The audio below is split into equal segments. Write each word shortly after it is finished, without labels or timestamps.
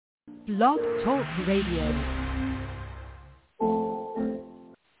Blog Talk Radio.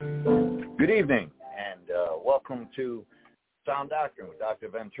 Good evening, and welcome to Sound Doctrine with Dr.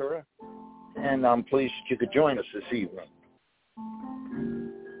 Ventura, and I'm pleased that you could join us this evening.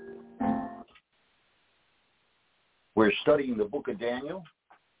 We're studying the book of Daniel,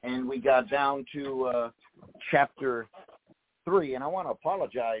 and we got down to chapter 3, and I want to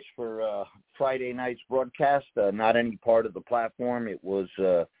apologize for Friday night's broadcast, not any part of the platform. It was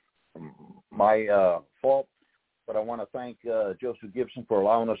my fault, but I want to thank Joseph Gibson for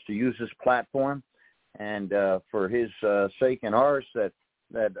allowing us to use this platform, and for his sake and ours, that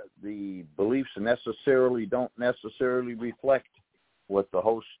the beliefs don't necessarily reflect what the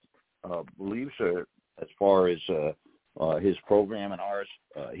host believes, or as far as his program and ours.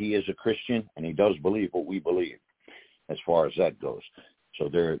 He is a Christian, and he does believe what we believe as far as that goes. So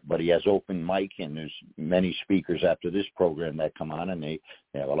but he has open mic, and there's many speakers after this program that come on, and they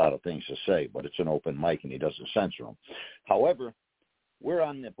have a lot of things to say, but it's an open mic, and he doesn't censor them. However, we're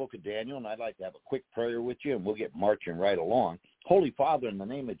on the book of Daniel, and I'd like to have a quick prayer with you, and we'll get marching right along. Holy Father, in the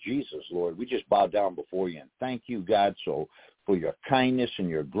name of Jesus, Lord, we just bow down before you, and thank you, God, for your kindness and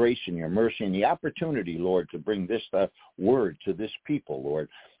your grace and your mercy and the opportunity, Lord, to bring this word to this people, Lord.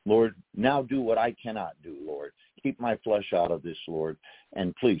 Lord, now do what I cannot do, Lord. Keep my flesh out of this, Lord,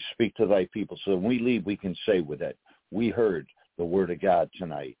 and please speak to thy people so when we leave we can say with it, we heard the word of God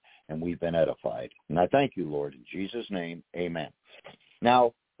tonight, and we've been edified. And I thank you, Lord, in Jesus' name, amen.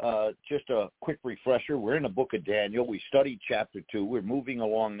 Now, just a quick refresher, we're in the book of Daniel. We studied chapter 2. We're moving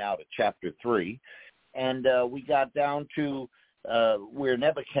along now to chapter 3. And we got down to where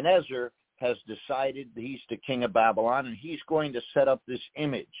Nebuchadnezzar has decided he's the king of Babylon, and he's going to set up this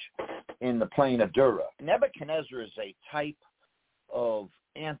image in the plain of Dura. Nebuchadnezzar is a type of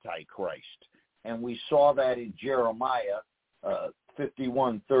Antichrist, and we saw that in Jeremiah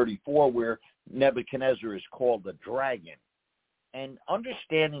 51:34, where Nebuchadnezzar is called the dragon. And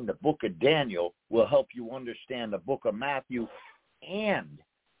understanding the book of Daniel will help you understand the book of Matthew and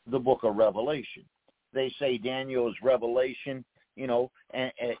the book of Revelation. They say Daniel is revelation, hidden,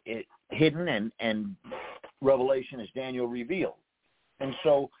 and Revelation is Daniel revealed. And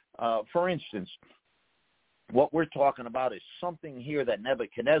so, for instance, what we're talking about is something here that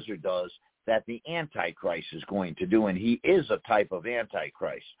Nebuchadnezzar does that the Antichrist is going to do, and he is a type of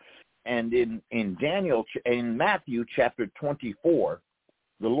Antichrist. And in Matthew chapter 24,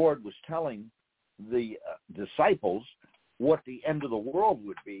 the Lord was telling the disciples what the end of the world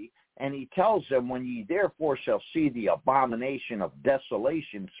would be, and he tells them, when ye therefore shall see the abomination of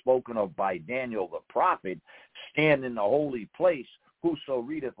desolation spoken of by Daniel the prophet stand in the holy place, whoso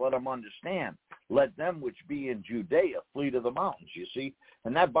readeth, let him understand. Let them which be in Judea flee to the mountains, you see.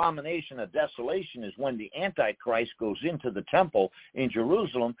 And that abomination of desolation is when the Antichrist goes into the temple in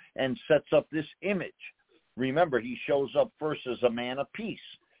Jerusalem and sets up this image. Remember, he shows up first as a man of peace.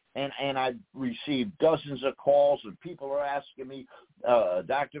 And I've received dozens of calls, and people are asking me,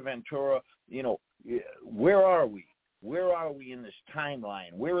 Dr. Ventura, where are we? Where are we in this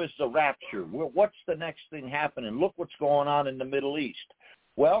timeline? Where is the rapture? What's the next thing happening? Look what's going on in the Middle East.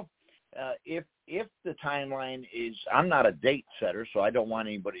 Well, if the timeline is, I'm not a date setter, so I don't want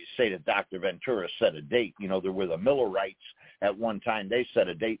anybody to say that Dr. Ventura set a date. There were the Millerites at one time. They set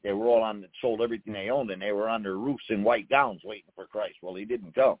a date. They were all sold everything they owned, and they were on their roofs in white gowns waiting for Christ. Well, he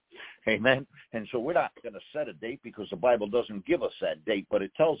didn't come. Amen. And so we're not going to set a date because the Bible doesn't give us that date, but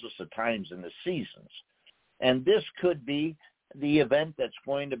it tells us the times and the seasons. And this could be the event that's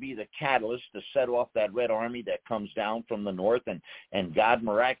going to be the catalyst to set off that red army that comes down from the north, and God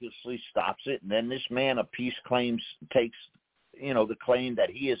miraculously stops it. And then this man of peace takes the claim that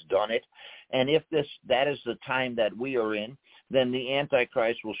he has done it. And if that is the time that we are in, then the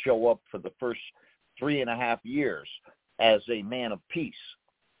Antichrist will show up for the first 3.5 years as a man of peace.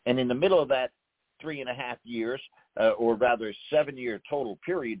 And in the middle of that 3.5 years, or rather 7-year total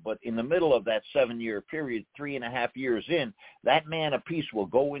period, but in the middle of that 7-year period, 3.5 years in, that man of peace will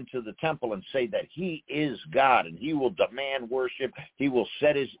go into the temple and say that he is God, and he will demand worship. He will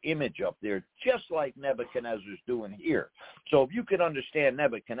set his image up there, just like Nebuchadnezzar's doing here. So if you can understand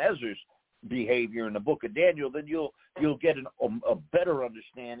Nebuchadnezzar's behavior in the book of Daniel, then you'll get a better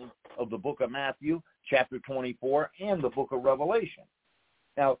understanding of the book of Matthew, chapter 24, and the book of Revelation.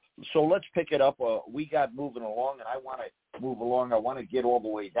 Now, so let's pick it up. We got moving along, and I want to move along. I want to get all the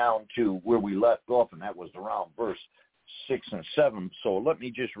way down to where we left off, and that was around verse 6 and 7. So let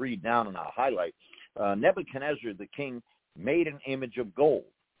me just read down, and I'll highlight. Nebuchadnezzar the king made an image of gold,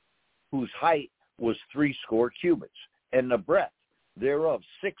 whose height was 80 cubits, and the breadth thereof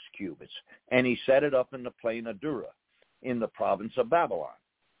 6 cubits, and he set it up in the plain of Dura, in the province of Babylon.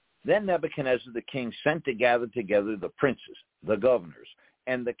 Then Nebuchadnezzar the king sent to gather together the princes, the governors,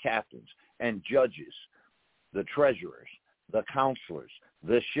 and the captains, and judges, the treasurers, the counselors,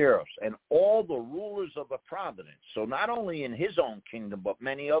 the sheriffs, and all the rulers of the province. So not only in his own kingdom, but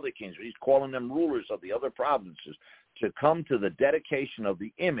many other kingdoms. He's calling them rulers of the other provinces to come to the dedication of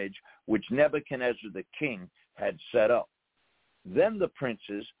the image which Nebuchadnezzar the king had set up. Then the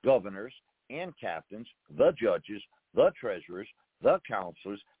princes, governors, and captains, the judges, the treasurers, the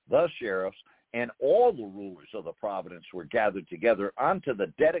counselors, the sheriffs, and all the rulers of the province were gathered together unto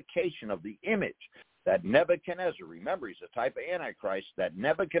the dedication of the image that Nebuchadnezzar, remember he's a type of Antichrist, that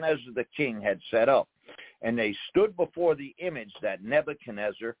Nebuchadnezzar the king had set up. And they stood before the image that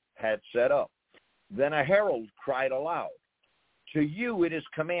Nebuchadnezzar had set up. Then a herald cried aloud, to you it is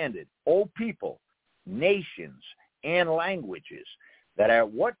commanded, O people, nations, and languages, that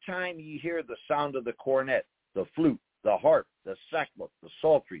at what time ye hear the sound of the cornet, the flute, the harp, the sackbut, the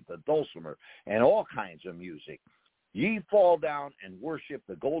psaltery, the dulcimer, and all kinds of music, ye fall down and worship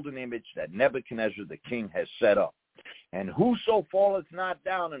the golden image that Nebuchadnezzar the king has set up. And whoso falleth not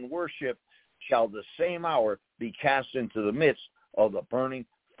down and worship shall the same hour be cast into the midst of the burning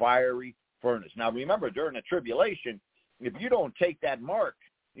fiery furnace. Now remember, during the tribulation, if you don't take that mark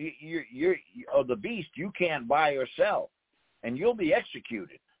you're of the beast, you can't buy or sell, and you'll be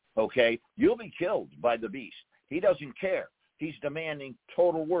executed, okay? You'll be killed by the beast. He doesn't care. He's demanding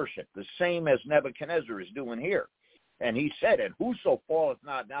total worship, the same as Nebuchadnezzar is doing here. And he said, and whoso falleth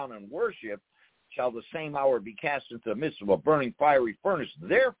not down and worship shall the same hour be cast into the midst of a burning fiery furnace.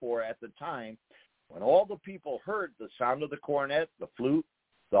 Therefore, at the time when all the people heard the sound of the cornet, the flute,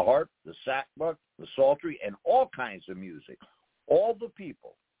 the harp, the sackbut, the psaltery, and all kinds of music, all the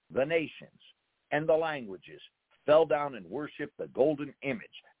people, the nations, and the languages fell down and worshiped the golden image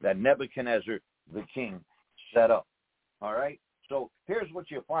that Nebuchadnezzar the king set up. All right? So here's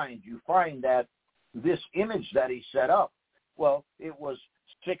what you find. You find that this image that he set up, well, it was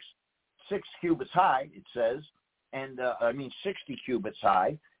six cubits high, it says, and 60 cubits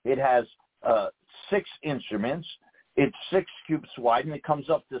high. It has 6 instruments. It's 6 cubits wide, and it comes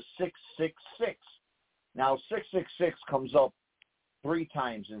up to 666. Now, 666 comes up 3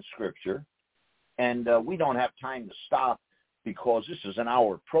 times in Scripture, and we don't have time to stop because this is an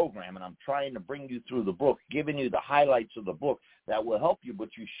hour program, and I'm trying to bring you through the book, giving you the highlights of the book that will help you, but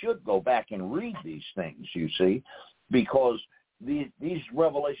you should go back and read these things, you see, because these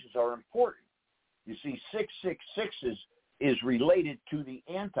revelations are important. You see, 666 is related to the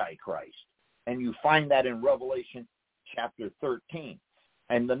Antichrist, and you find that in Revelation chapter 13.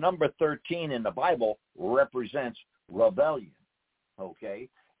 And the number 13 in the Bible represents rebellion, okay?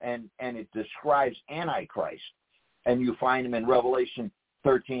 And it describes Antichrist. And you find him in Revelation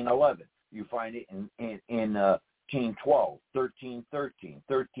 13:11. You find it in 13:12, 13:13,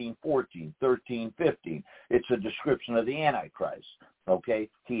 13:14, 13:15. It's a description of the Antichrist, okay?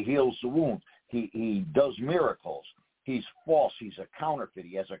 He heals the wound. He does miracles. He's false. He's a counterfeit.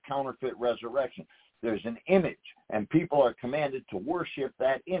 He has a counterfeit resurrection. There's an image, and people are commanded to worship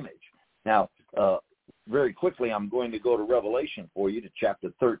that image. Now, very quickly, I'm going to go to Revelation for you, to chapter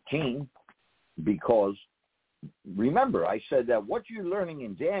 13, because remember, I said that what you're learning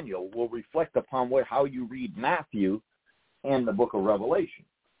in Daniel will reflect upon how you read Matthew and the book of Revelation.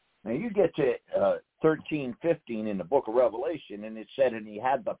 Now, you get to 13:15 in the book of Revelation, and it said, and he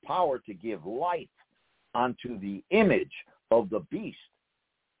had the power to give life unto the image of the beast,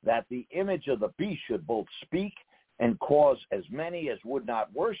 that the image of the beast should both speak and cause as many as would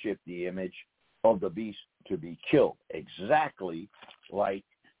not worship the image of the beast to be killed, exactly like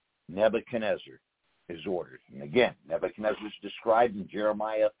Nebuchadnezzar is ordered. And again, Nebuchadnezzar is described in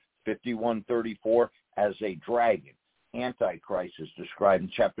Jeremiah 51:34 as a dragon. Antichrist is described in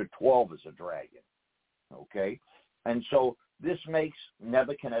chapter 12 as a dragon. Okay? And so this makes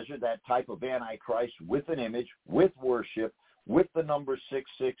Nebuchadnezzar that type of Antichrist with an image, with worship, with the number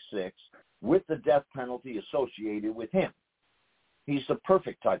 666, with the death penalty associated with him. He's the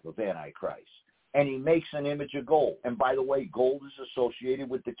perfect type of Antichrist. And he makes an image of gold. And by the way, gold is associated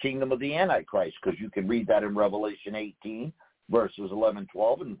with the kingdom of the Antichrist, because you can read that in Revelation 18, verses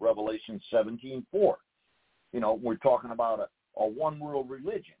 11-12, and Revelation 17:4. You know, we're talking about a one-world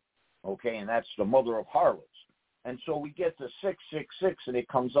religion, okay, and that's the mother of harlots. And so we get to 666, and it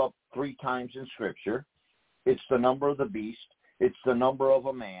comes up 3 times in Scripture. It's the number of the beast. It's the number of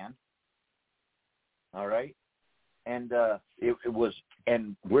a man. All right? And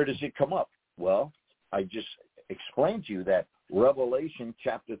and where does it come up? Well, I just explained to you that Revelation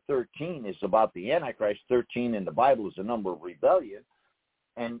chapter 13 is about the Antichrist. 13 in the Bible is the number of rebellion.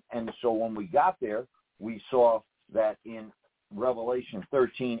 And so when we got there, we saw that in Revelation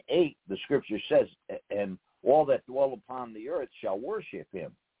 13:8, the scripture says, and all that dwell upon the earth shall worship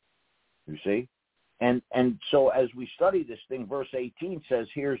him. You see? And so as we study this thing, verse 18 says,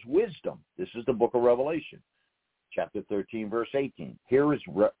 here's wisdom. This is the book of Revelation, chapter 13, verse 18. Here is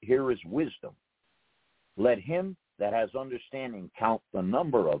wisdom. Let him that has understanding count the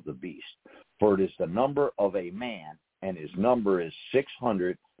number of the beast, for it is the number of a man, and his number is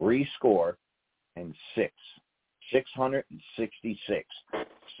 666. 666.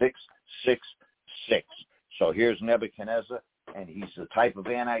 666. So here's Nebuchadnezzar, and he's the type of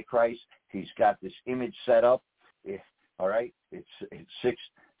Antichrist. He's got this image set up. All right? It's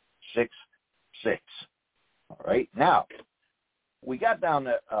 666. All right? Now, we got down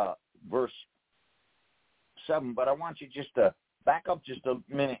to verse 7, but I want you just to back up just a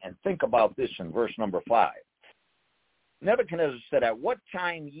minute and think about this in verse number 5. Nebuchadnezzar said, at what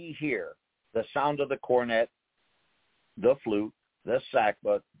time ye hear the sound of the cornet, the flute, the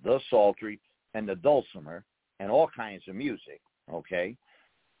sackbut, the psaltery, and the dulcimer, and all kinds of music, okay,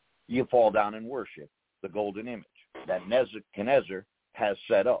 you fall down and worship the golden image that Nebuchadnezzar has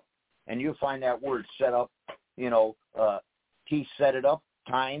set up. And you'll find that word set up, he set it up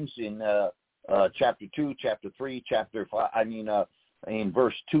times in chapter 2, chapter 3, chapter 5, in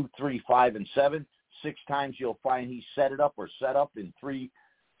verse 2, 3, 5, and 7. 6 times you'll find he set it up or set up in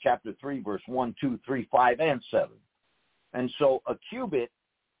chapter 3, verse 1, 2, 3, 5, and 7. And so a cubit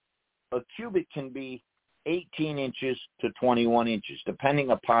can be 18 inches to 21 inches,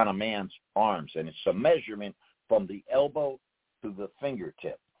 depending upon a man's arms. And it's a measurement from the elbow to the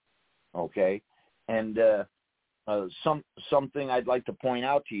fingertip, okay? And something I'd like to point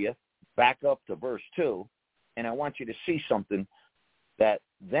out to you, back up to verse 2, and I want you to see something that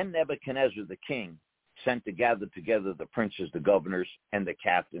then Nebuchadnezzar the king sent to gather together the princes, the governors, and the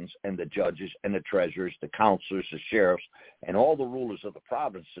captains, and the judges, and the treasurers, the counselors, the sheriffs, and all the rulers of the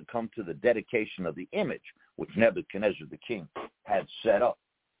province to come to the dedication of the image which Nebuchadnezzar the king had set up.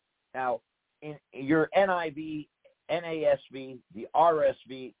 Now, in your NIV, NASV, the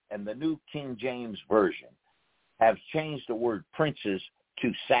RSV, and the New King James Version have changed the word princes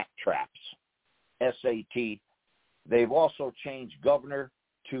to satraps, SAT. They've also changed governor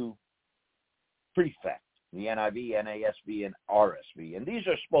to prefect, the NIV, NASB, and RSV. And these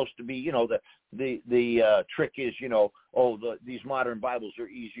are supposed to be, the trick is, these modern Bibles are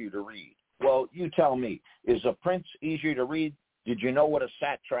easier to read. Well, you tell me, is a prince easier to read? Did you know what a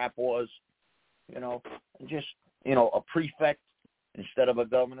satrap was? A prefect instead of a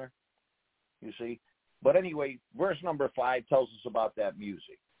governor, you see? But anyway, verse number 5 tells us about that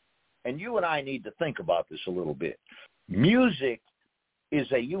music. And you and I need to think about this a little bit. Music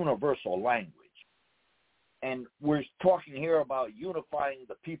is a universal language. And we're talking here about unifying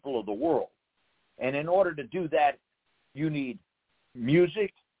the people of the world. And in order to do that, you need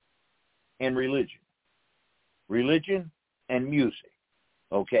music and religion. Religion and music,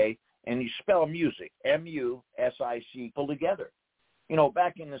 okay? And you spell music, M-U-S-I-C, pull together.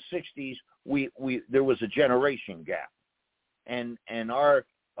 Back in the 60s, there was a generation gap. And our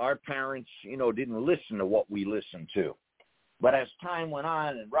parents, didn't listen to what we listened to. But as time went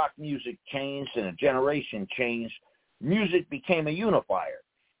on and rock music changed and a generation changed, music became a unifier.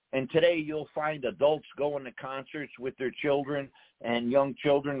 And today you'll find adults going to concerts with their children and young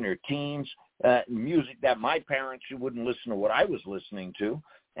children, their teens, music that my parents wouldn't listen to what I was listening to.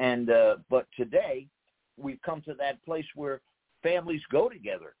 And but today we've come to that place where families go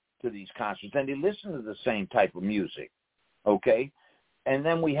together to these concerts and they listen to the same type of music, okay? And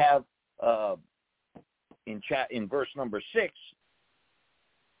then we have in verse number 6,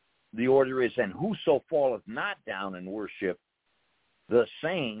 the order is, and whoso falleth not down and worship, the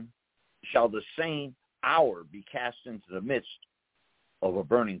same shall the same hour be cast into the midst of a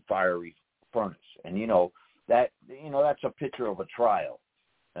burning fiery furnace. And that's a picture of a trial.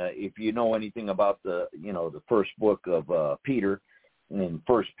 If you know anything about the first book of Peter, in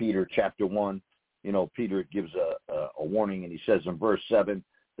 1 Peter chapter 1, Peter gives a warning, and he says in verse 7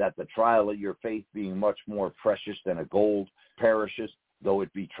 that the trial of your faith, being much more precious than a gold, perishes, though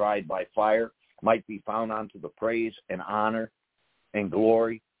it be tried by fire, might be found unto the praise and honor and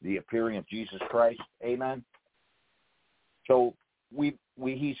glory, the appearing of Jesus Christ. Amen. So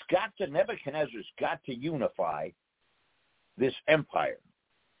Nebuchadnezzar's got to unify this empire.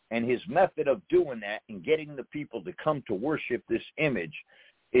 And his method of doing that and getting the people to come to worship this image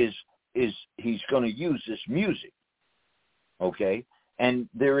is he's going to use this music, okay? And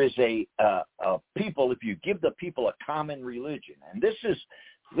there is a people, if you give the people a common religion, and this is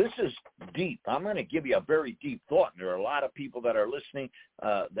deep. I'm going to give you a very deep thought. And there are a lot of people that are listening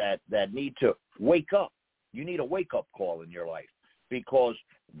that need to wake up You need a wake-up call in your life, because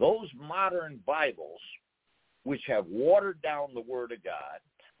those modern Bibles, which have watered down the Word of God,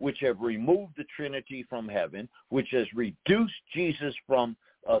 which have removed the Trinity from heaven, which has reduced Jesus from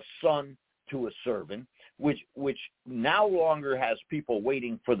a son to a servant, which no longer has people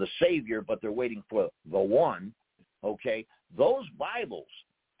waiting for the Savior, but they're waiting for the one, okay? Those Bibles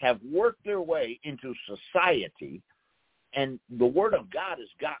have worked their way into society, and the Word of God has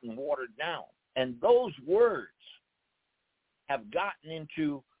gotten watered down. And those words have gotten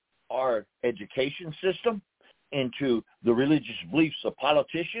into our education system, into the religious beliefs of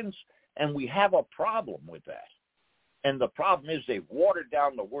politicians, and we have a problem with that. And the problem is they've watered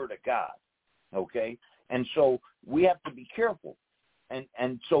down the Word of God, okay? And so we have to be careful.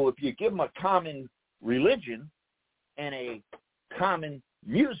 And so if you give them a common religion and a common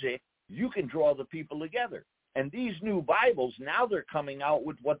music, you can draw the people together. And these new Bibles, now they're coming out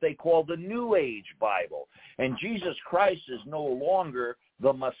with what they call the New Age Bible. And Jesus Christ is no longer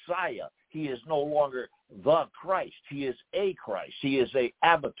the Messiah. He is no longer the Christ. He is a Christ. He is a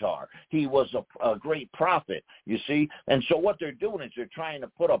avatar. He was a great prophet, you see. And so what they're doing is they're trying to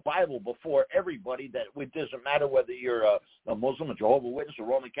put a Bible before everybody that it doesn't matter whether you're a Muslim, a Jehovah's Witness, a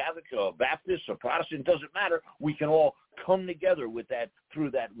Roman Catholic, a Baptist, a Protestant, it doesn't matter. We can all come together with that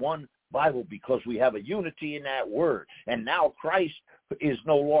through that one Bible, because we have a unity in that word. And now Christ is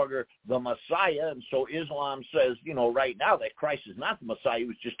no longer the Messiah, and so Islam says, right now that Christ is not the Messiah, he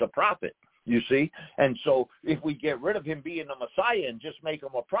was just a prophet, you see. And so if we get rid of him being the Messiah and just make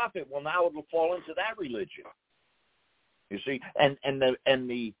him a prophet, well, now it'll fall into that religion, you see. And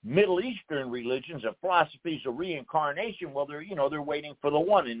the Middle Eastern religions and philosophies of reincarnation, well, they're waiting for the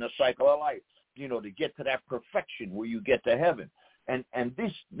one in the cycle of life, to get to that perfection where you get to heaven. And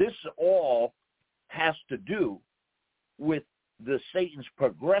this all has to do with the Satan's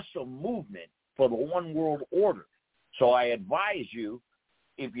progressive movement for the one world order. So I advise you,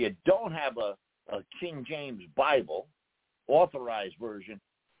 if you don't have a King James Bible, authorized version,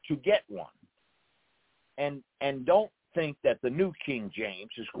 to get one. And don't think that the New King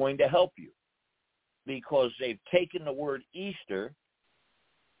James is going to help you, because they've taken the word Easter.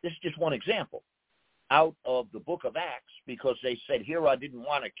 This is just one example, out of the book of Acts, because they said Herod didn't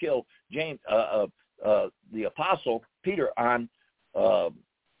want to kill James, the apostle Peter, on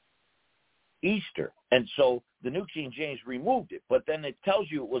Easter. And so the New King James removed it. But then it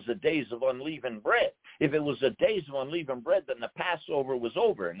tells you it was the days of unleavened bread. If it was the days of unleavened bread, then the Passover was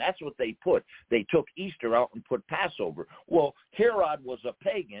over. And that's what they put. They took Easter out and put Passover. Well, Herod was a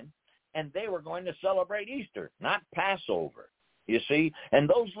pagan, and they were going to celebrate Easter, not Passover, you see. And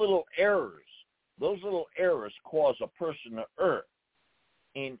those little errors cause a person to err.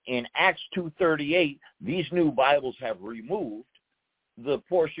 In Acts 2:38, these new Bibles have removed the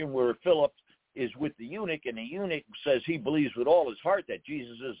portion where Philip is with the eunuch, and the eunuch says he believes with all his heart that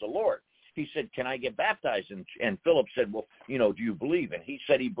Jesus is the Lord. He said, "Can I get baptized?" And Philip said, "Well, do you believe?" And he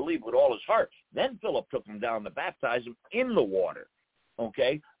said he believed with all his heart. Then Philip took him down to baptize him in the water.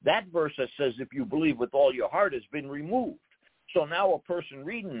 Okay? That verse that says if you believe with all your heart has been removed. So now a person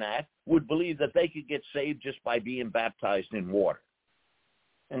reading that would believe that they could get saved just by being baptized in water.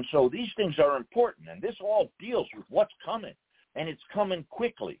 And so these things are important, and this all deals with what's coming, and it's coming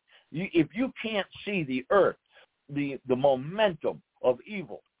quickly. If you can't see the earth, the momentum of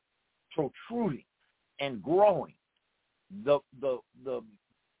evil protruding and growing, the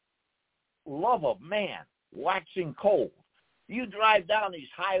love of man waxing cold. You drive down these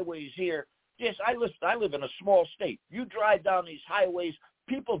highways here. Yes, I live in a small state. You drive down these highways,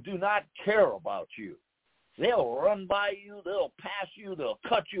 people do not care about you. They'll run by you. They'll pass you. They'll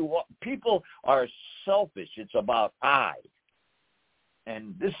cut you off. People are selfish. It's about I.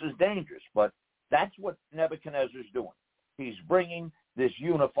 And this is dangerous, but that's what Nebuchadnezzar's doing. He's bringing this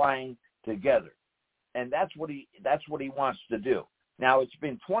unifying together, and that's what he wants to do. Now, it's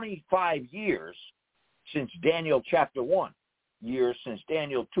been 25 years since Daniel chapter 1, years since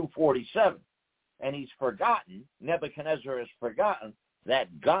Daniel 2:47, and he's forgotten, Nebuchadnezzar has forgotten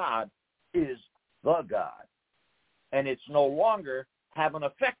that God is the God, and it's no longer have an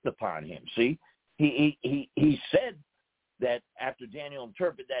effect upon him. See, he said that after Daniel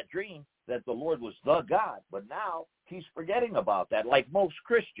interpreted that dream that the Lord was the God, but now he's forgetting about that, like most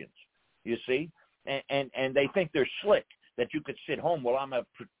Christians, you see, and they think they're slick, that you could sit home while I'm a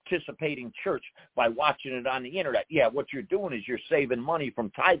participating church by watching it on the internet. Yeah, what you're doing is you're saving money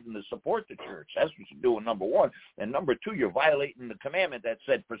from tithing to support the church. That's what you're doing, number one. And number two, you're violating the commandment that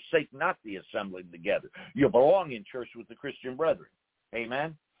said, forsake not the assembling together. You belong in church with the Christian brethren.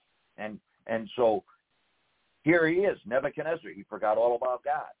 Amen? And so here he is, Nebuchadnezzar. He forgot all about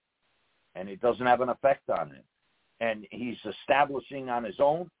God. and it doesn't have an effect on him. And he's establishing on his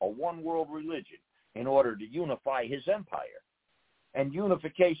own a one-world religion in order to unify his empire. And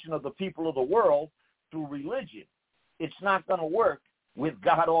unification of the people of the world through religion, it's not going to work with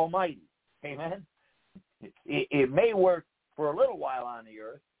God Almighty. Amen? It may work for a little while on the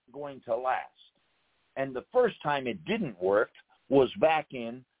earth, going to last. And the first time it didn't work was back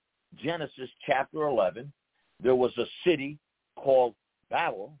in Genesis chapter 11. There was a city called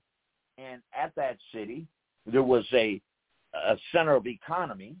Babel, and at that city there was a center of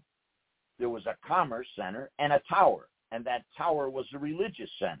economy, there was a commerce center, and a tower. And that tower was a religious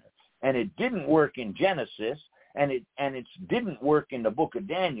center. And it didn't work in Genesis, and it didn't work in the book of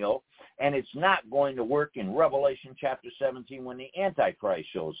Daniel, and it's not going to work in Revelation chapter 17 when the Antichrist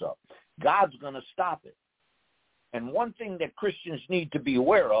shows up. God's going to stop it. And one thing that Christians need to be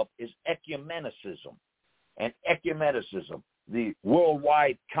aware of is ecumenicism. And ecumenicism, the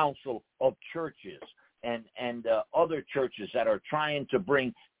worldwide council of churches and other churches that are trying to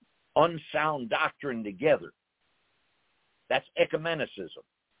bring unsound doctrine together. That's ecumenicism.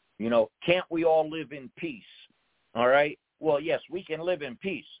 You know, can't we all live in peace? All right? Well, yes, we can live in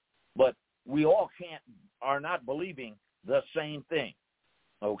peace, but we all are not believing the same thing,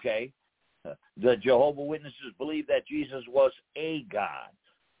 okay? The Jehovah's Witnesses believe that Jesus was a God.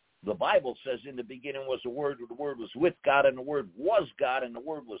 The Bible says in the beginning was the Word was with God, and the Word was God, and the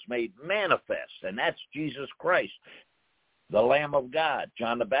Word was made manifest, and that's Jesus Christ, the Lamb of God.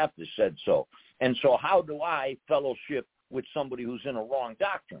 John the Baptist said so. And so how do I fellowship with somebody who's in a wrong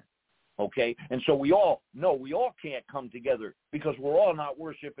doctrine? Okay, and so we all can't come together because we're all not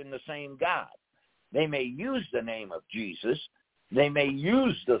worshiping the same God. They may use the name of Jesus, they may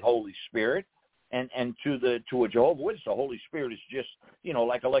use the Holy Spirit, and to a Jehovah's Witness, the Holy Spirit is just,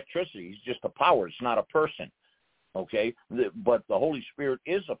 like electricity. He's just a power. It's not a person. Okay, but the Holy Spirit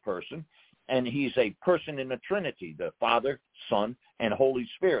is a person, and he's a person in the Trinity, the Father, Son, and Holy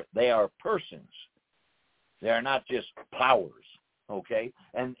Spirit. They are persons. They are not just powers. Okay,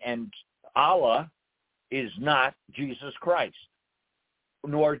 and Allah is not Jesus Christ,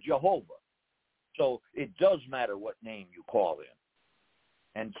 nor Jehovah. So it does matter what name you call him.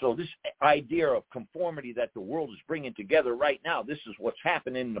 And so this idea of conformity that the world is bringing together right now, this is what's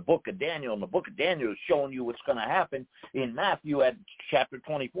happening in the book of Daniel. And the book of Daniel is showing you what's going to happen in Matthew at chapter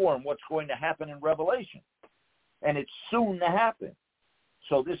 24 and what's going to happen in Revelation. And it's soon to happen.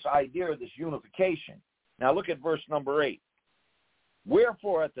 So this idea of this unification. Now look at verse number 8.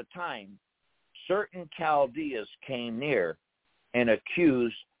 Wherefore at the time certain Chaldeans came near and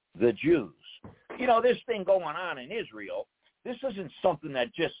accused the Jews. This thing going on in Israel, this isn't something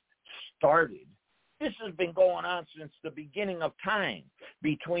that just started. This has been going on since the beginning of time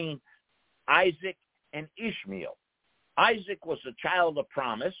between Isaac and Ishmael. Isaac was a child of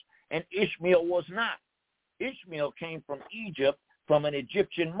promise, and Ishmael was not. Ishmael came from Egypt from an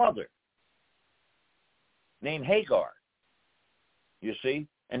Egyptian mother named Hagar. You see?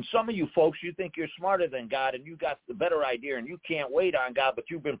 And some of you folks, you think you're smarter than God and you got the better idea and you can't wait on God, but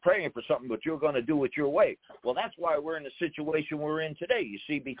you've been praying for something, but you're going to do it your way. Well, that's why we're in the situation we're in today, you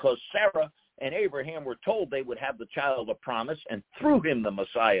see, because Sarah and Abraham were told they would have the child of promise, and through him the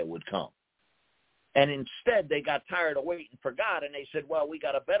Messiah would come. And instead, they got tired of waiting for God, and they said, well, we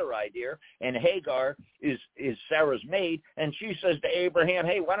got a better idea. And Hagar is Sarah's maid, and she says to Abraham,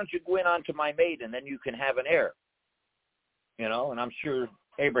 hey, why don't you go in onto my maid, and then you can have an heir. And I'm sure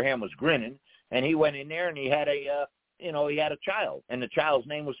Abraham was grinning, and he went in there and he had a child, and the child's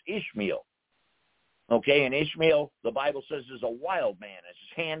name was Ishmael. Okay, and Ishmael, the Bible says, is a wild man.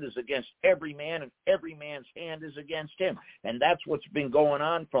 His hand is against every man, and every man's hand is against him. And that's what's been going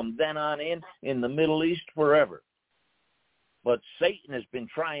on from then on in the Middle East forever. But Satan has been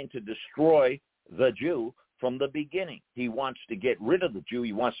trying to destroy the Jew from the beginning. He wants to get rid of the Jew.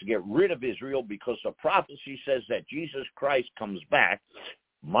 He wants to get rid of Israel because the prophecy says that Jesus Christ comes back,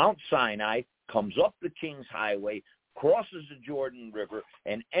 Mount Sinai, comes up the King's Highway, crosses the Jordan River,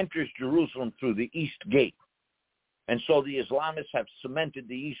 and enters Jerusalem through the East Gate. And so the Islamists have cemented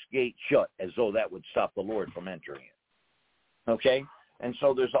the East Gate shut as though that would stop the Lord from entering it. Okay? And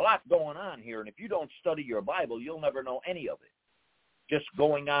so there's a lot going on here, and if you don't study your Bible, you'll never know any of it. Just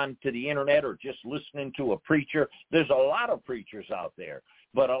going on to the internet or just listening to a preacher. There's a lot of preachers out there,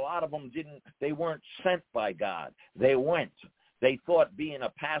 but a lot of them they weren't sent by God. They went. They thought being a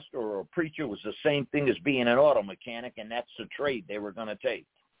pastor or a preacher was the same thing as being an auto mechanic, and that's the trade they were going to take.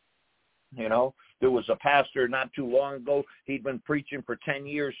 There was a pastor not too long ago. He'd been preaching for 10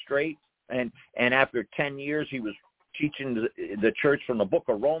 years straight, and after 10 years, he was teaching the church from the book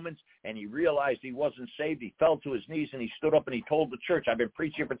of Romans, and he realized he wasn't saved. He fell to his knees, and he stood up and he told the church, I've been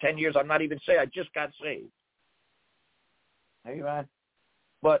preaching for 10 years. I'm not even saved. I just got saved. Amen.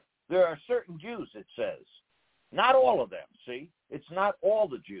 But there are certain Jews, it says. Not all of them, see? It's not all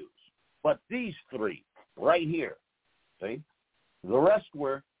the Jews. But these three right here, see? The rest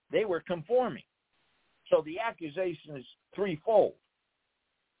they were conforming. So the accusation is threefold.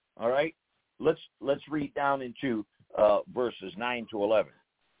 All right? Let's read down into verses 9 to 11.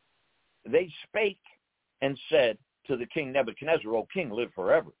 They spake and said to the king Nebuchadnezzar, O king, live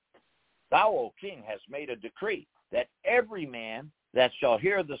forever. Thou, O king, hast made a decree that every man that shall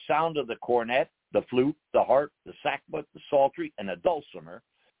hear the sound of the cornet, the flute, the harp, the sackbut, the psaltery, and the dulcimer,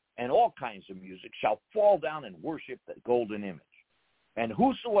 and all kinds of music, shall fall down and worship the golden image. And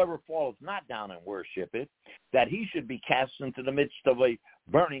whosoever falleth not down and worship it, that he should be cast into the midst of a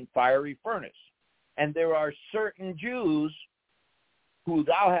burning fiery furnace. And there are certain Jews who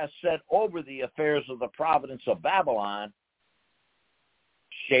thou hast set over the affairs of the province of Babylon,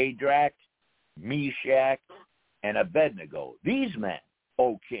 Shadrach, Meshach, and Abednego. These men,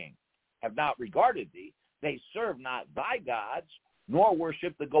 O king, have not regarded thee. They serve not thy gods, nor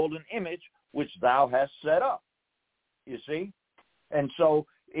worship the golden image which thou hast set up. You see? And so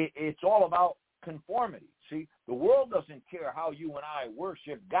it's all about conformity. See, the world doesn't care how you and I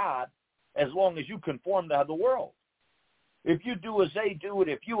worship God as long as you conform to the world. If you do as they do it,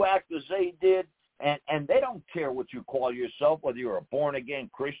 if you act as they did, and they don't care what you call yourself, whether you're a born-again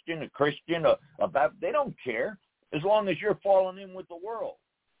Christian, they don't care as long as you're falling in with the world.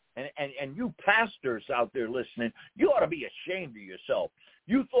 And you pastors out there listening, you ought to be ashamed of yourself.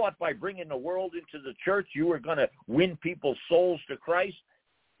 You thought by bringing the world into the church you were going to win people's souls to Christ.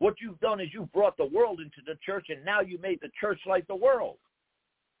 What you've done is you brought the world into the church, and now you made the church like the world.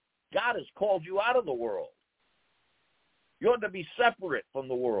 God has called you out of the world. You ought to be separate from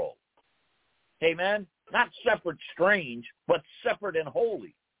the world. Amen? Not separate, strange, but separate and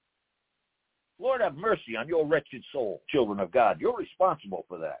holy. Lord, have mercy on your wretched soul, children of God. You're responsible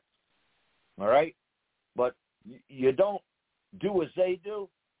for that. All right? But you don't do as they do,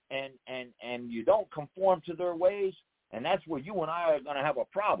 and you don't conform to their ways, and that's where you and I are going to have a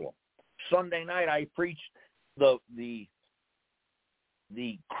problem. Sunday night I preached about the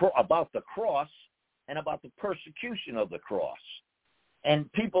cross and about the persecution of the cross.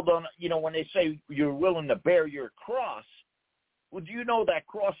 And people don't, when they say you're willing to bear your cross, well, do you know that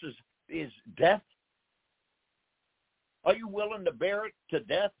cross is death? Are you willing to bear it to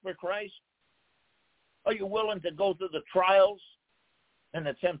death for Christ? Are you willing to go through the trials and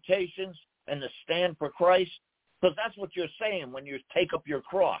the temptations and the stand for Christ? Because that's what you're saying when you take up your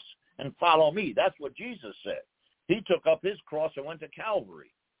cross and follow me. That's what Jesus said. He took up his cross and went to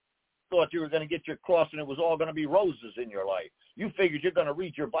Calvary. Thought you were going to get your cross and it was all going to be roses in your life. You figured you're going to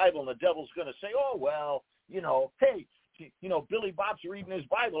read your Bible and the devil's going to say, oh, well, hey, Billy Bob's reading his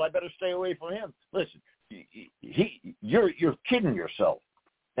Bible. I better stay away from him. Listen, you're kidding yourself.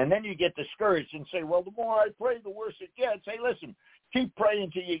 And then you get discouraged and say, well, the more I pray, the worse it gets. Hey, listen, keep praying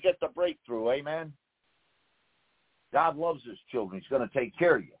until you get the breakthrough. Amen. God loves his children. He's going to take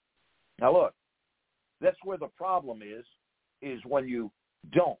care of you. Now, look, that's where the problem is when you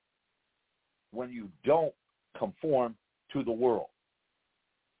don't conform to the world.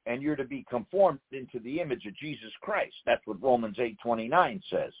 And you're to be conformed into the image of Jesus Christ. That's what Romans 8:29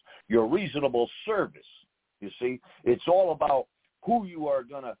 says. Your reasonable service. You see, it's all about who you are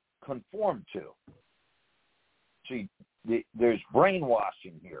going to conform to. See, there's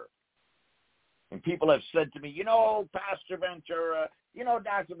brainwashing here. And people have said to me, Pastor Ventura,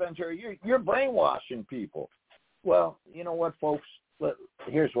 Dr. Ventura, you're brainwashing people. Well, you know what, folks?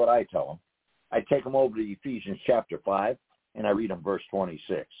 Here's what I tell them. I take them over to Ephesians chapter 5, and I read them verse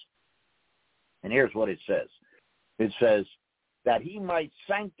 26. And here's what it says. It says, that he might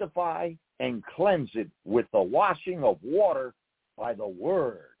sanctify and cleanse it with the washing of water by the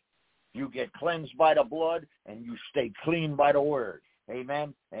word. You get cleansed by the blood, and you stay clean by the word.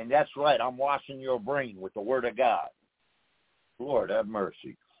 Amen? And that's right. I'm washing your brain with the word of God. Lord, have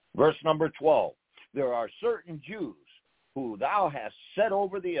mercy. Verse number 12. There are certain Jews who thou hast set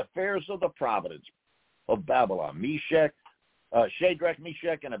over the affairs of the province of Babylon, Shadrach,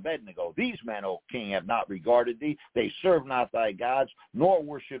 Meshach, and Abednego. These men, O king, have not regarded thee. They serve not thy gods, nor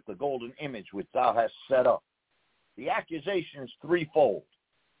worship the golden image which thou hast set up. The accusation is threefold.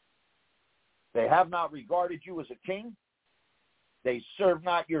 They have not regarded you as a king. They serve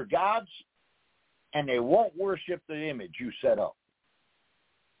not your gods, and they won't worship the image you set up.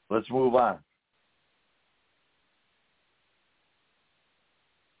 Let's move on.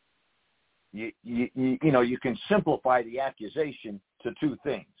 you can simplify the accusation to two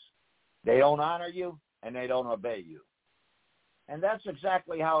things. They don't honor you and they don't obey you. And that's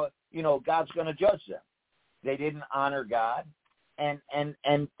exactly how, God's going to judge them. They didn't honor God, and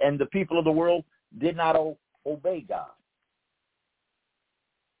the people of the world did not obey God.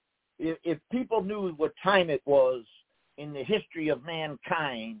 If people knew what time it was in the history of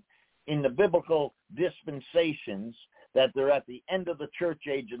mankind, in the biblical dispensations, that they're at the end of the church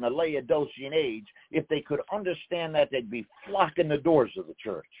age and the Laodicean age, if they could understand that, they'd be flocking the doors of the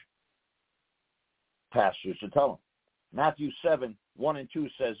church. Pastors to tell them. Matthew 7, 1 and 2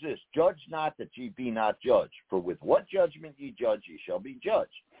 says this, judge not that ye be not judged, for with what judgment ye judge, ye shall be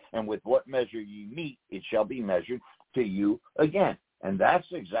judged. And with what measure ye meet, it shall be measured to you again. And that's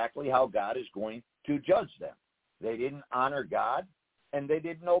exactly how God is going to judge them. They didn't honor God, and they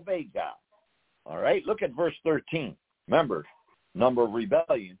didn't obey God. All right, look at verse 13. Remember, number of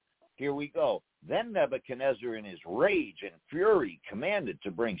rebellion. Here we go. Then Nebuchadnezzar in his rage and fury commanded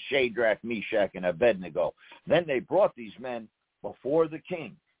to bring Shadrach, Meshach, and Abednego. Then they brought these men before the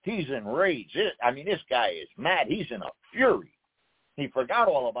king. He's enraged. This guy is mad. He's in a fury. He forgot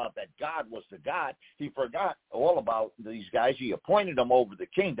all about that God was the God. He forgot all about these guys. He appointed them over the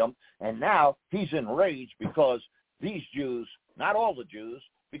kingdom, and now he's enraged because these Jews, not all the Jews,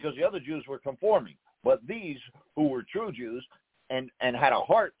 because the other Jews were conforming, but these who were true Jews and had a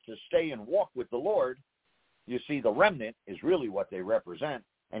heart to stay and walk with the Lord, you see, the remnant is really what they represent,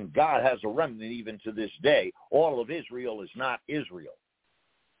 and God has a remnant even to this day. All of Israel is not Israel,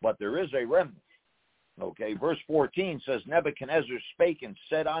 but there is a remnant. Okay, verse 14 says, Nebuchadnezzar spake and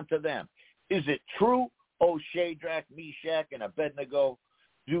said unto them, is it true, O Shadrach, Meshach, and Abednego?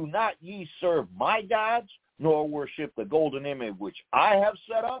 Do not ye serve my gods, nor worship the golden image which I have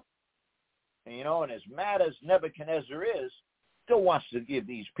set up? And as mad as Nebuchadnezzar is, still wants to give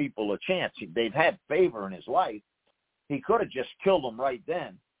these people a chance. They've had favor in his life. He could have just killed them right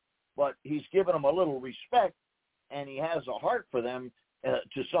then, but he's given them a little respect, and he has a heart for them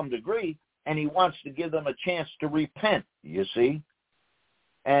to some degree, and he wants to give them a chance to repent, you see.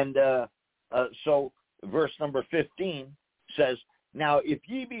 And so verse number 15 says, now if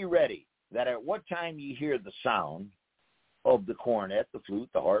ye be ready, that at what time ye hear the sound of the cornet, the flute,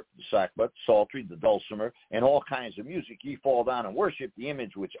 the harp, the sackbut, psaltery, the dulcimer, and all kinds of music, ye fall down and worship the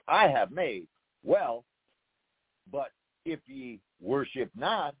image which I have made. Well, but if ye worship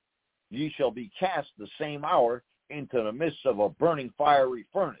not, ye shall be cast the same hour into the midst of a burning fiery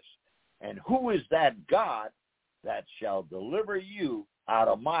furnace. And who is that God that shall deliver you out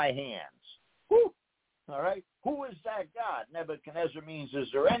of my hands? Whew. All right. Who is that God? Nebuchadnezzar means, is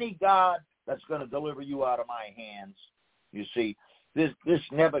there any God that's going to deliver you out of my hands? You see, this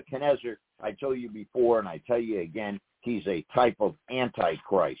Nebuchadnezzar, I told you before, and I tell you again, he's a type of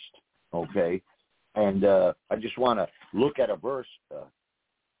Antichrist. Okay. And I just want to look at a verse.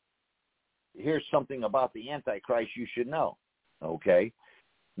 Here's something about the Antichrist you should know. Okay.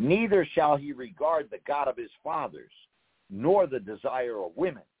 Neither shall he regard the God of his fathers, nor the desire of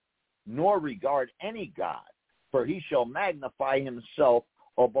women, nor regard any God, for he shall magnify himself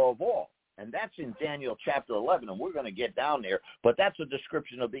above all. And that's in Daniel chapter 11, and we're going to get down there, but that's a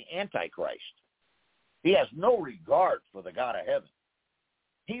description of the Antichrist. He has no regard for the God of heaven.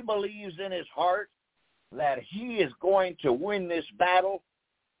 He believes in his heart that he is going to win this battle,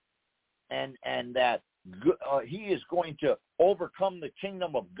 and that he is going to overcome the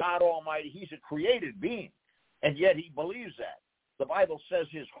kingdom of God Almighty. He's a created being, and yet he believes that. The Bible says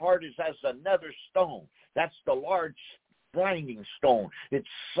his heart is as a nether stone. That's the large grinding stone. It's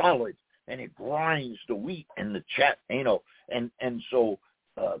solid, and it grinds the wheat and the chaff, and so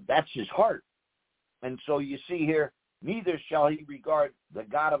that's his heart. And so you see here, neither shall he regard the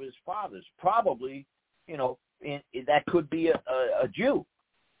God of his fathers. Probably, that could be a Jew.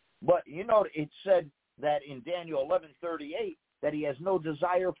 But, it said that in Daniel 11:38 that he has no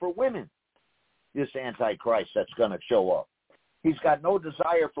desire for women, this Antichrist that's going to show up. He's got no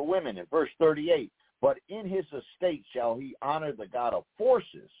desire for women in verse 38. But in his estate shall he honor the God of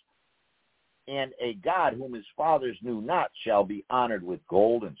forces, and a God whom his fathers knew not shall be honored with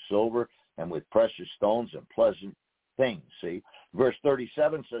gold and silver and with precious stones and pleasant things. See, verse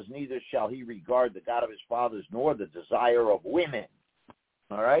 37 says, neither shall he regard the God of his fathers nor the desire of women.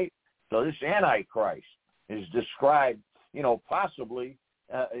 All right? So this Antichrist is described, possibly,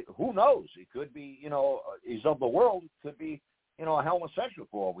 who knows? It could be, he's of the world. It could be, a homosexual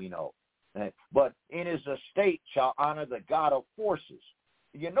for all we know. But in his estate shall honor the God of forces.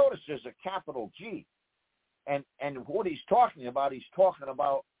 You notice there's a capital G. And what he's talking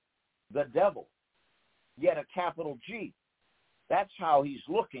about the devil, yet a capital G. That's how he's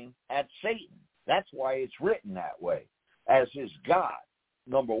looking at Satan. That's why it's written that way, as his God,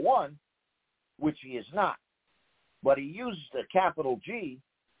 number one, which he is not. But he uses the capital G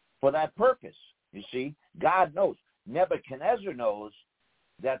for that purpose. You see, God knows. Nebuchadnezzar knows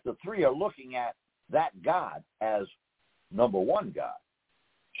that the three are looking at that God as number one God.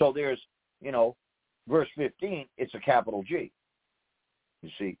 So there's, verse 15, it's a capital G. You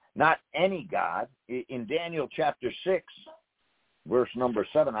see, not any God. In Daniel chapter 6, verse number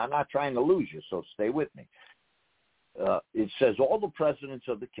 7, I'm not trying to lose you, so stay with me. It says, all the presidents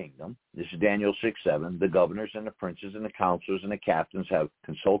of the kingdom, this is Daniel 6:7, the governors and the princes and the counselors and the captains have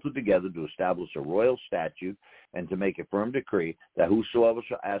consulted together to establish a royal statute and to make a firm decree that whosoever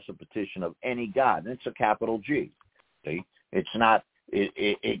shall ask a petition of any God, and it's a capital G. See, it's not,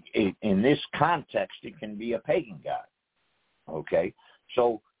 in this context, it can be a pagan God. Okay,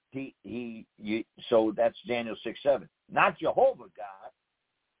 so so that's Daniel 6:7. Not Jehovah God,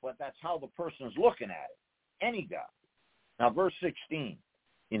 but that's how the person's looking at it. Any God. Now, verse 16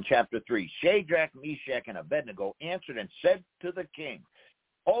 in chapter 3, Shadrach, Meshach, and Abednego answered and said to the king,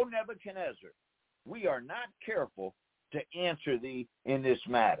 O Nebuchadnezzar, we are not careful to answer thee in this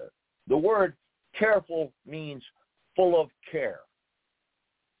matter. The word careful means full of care.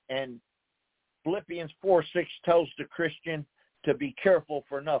 And Philippians 4:6 tells the Christian to be careful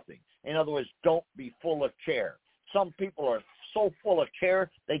for nothing. In other words, don't be full of care. Some people are so full of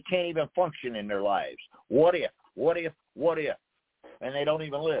care, they can't even function in their lives. What if? What if? What if? And they don't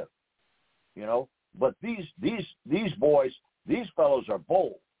even live, But these boys, these fellows are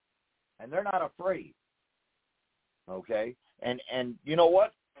bold, and they're not afraid. Okay? And you know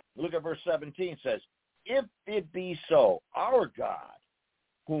what? Look at verse 17. It says, if it be so, our God,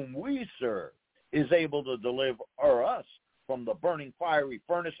 whom we serve, is able to deliver us from the burning fiery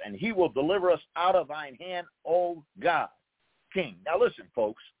furnace, and he will deliver us out of thine hand, O God, King. Now listen,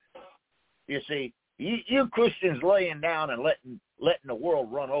 folks. You see, you Christians laying down and letting the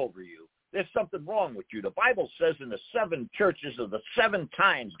world run over you, there's something wrong with you. The Bible says in the 7 churches of the 7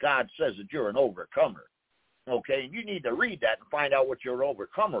 times God says that you're an overcomer. Okay, and you need to read that and find out what you're an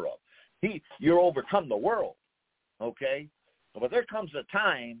overcomer of. You're overcome the world. Okay, but there comes a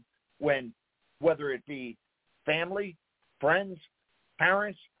time when, whether it be family, friends,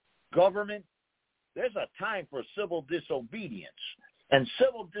 parents, government, there's a time for civil disobedience. And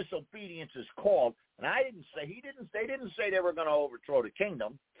civil disobedience is called, and they didn't say they were going to overthrow the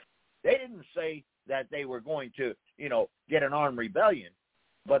kingdom. They didn't say that they were going to, get an armed rebellion.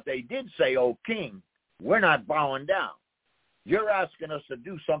 But they did say, O king, we're not bowing down. You're asking us to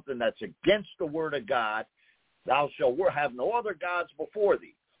do something that's against the word of God. Thou shalt have no other gods before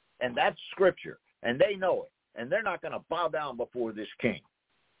thee. And that's scripture. And they know it. And they're not going to bow down before this king.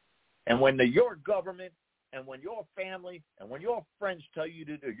 And when your government and when your family and when your friends tell you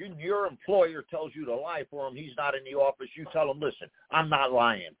to do, your employer tells you to lie for him, he's not in the office, you tell him, listen, I'm not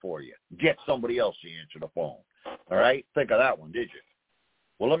lying for you. Get somebody else to answer the phone. All right? Think of that one, did you?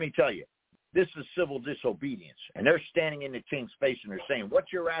 Well, let me tell you, this is civil disobedience. And they're standing in the king's face and they're saying,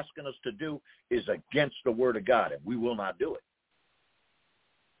 what you're asking us to do is against the word of God, and we will not do it.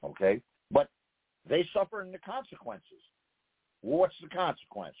 Okay? But they suffer in the consequences. What's the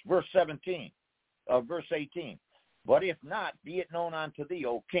consequence? Verse 18. But if not, be it known unto thee,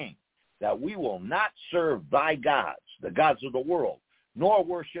 O king, that we will not serve thy gods, the gods of the world, nor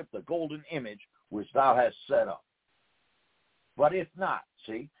worship the golden image which thou hast set up. But if not,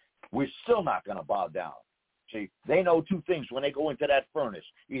 see, we're still not going to bow down. See, they know 2 things when they go into that furnace.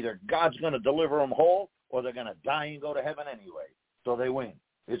 Either God's going to deliver them whole, or they're going to die and go to heaven anyway. So they win.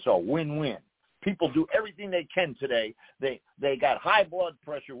 It's a win-win. People do everything they can today. They got high blood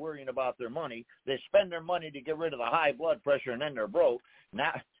pressure worrying about their money. They spend their money to get rid of the high blood pressure, and then they're broke.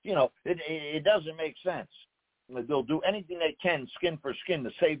 Now, it doesn't make sense. They'll do anything they can, skin for skin,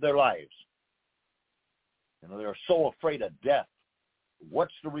 to save their lives. They're so afraid of death.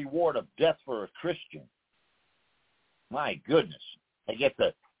 What's the reward of death for a Christian? My goodness. They get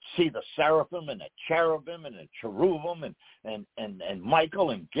to see the seraphim and the cherubim and the cherubim and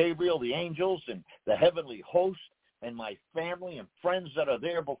Michael and Gabriel, the angels, and the heavenly host, and my family and friends that are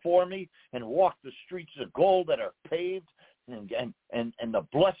there before me, and walk the streets of gold that are paved, and the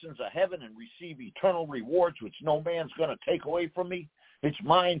blessings of heaven, and receive eternal rewards which no man's going to take away from me. It's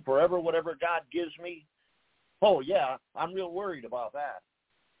mine forever, whatever God gives me. Oh, yeah, I'm real worried about that.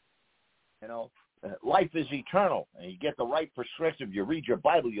 Life is eternal, and you get the right perspective. You read your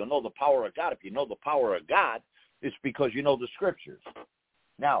Bible, you'll know the power of God. If you know the power of God, it's because you know the Scriptures.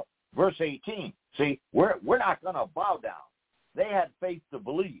 Now, verse 18, see, we're not going to bow down. They had faith to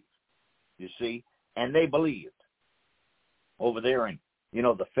believe, you see, and they believed. over there in,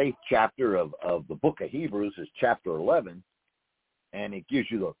 the faith chapter of the book of Hebrews is chapter 11, and it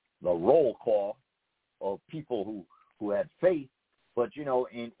gives you the roll call of people who had faith. But,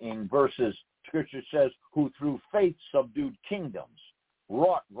 in verses, Scripture says, who through faith subdued kingdoms,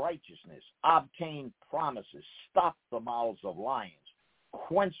 wrought righteousness, obtained promises, stopped the mouths of lions,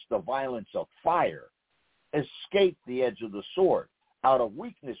 quenched the violence of fire, escaped the edge of the sword, out of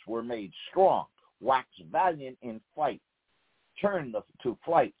weakness were made strong, waxed valiant in fight, turned to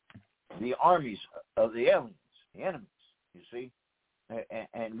flight the armies of the aliens, the enemies, you see.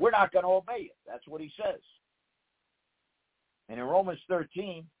 And we're not going to obey it. That's what he says. And in Romans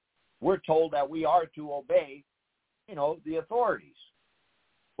 13, we're told that we are to obey, the authorities.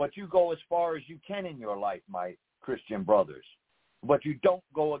 But you go as far as you can in your life, my Christian brothers. But you don't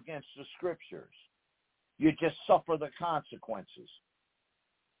go against the Scriptures. You just suffer the consequences.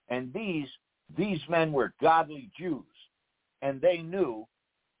 And these men were godly Jews, and they knew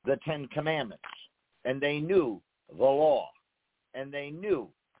the Ten Commandments, and they knew the law, and they knew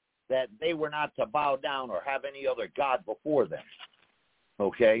that they were not to bow down or have any other God before them.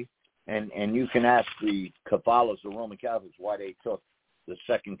 Okay? And you can ask the Catholics, the Roman Catholics, why they took the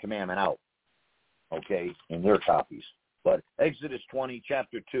second commandment out, okay, in their copies. But Exodus 20,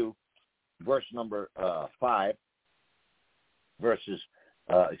 chapter 2, verse number 5, Exodus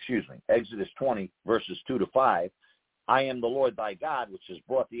 20, verses 2 to 5, I am the Lord thy God, which has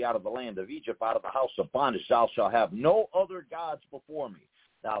brought thee out of the land of Egypt, out of the house of bondage. Thou shalt have no other gods before me.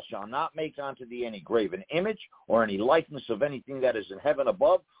 Thou shalt not make unto thee any graven image, or any likeness of anything that is in heaven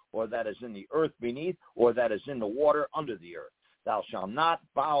above, or that is in the earth beneath, or that is in the water under the earth. Thou shalt not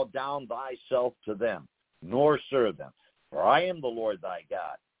bow down thyself to them, nor serve them. For I am the Lord thy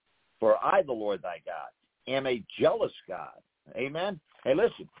God. For I, the Lord thy God, am a jealous God. Amen? Hey,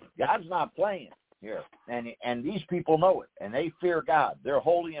 listen, God's not playing here. And these people know it, and they fear God. They're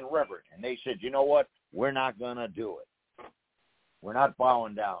holy and reverent. And they said, you know what? We're not going to do it. We're not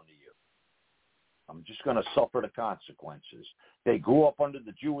bowing down to you. I'm just going to suffer the consequences. They grew up under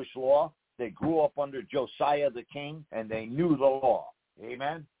the Jewish law. They grew up under Josiah the king, and they knew the law.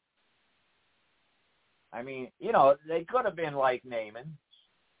 Amen? I mean, they could have been like Naaman.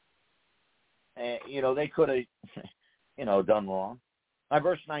 They could have, done wrong.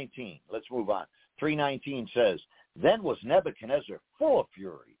 Verse 19, let's move on. 3:19 says, Then was Nebuchadnezzar full of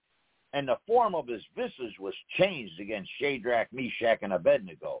fury, and the form of his visage was changed against Shadrach, Meshach, and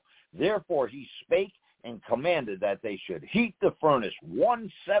Abednego. Therefore he spake and commanded that they should heat the furnace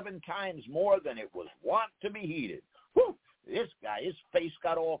 17 times more than it was wont to be heated. Whew! This guy, his face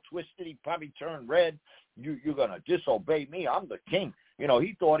got all twisted. He probably turned red. You're going to disobey me. I'm the king.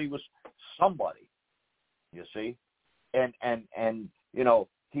 He thought he was somebody, you see. And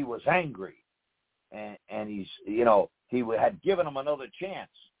he was angry. And he's, he had given him another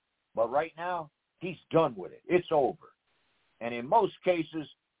chance. But right now, he's done with it. It's over. And in most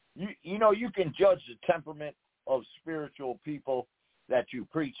cases, you can judge the temperament of spiritual people that you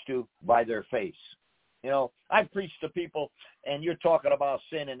preach to by their face. I preach to people, and you're talking about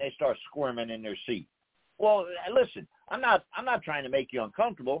sin, and they start squirming in their seat. Well, listen, I'm not trying to make you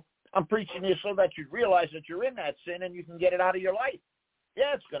uncomfortable. I'm preaching you so that you realize that you're in that sin and you can get it out of your life.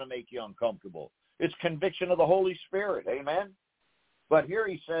 Yeah, it's going to make you uncomfortable. It's conviction of the Holy Spirit. Amen. But here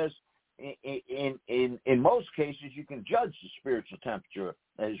he says, in most cases, you can judge the spiritual temperature,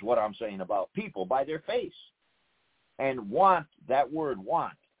 is what I'm saying about people, by their face. And want, that word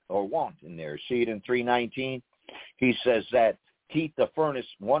want, or want in there, see it in 3:19? He says that heat the furnace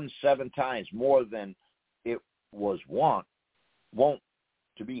 17 times more than it was wont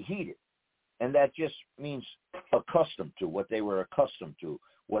to be heated. And that just means accustomed to, what they were accustomed to,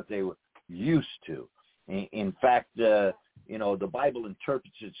 what they were used to. In fact, the Bible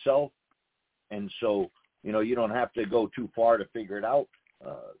interprets itself, and so, you don't have to go too far to figure it out.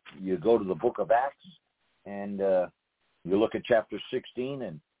 You go to the book of Acts, and you look at chapter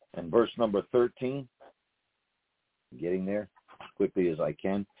 16 and verse number 13. Getting there as quickly as I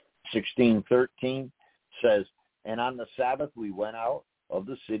can. 16:13 says, And on the Sabbath we went out of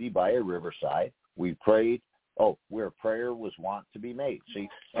the city by a riverside. We prayed, where prayer was wont to be made. See,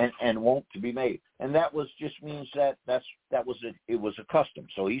 and wont to be made. And that was just means that was it. It was accustomed.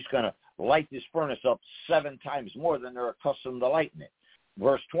 So he's going to light this furnace up 7 times more than they're accustomed to lighting it.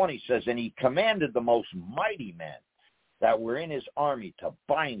 Verse 20 says, And he commanded the most mighty men that were in his army to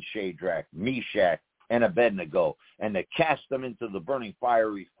bind Shadrach, Meshach, and Abednego, and to cast them into the burning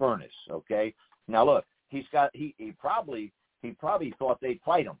fiery furnace. Okay. Now look, he probably thought they'd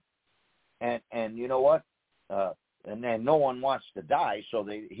fight him, and you know what? and then no one wants to die. So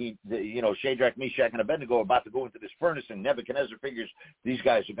Shadrach, Meshach, and Abednego are about to go into this furnace, and Nebuchadnezzar figures these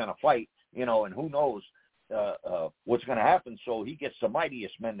guys are going to fight, and who knows what's going to happen. So he gets the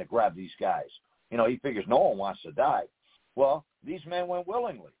mightiest men to grab these guys. He figures no one wants to die. Well, these men went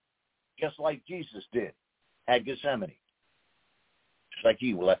willingly, just like Jesus did at Gethsemane, just like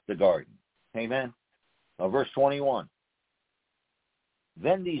he left the garden. Amen. Verse 21.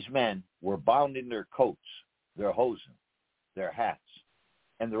 Then these men were bound in their coats, their hosen, their hats,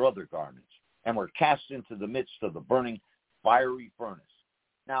 and their other garments, and were cast into the midst of the burning fiery furnace.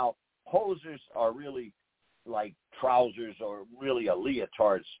 Now, hosers are really like trousers or really a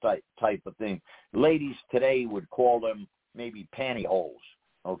leotard type of thing. Ladies today would call them maybe pantyhose,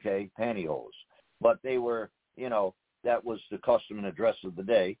 okay, pantyhose. But they were, that was the custom and the dress of the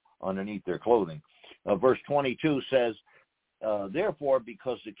day underneath their clothing. Verse 22 says, therefore,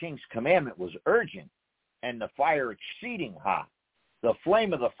 because the king's commandment was urgent and the fire exceeding hot, the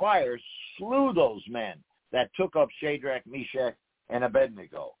flame of the fire slew those men that took up Shadrach, Meshach, and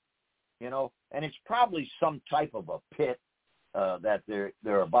Abednego. And it's probably some type of a pit that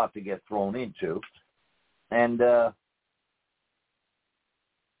they're about to get thrown into. And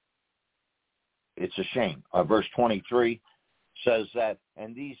it's a shame. Verse 23 says that,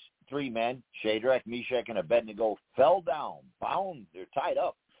 and these three men, Shadrach, Meshach, and Abednego, fell down, bound, they're tied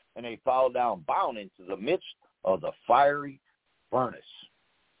up, and they fell down, bound into the midst of the fiery furnace.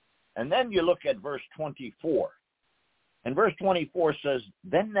 And then you look at verse 24. And verse 24 says,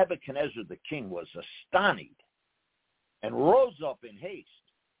 then Nebuchadnezzar the king was astonished and rose up in haste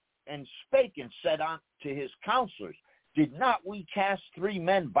and spake and said unto his counselors, did not we cast three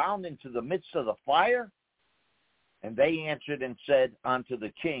men bound into the midst of the fire? And they answered and said unto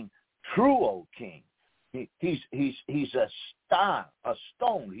the king, true, O king. He's astonished.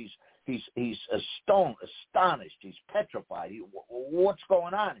 He's petrified. What's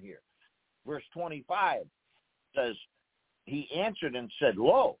going on here? Verse 25 says, he answered and said,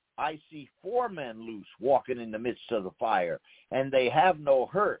 lo, I see four men loose walking in the midst of the fire, and they have no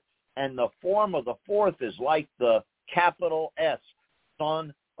hurt. And the form of the fourth is like the capital S,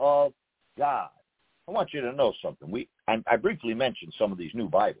 Son of God. I want you to know something. I briefly mentioned some of these new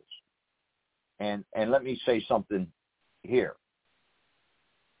Bibles. And let me say something here.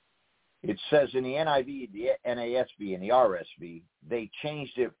 It says in the NIV, the NASB, and the RSV, they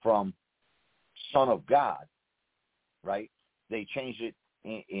changed it from Son of God, right? They changed it,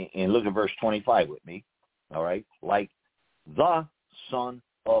 and look at verse 25 with me, all right? Like the Son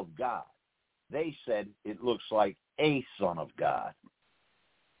of God. They said it looks like a Son of God.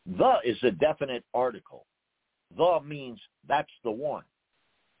 The is a definite article. The means that's the one.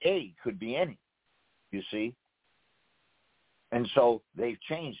 A could be any, you see? And so they've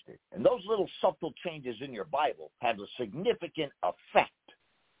changed it. And those little subtle changes in your Bible have a significant effect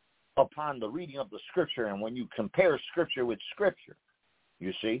upon the reading of the Scripture and when you compare Scripture with Scripture,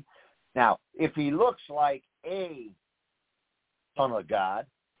 you see? Now, if he looks like a Son of God,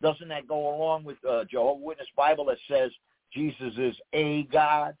 doesn't that go along with Jehovah's Witness Bible that says Jesus is a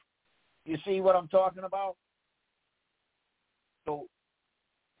God? You see what I'm talking about? So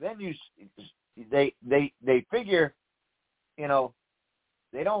then they figure,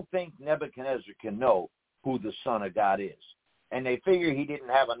 they don't think Nebuchadnezzar can know who the Son of God is. And they figure he didn't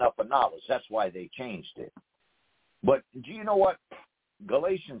have enough of knowledge. That's why they changed it. But do you know what?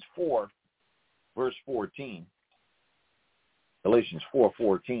 Galatians 4, verse 14. Galatians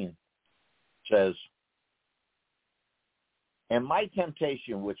 4:14 says, and my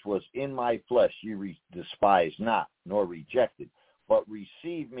temptation which was in my flesh you despised not, nor rejected, but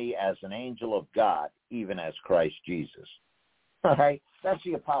received me as an angel of God, even as Christ Jesus. All right? That's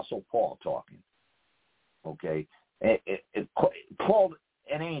the Apostle Paul talking. Okay? It called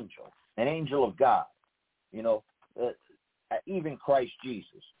an angel of God, even Christ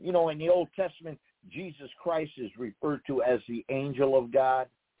Jesus. In the Old Testament, Jesus Christ is referred to as the angel of God.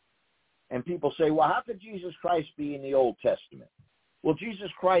 And people say, well, how could Jesus Christ be in the Old Testament? Well, Jesus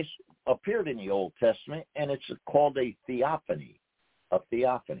Christ appeared in the Old Testament, and it's called a theophany. A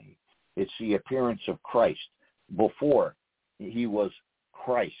theophany. It's the appearance of Christ before he was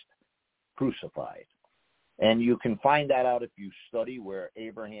Christ crucified. And you can find that out if you study where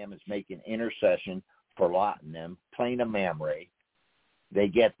Abraham is making intercession for Lot and them, plain of Mamre. They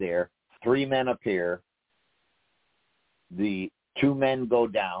get there. 3 men appear. The 2 men go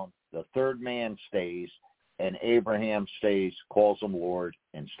down. The 3rd man stays, and Abraham stays, calls him Lord,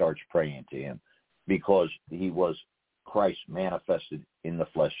 and starts praying to him because he was Christ manifested in the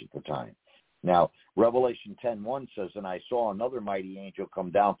flesh at the time. Now, Revelation 10:1 says, and I saw another mighty angel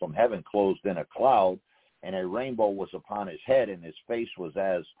come down from heaven, clothed in a cloud, and a rainbow was upon his head, and his face was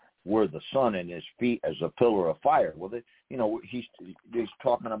as were the sun, and his feet as a pillar of fire. Well, he's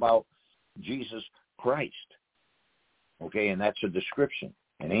talking about Jesus Christ, okay, and that's a description,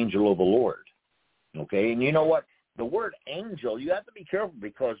 an angel of the Lord, okay. And you know what? The word angel, you have to be careful,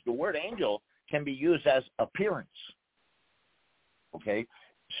 because the word angel can be used as appearance, okay.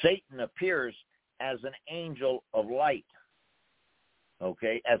 Satan appears as an angel of light,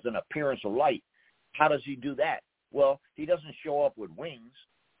 okay, as an appearance of light. How does he do that? Well, he doesn't show up with wings.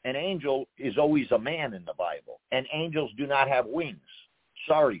 An angel is always a man in the Bible, and angels do not have wings.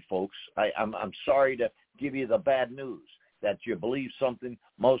 Sorry, folks. I'm sorry to give you the bad news that you believe something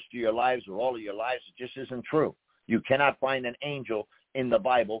most of your lives or all of your lives. It just isn't true. You cannot find an angel in the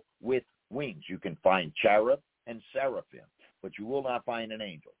Bible with wings. You can find cherub and seraphim, but you will not find an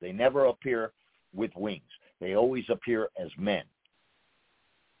angel. They never appear with wings. They always appear as men.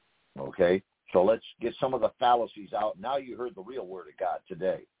 Okay? So let's get some of the fallacies out. Now you heard the real word of God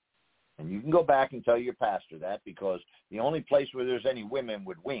today. And you can go back and tell your pastor that, because the only place where there's any women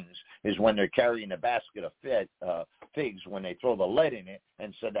with wings is when they're carrying a basket of figs, when they throw the lead in it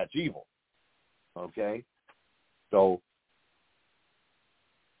and said that's evil. Okay? So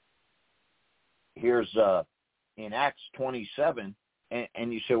here's in Acts 27,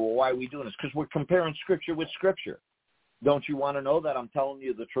 and you say, well, why are we doing this? Because we're comparing Scripture with Scripture. Don't you want to know that I'm telling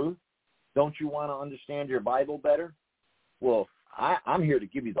you the truth? Don't you want to understand your Bible better? Well, I'm here to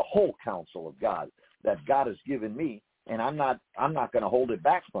give you the whole counsel of God that God has given me, and I'm not going to hold it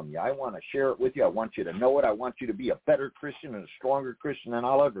back from you. I want to share it with you. I want you to know it. I want you to be a better Christian and a stronger Christian than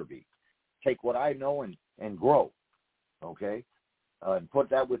I'll ever be. Take what I know and grow, okay? And put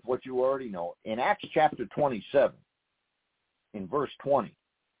that with what you already know. In Acts chapter 27, in verse 20,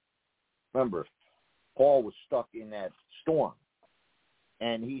 remember, Paul was stuck in that storm.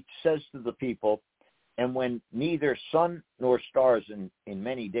 And he says to the people, and when neither sun nor stars in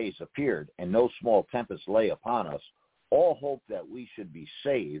many days appeared, and no small tempest lay upon us, all hope that we should be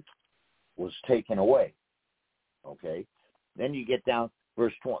saved was taken away. Okay? Then you get down,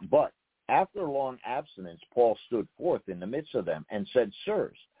 verse 20. But after a long abstinence, Paul stood forth in the midst of them and said,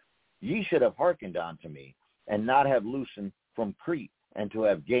 Sirs, ye should have hearkened unto me, and not have loosened from Crete, and to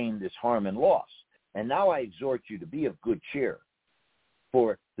have gained this harm and loss. And now I exhort you to be of good cheer.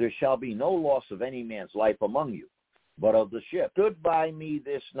 For there shall be no loss of any man's life among you, but of the ship. Stood by me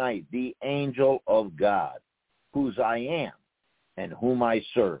this night the angel of God, whose I am, and whom I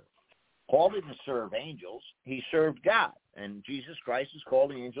serve. Paul didn't serve angels. He served God. And Jesus Christ is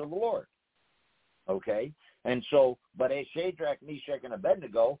called the angel of the Lord. Okay? And so, but Shadrach, Meshach, and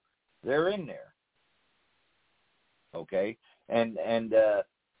Abednego, they're in there. Okay? And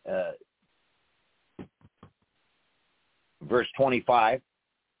verse 25,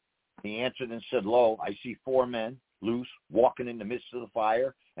 he answered and said, Lo, I see 4 men loose, walking in the midst of the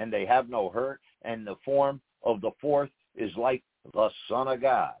fire, and they have no hurt, and the form of the 4th is like the Son of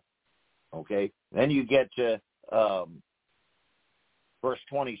God. Okay? Then you get to verse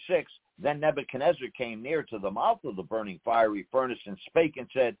 26, Then Nebuchadnezzar came near to the mouth of the burning fiery furnace and spake and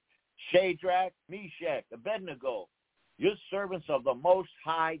said, Shadrach, Meshach, Abednego, you servants of the Most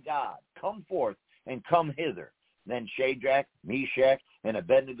High God, come forth and come hither. Then Shadrach, Meshach, and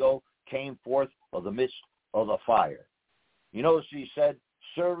Abednego came forth of the midst of the fire. You notice he said,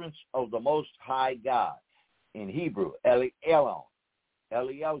 servants of the Most High God. In Hebrew, Elion.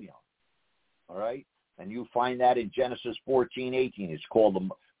 All right? And you find that in Genesis 14:18. It's called the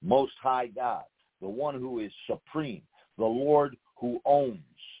Most High God, the one who is supreme, the Lord who owns.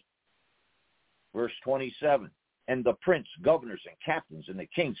 Verse 27, and the prince, governors, and captains, and the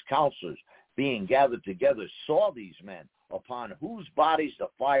king's counselors, being gathered together, saw these men, upon whose bodies the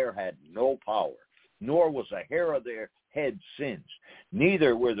fire had no power, nor was a hair of their head singed,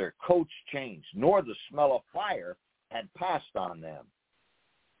 neither were their coats changed, nor the smell of fire had passed on them.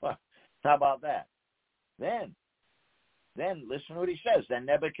 Well, how about that? Then listen to what he says. Then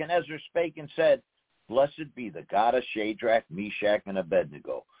Nebuchadnezzar spake and said, Blessed be the God of Shadrach, Meshach, and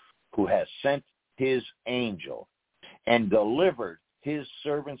Abednego, who has sent his angel and delivered his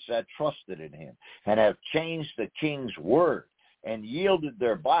servants that trusted in him, and have changed the king's word, and yielded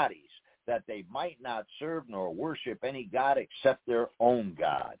their bodies, that they might not serve nor worship any god except their own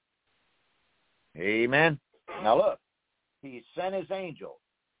God. Amen. Now look, he sent his angel.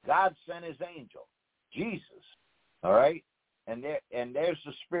 God sent his angel, Jesus. All right? And there's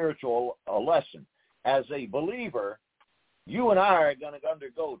the spiritual lesson. As a believer, you and I are going to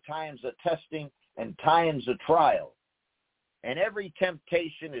undergo times of testing and times of trial. And every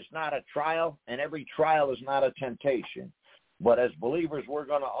temptation is not a trial, and every trial is not a temptation. But as believers, we're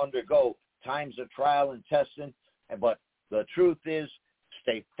going to undergo times of trial and testing, but the truth is,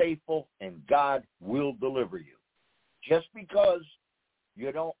 stay faithful and God will deliver you. Just because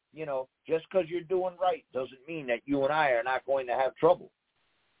you don't, just because you're doing right doesn't mean that you and I are not going to have trouble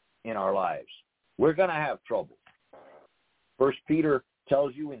in our lives. We're going to have trouble. First Peter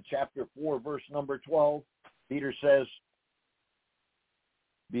tells you in chapter 4, verse number 12, Peter says,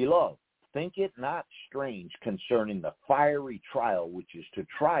 Beloved, think it not strange concerning the fiery trial which is to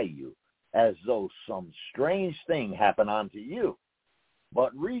try you, as though some strange thing happen unto you.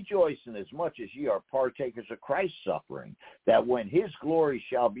 But rejoice in as much as ye are partakers of Christ's suffering, that when his glory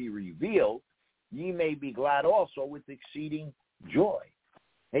shall be revealed, ye may be glad also with exceeding joy.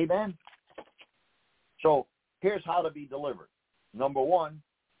 Amen? So here's how to be delivered. Number one,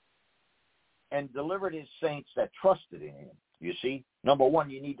 and delivered his saints that trusted in him. You see, number one,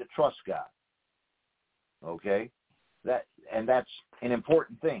 you need to trust God. Okay? That's an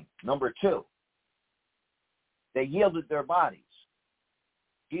important thing. Number two, they yielded their bodies.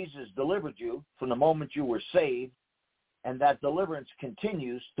 Jesus delivered you from the moment you were saved, and that deliverance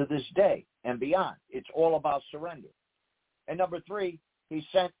continues to this day and beyond. It's all about surrender. And number three, he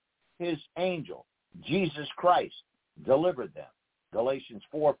sent his angel, Jesus Christ, delivered them. Galatians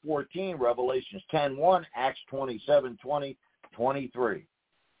 4:14, Revelations 10:1, Acts 27:20, 23.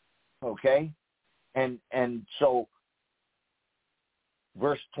 Okay? And so,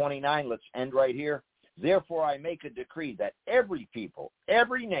 verse 29, let's end right here. Therefore I make a decree that every people,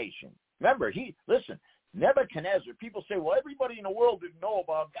 every nation, remember, Nebuchadnezzar, people say, well, everybody in the world didn't know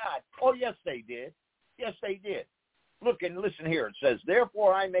about God. Oh, yes, they did. Yes, they did. Look and listen here. It says,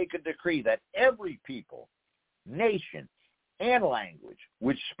 therefore I make a decree that every people, nation, and language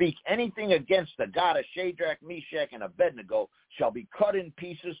which speak anything against the God of Shadrach, Meshach, and Abednego shall be cut in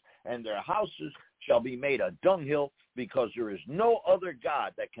pieces, and their houses shall be made a dunghill, because there is no other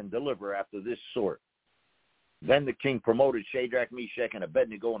God that can deliver after this sort. Then the king promoted Shadrach, Meshach, and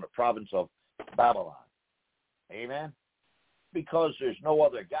Abednego in the province of Babylon. Amen? Because there's no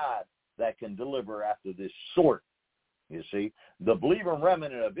other God that can deliver after this sort. You see, the believing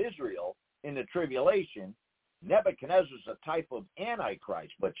remnant of Israel in the tribulation, Nebuchadnezzar is a type of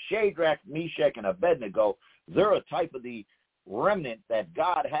Antichrist, but Shadrach, Meshach, and Abednego, they're a type of the remnant that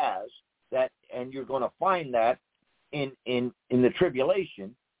God has, and you're going to find that in the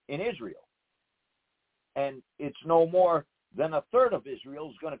tribulation in Israel. And it's no more than a third of Israel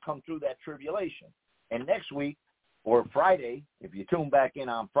is going to come through that tribulation. And next week, or Friday, if you tune back in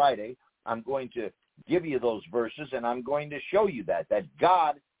on Friday, I'm going to give you those verses, and I'm going to show you that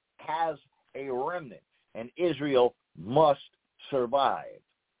God has a remnant, and Israel must survive.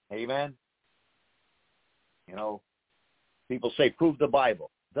 Amen? People say, prove the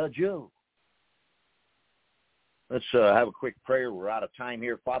Bible. The Jew. Let's have a quick prayer. We're out of time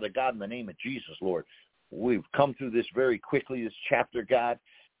here. Father God, in the name of Jesus, Lord, we've come through this very quickly, this chapter, God,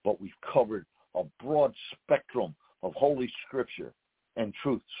 but we've covered a broad spectrum of Holy Scripture and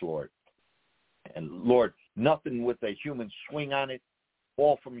truths, Lord. And, Lord, nothing with a human swing on it,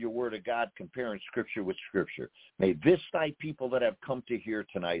 all from your word of God, comparing Scripture with Scripture. May this thy people that have come to hear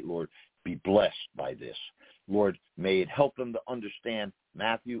tonight, Lord, be blessed by this. Lord, may it help them to understand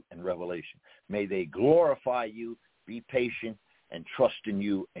Matthew and Revelation. May they glorify you, be patient, and trust in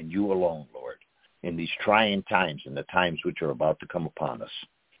you and you alone, Lord, in these trying times and the times which are about to come upon us.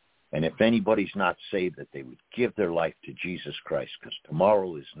 And if anybody's not saved, that they would give their life to Jesus Christ, because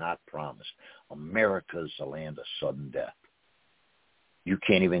tomorrow is not promised. America is a land of sudden death. You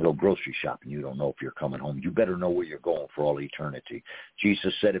can't even go grocery shopping. You don't know if you're coming home. You better know where you're going for all eternity.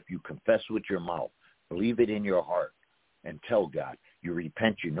 Jesus said, if you confess with your mouth, believe it in your heart, and tell God, you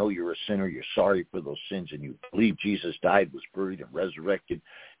repent, you know you're a sinner, you're sorry for those sins, and you believe Jesus died, was buried, and resurrected,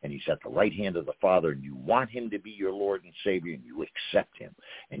 and he's at the right hand of the Father, and you want him to be your Lord and Savior, and you accept him,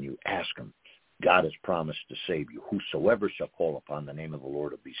 and you ask him, God has promised to save you. Whosoever shall call upon the name of the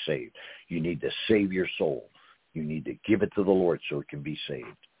Lord will be saved. You need to save your soul. You need to give it to the Lord so it can be saved.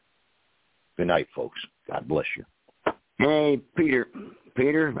 Good night, folks. God bless you. Hey, Peter,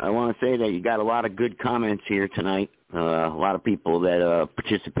 I want to say that you got a lot of good comments here tonight. A lot of people that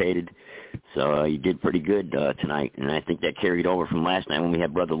participated. So you did pretty good tonight. And I think that carried over from last night when we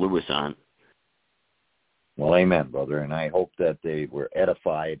had Brother Lewis on. Well, amen, brother. And I hope that they were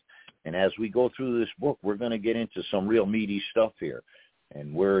edified. And as we go through this book, we're going to get into some real meaty stuff here.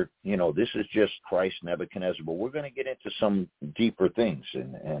 And this is just Christ, Nebuchadnezzar, but we're going to get into some deeper things.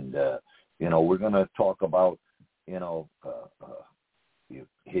 And we're going to talk about,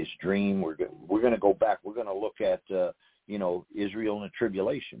 his dream. We're going to go back. We're going to look at, Israel and the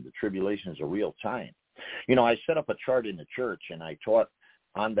tribulation. The tribulation is a real time. I set up a chart in the church, and I taught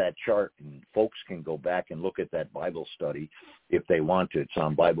on that chart, and folks can go back and look at that Bible study if they want to. It's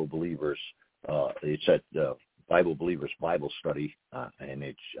on Bible Believers. It's at Bible Believers Bible Study, and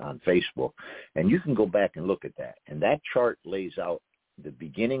it's on Facebook. And you can go back and look at that. And that chart lays out the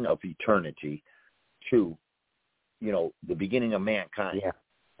beginning of eternity to, the beginning of mankind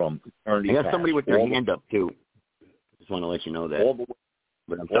from eternity past. I got somebody with their hand up, too. Just want to let you know that.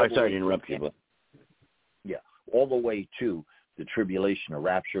 But I'm sorry to interrupt you. But. Yeah, all the way to the tribulation, the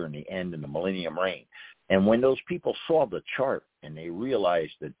rapture, and the end, and the millennium reign. And when those people saw the chart and they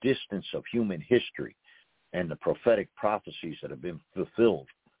realized the distance of human history and the prophetic prophecies that have been fulfilled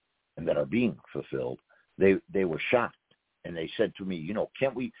and that are being fulfilled, they were shocked. And they said to me,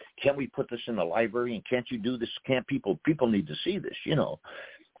 can't we put this in the library, and can't you do this? Can't people need to see this,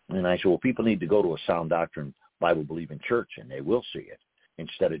 And I said, well, people need to go to a sound doctrine, Bible-believing church, and they will see it,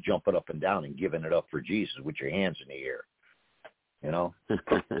 instead of jumping up and down and giving it up for Jesus with your hands in the air,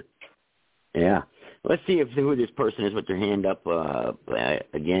 Yeah. Let's see who this person is with their hand up.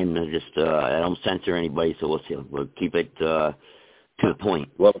 Again, I don't censor anybody, so we'll see. We'll keep it to the point.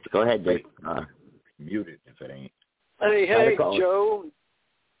 Well, go ahead, Dave. Mute it if it ain't. Hey, Joe.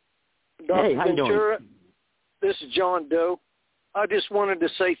 Dr. How Ventura. You doing? This is John Doe. I just wanted to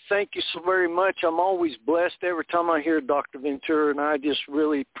say thank you so very much. I'm always blessed every time I hear Dr. Ventura, and I just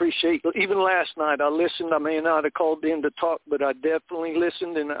really appreciate it. Even last night I listened. I may not have called in to talk, but I definitely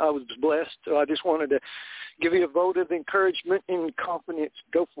listened, and I was blessed. So I just wanted to give you a vote of encouragement and confidence.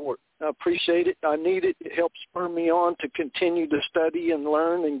 Go for it. I appreciate it. I need it. It helps spur me on to continue to study and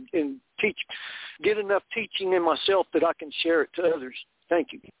learn and teach, get enough teaching in myself that I can share it to others.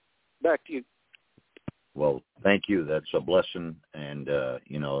 Thank you. Back to you. Well, thank you. That's a blessing, and,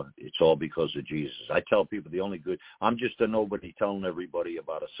 it's all because of Jesus. I tell people I'm just a nobody telling everybody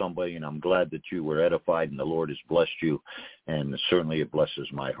about a somebody, and I'm glad that you were edified and the Lord has blessed you, and certainly it blesses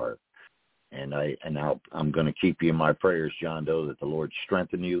my heart. And I'm going to keep you in my prayers, John Doe, that the Lord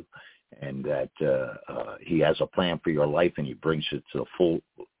strengthen you, and that he has a plan for your life, and he brings it to the full,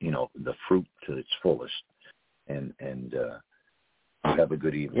 the fruit to its fullest. And have a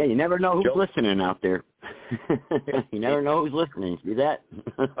good evening. Yeah, you never know who's Joe? Listening out there. You never know who's listening. See that?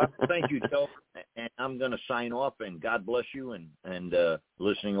 Thank you, Joe. And I'm going to sign off, and God bless you and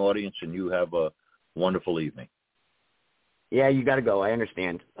listening audience, and you have a wonderful evening. Yeah, you got to go. I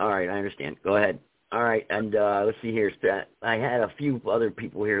understand. All right, I understand. Go ahead. All right, and let's see here. I had a few other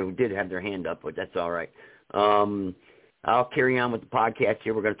people here who did have their hand up, but that's all right. I'll carry on with the podcast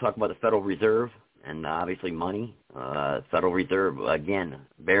here. We're going to talk about the Federal Reserve and obviously money. Federal Reserve, again,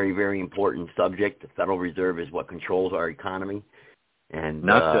 very, very important subject. The Federal Reserve is what controls our economy. And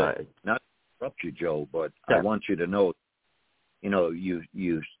not to interrupt you, Joe, but I want you to know, you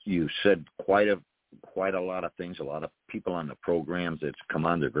said quite a lot of things. A lot of people on the programs that's come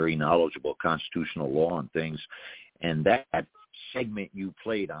on, they're very knowledgeable, constitutional law and things. And that segment you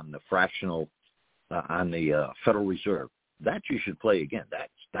played on the fractional, on the Federal Reserve, that you should play again.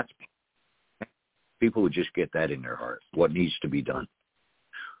 That's people would just get that in their heart, what needs to be done.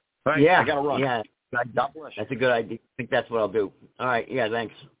 All right, I got to run. Yeah, God bless you. That's a good idea. I think that's what I'll do. All right, yeah,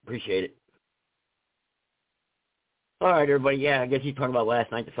 thanks. Appreciate it. All right, everybody, yeah, I guess you talked about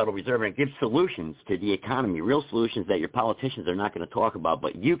last night, the Federal Reserve, and it gives solutions to the economy, real solutions that your politicians are not going to talk about,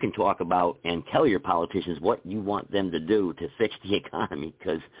 but you can talk about and tell your politicians what you want them to do to fix the economy,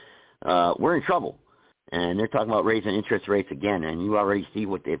 because we're in trouble. And they're talking about raising interest rates again, and you already see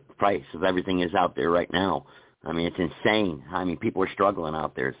what the price of everything is out there right now. I mean, it's insane. I mean, people are struggling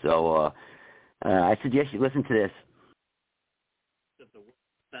out there. So I suggest you listen to this. Of the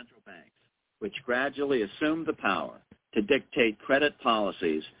central banks, which gradually assumed the power to dictate credit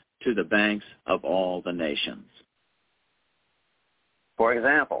policies to the banks of all the nations. For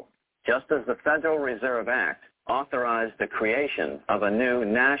example, just as the Federal Reserve Act authorized the creation of a new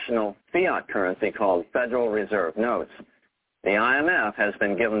national fiat currency called Federal Reserve Notes, the IMF has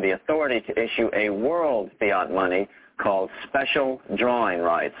been given the authority to issue a world fiat money called Special Drawing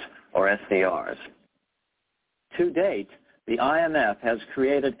Rights, or SDRs. To date, the IMF has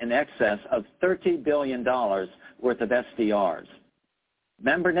created in excess of $30 billion worth of SDRs.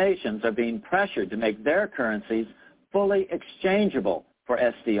 Member nations are being pressured to make their currencies fully exchangeable for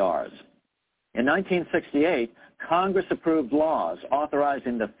SDRs. In 1968, Congress approved laws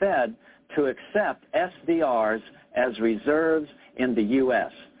authorizing the Fed to accept SDRs as reserves in the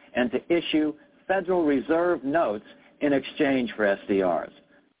U.S. and to issue Federal Reserve notes in exchange for SDRs.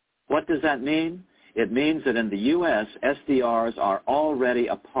 What does that mean? It means that in the U.S., SDRs are already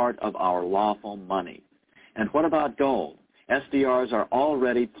a part of our lawful money. And what about gold? SDRs are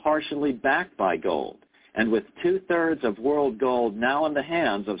already partially backed by gold. And with two-thirds of world gold now in the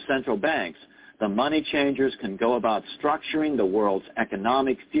hands of central banks, the money changers can go about structuring the world's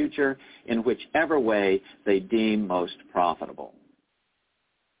economic future in whichever way they deem most profitable.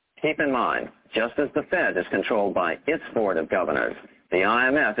 Keep in mind, just as the Fed is controlled by its board of governors, the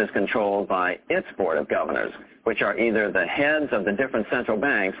IMF is controlled by its board of governors, which are either the heads of the different central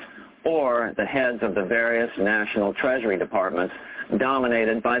banks or the heads of the various national treasury departments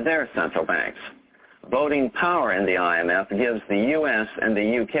dominated by their central banks. Voting power in the IMF gives the U.S. and the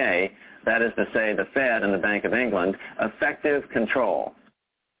U.K., that is to say the Fed and the Bank of England, effective control.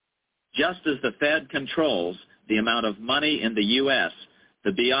 Just as the Fed controls the amount of money in the U.S.,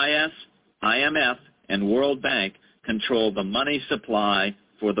 the BIS, IMF, and World Bank control the money supply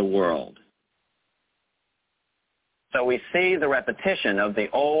for the world. So we see the repetition of the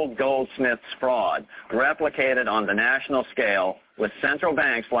old goldsmith's fraud replicated on the national scale with central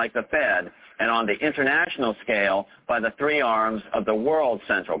banks like the Fed and on the international scale by the three arms of the world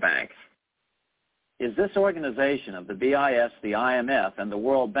central banks. Is this organization of the BIS, the IMF, and the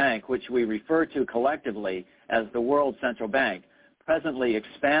World Bank, which we refer to collectively as the World Central Bank, presently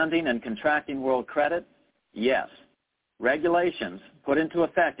expanding and contracting world credit? Yes. Regulations put into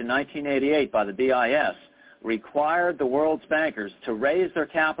effect in 1988 by the BIS required the world's bankers to raise their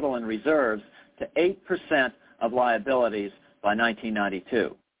capital and reserves to 8% of liabilities by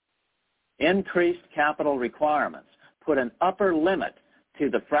 1992. Increased capital requirements put an upper limit to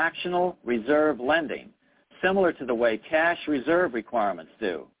the fractional reserve lending, similar to the way cash reserve requirements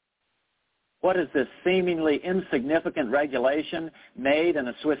do. What has this seemingly insignificant regulation made in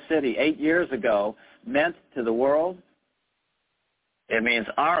a Swiss city 8 years ago meant to the world? It means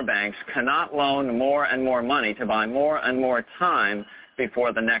our banks cannot loan more and more money to buy more and more time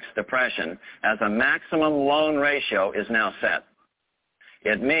before the next depression, as a maximum loan ratio is now set.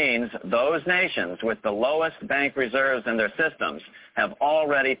 It means those nations with the lowest bank reserves in their systems have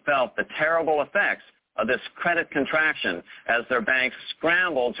already felt the terrible effects of this credit contraction as their banks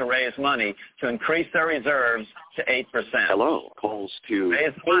scrambled to raise money to increase their reserves to 8%. Hello, calls to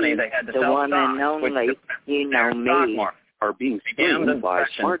raise money they had to the sell one stocks, and only, which you know me, are being screened by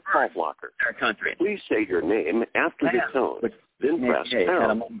smart call blocker. Their country. Please say your name after the tone, then press had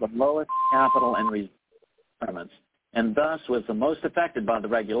pound. among the lowest capital and requirements, and thus was the most affected by the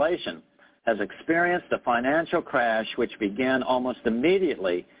regulation, has experienced a financial crash which began almost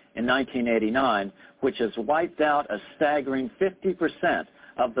immediately in 1989, which has wiped out a staggering 50%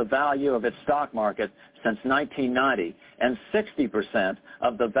 of the value of its stock market since 1990 and 60%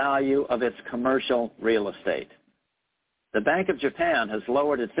 of the value of its commercial real estate. The Bank of Japan has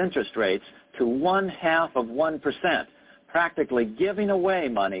lowered its interest rates to 0.5%, practically giving away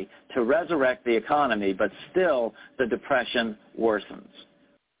money to resurrect the economy, but still the depression worsens.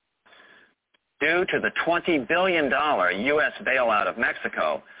 Due to the $20 billion U.S. bailout of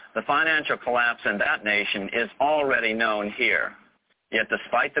Mexico, the financial collapse in that nation is already known here. Yet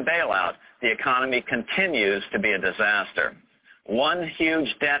despite the bailout, the economy continues to be a disaster. One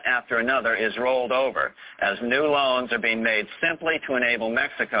huge debt after another is rolled over as new loans are being made simply to enable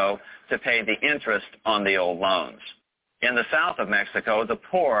Mexico to pay the interest on the old loans. In the south of Mexico, the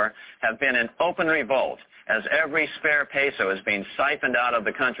poor have been in open revolt as every spare peso is being siphoned out of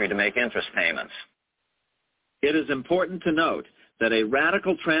the country to make interest payments. It is important to note that a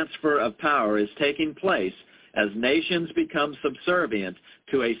radical transfer of power is taking place as nations become subservient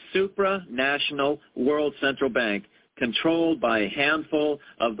to a supranational world central bank controlled by a handful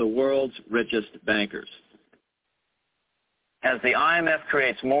of the world's richest bankers. As the IMF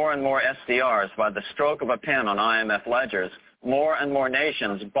creates more and more SDRs by the stroke of a pen on IMF ledgers, more and more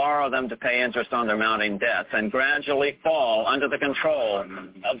nations borrow them to pay interest on their mounting debts and gradually fall under the control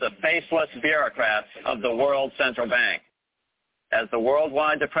of the faceless bureaucrats of the World Central Bank. As the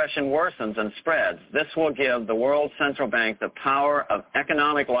worldwide depression worsens and spreads, this will give the World Central Bank the power of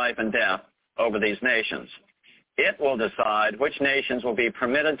economic life and death over these nations. It will decide which nations will be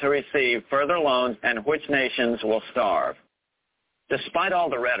permitted to receive further loans and which nations will starve. Despite all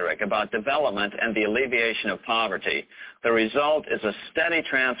the rhetoric about development and the alleviation of poverty, the result is a steady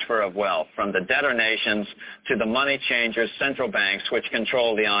transfer of wealth from the debtor nations to the money changers' central banks which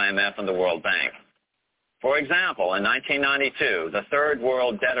control the IMF and the World Bank. For example, in 1992, the third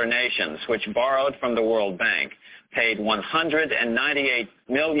world debtor nations, which borrowed from the World Bank, paid $198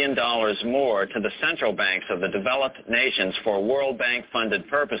 million more to the central banks of the developed nations for World Bank-funded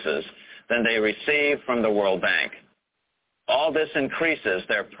purposes than they received from the World Bank. All this increases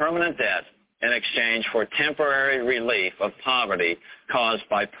their permanent debt in exchange for temporary relief of poverty caused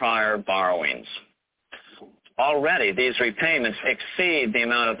by prior borrowings. Already, these repayments exceed the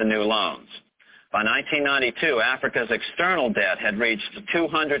amount of the new loans. By 1992, Africa's external debt had reached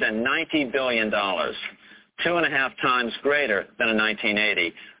 $290 billion, 2.5 times greater than in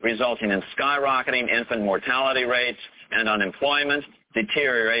 1980, resulting in skyrocketing infant mortality rates and unemployment,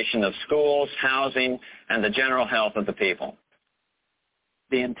 deterioration of schools, housing, and the general health of the people.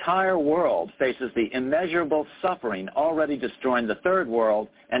 The entire world faces the immeasurable suffering already destroying the Third World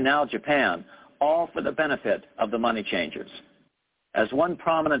and now Japan, all for the benefit of the money changers. As one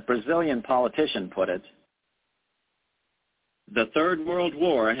prominent Brazilian politician put it, "The Third World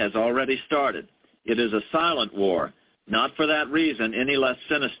War has already started. It is a silent war, not for that reason any less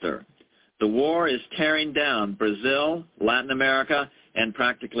sinister. The war is tearing down Brazil, Latin America, and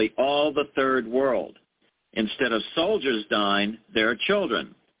practically all the Third World. Instead of soldiers dying, there are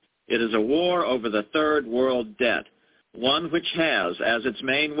children. It is a war over the Third World debt, one which has as its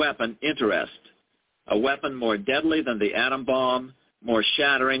main weapon interest, a weapon more deadly than the atom bomb, more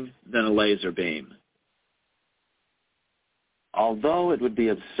shattering than a laser beam." Although it would be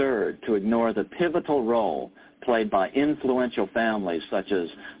absurd to ignore the pivotal role played by influential families such as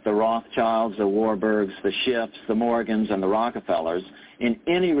the Rothschilds, the Warburgs, the Schiffs, the Morgans, and the Rockefellers in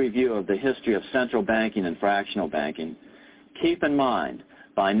any review of the history of central banking and fractional banking, keep in mind,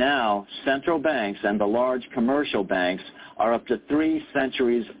 by now, central banks and the large commercial banks are up to 3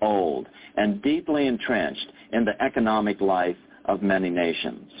 centuries old and deeply entrenched in the economic life of many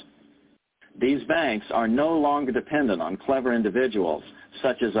nations. These banks are no longer dependent on clever individuals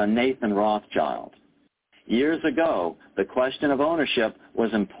such as a Nathan Rothschild. Years ago, the question of ownership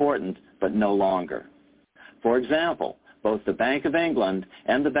was important, but no longer. For example, both the Bank of England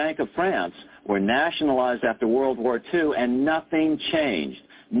and the Bank of France were nationalized after World War II, and nothing changed,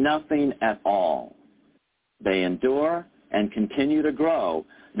 nothing at all. They endure and continue to grow,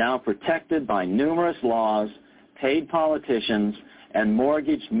 now protected by numerous laws, paid politicians, and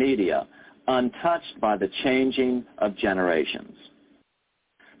mortgaged media, untouched by the changing of generations.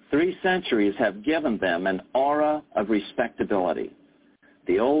 3 centuries have given them an aura of respectability.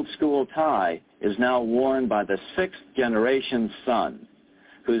 The old school tie is now worn by the 6th-generation son,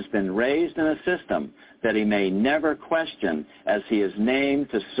 who's been raised in a system that he may never question as he is named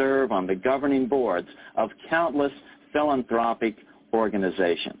to serve on the governing boards of countless philanthropic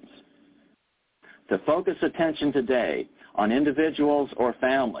organizations. To focus attention today on individuals or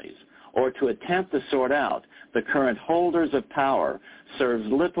families, or to attempt to sort out the current holders of power, serves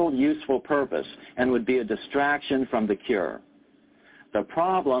little useful purpose and would be a distraction from the cure. The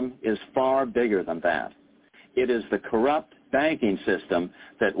problem is far bigger than that. It is the corrupt banking system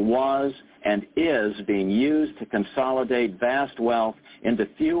that was and is being used to consolidate vast wealth into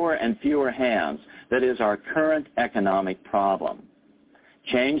fewer and fewer hands that is our current economic problem.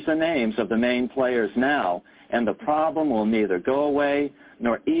 Change the names of the main players now, and the problem will neither go away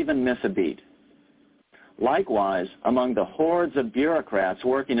nor even miss a beat. Likewise, among the hordes of bureaucrats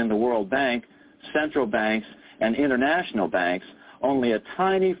working in the World Bank, central banks, and international banks, only a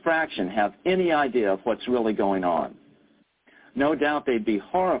tiny fraction have any idea of what's really going on. No doubt they'd be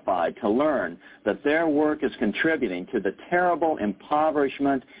horrified to learn that their work is contributing to the terrible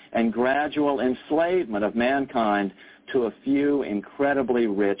impoverishment and gradual enslavement of mankind to a few incredibly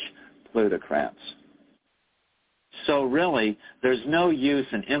rich plutocrats. So really, there's no use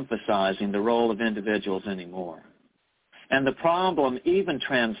in emphasizing the role of individuals anymore. And the problem even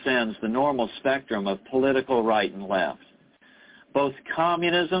transcends the normal spectrum of political right and left. Both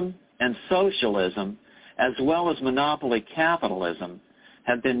communism and socialism, as well as monopoly capitalism,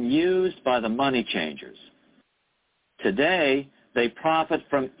 have been used by the money changers. Today, they profit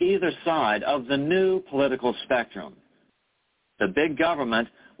from either side of the new political spectrum. The big government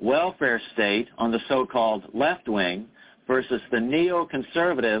welfare state on the so-called left wing versus the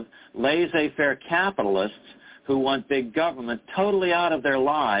neoconservative laissez-faire capitalists who want big government totally out of their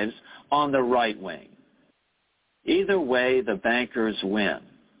lives on the right wing. Either way, the bankers win.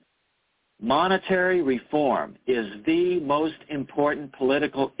 Monetary reform is the most important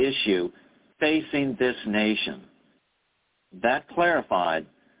political issue facing this nation. That clarified,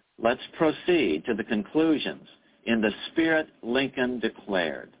 let's proceed to the conclusions in the spirit Lincoln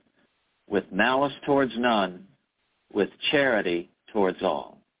declared, with malice towards none, with charity towards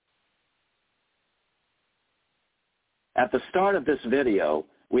all. At the start of this video,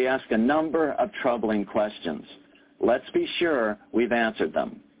 we ask a number of troubling questions. Let's be sure we've answered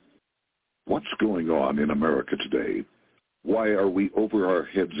them. What's going on in America today? Why are we over our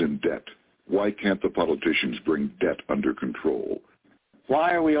heads in debt? Why can't the politicians bring debt under control?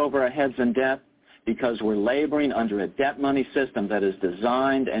 Why are we over our heads in debt? Because we're laboring under a debt money system that is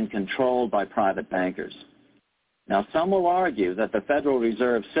designed and controlled by private bankers. Now, some will argue that the Federal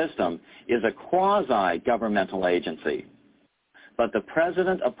Reserve System is a quasi-governmental agency, but the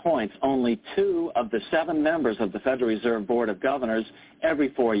President appoints only 2 of the 7 members of the Federal Reserve Board of Governors every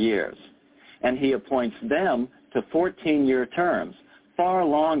 4 years, and he appoints them to 14-year terms, far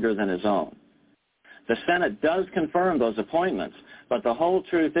longer than his own. The Senate does confirm those appointments, but the whole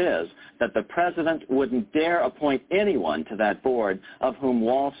truth is that the President wouldn't dare appoint anyone to that board of whom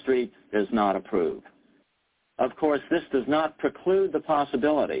Wall Street does not approve. Of course, this does not preclude the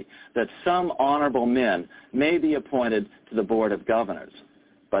possibility that some honorable men may be appointed to the Board of Governors.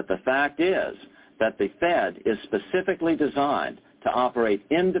 But the fact is that the Fed is specifically designed to operate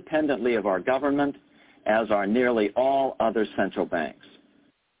independently of our government, as are nearly all other central banks.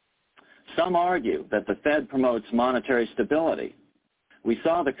 Some argue that the Fed promotes monetary stability. We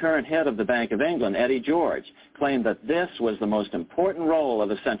saw the current head of the Bank of England, Eddie George, claim that this was the most important role of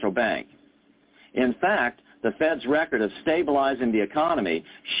a central bank. In fact, the Fed's record of stabilizing the economy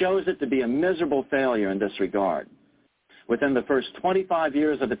shows it to be a miserable failure in this regard. Within the first 25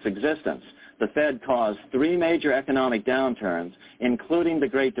 years of its existence, the Fed caused 3 major economic downturns, including the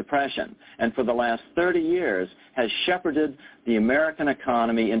Great Depression, and for the last 30 years has shepherded the American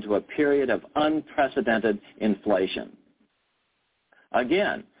economy into a period of unprecedented inflation.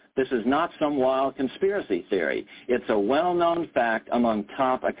 Again, this is not some wild conspiracy theory. It's a well-known fact among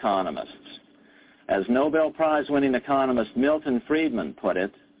top economists. As Nobel Prize-winning economist Milton Friedman put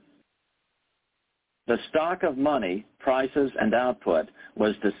it, the stock of money, prices, and output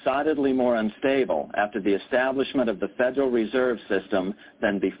was decidedly more unstable after the establishment of the Federal Reserve System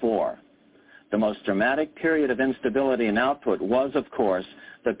than before. The most dramatic period of instability in output was, of course,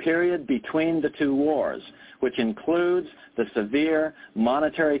 the period between the 2 wars, which includes the severe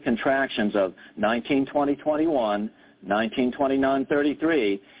monetary contractions of 1920-21,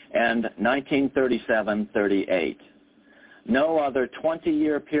 1929-33, and 1937-38. No other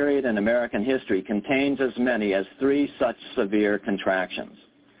 20-year period in American history contains as many as 3 such severe contractions.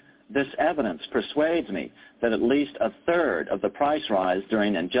 This evidence persuades me that at least a third of the price rise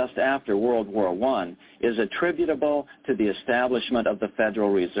during and just after World War I is attributable to the establishment of the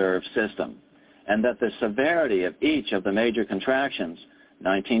Federal Reserve System, and that the severity of each of the major contractions,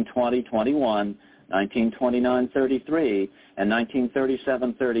 1920-21, 1929-33, and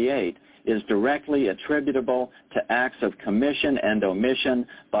 1937-38, is directly attributable to acts of commission and omission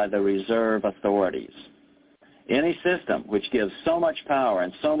by the reserve authorities. Any system which gives so much power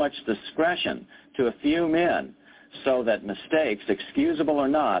and so much discretion to a few men so that mistakes, excusable or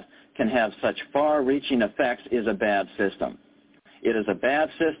not, can have such far-reaching effects is a bad system. It is a bad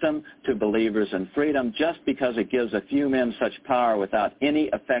system to believers in freedom just because it gives a few men such power without any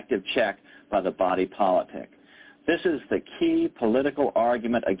effective check by the body politic. This is the key political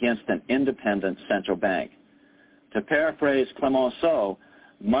argument against an independent central bank. To paraphrase Clemenceau,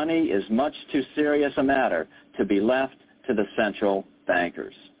 money is much too serious a matter to be left to the central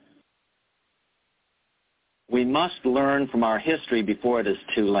bankers. We must learn from our history before it is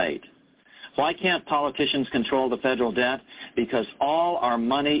too late. Why can't politicians control the federal debt? Because all our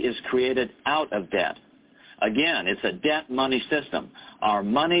money is created out of debt. Again, it's a debt money system. Our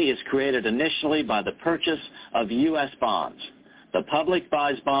money is created initially by the purchase of U.S. bonds. The public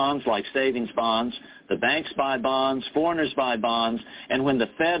buys bonds like savings bonds, the banks buy bonds, foreigners buy bonds, and when the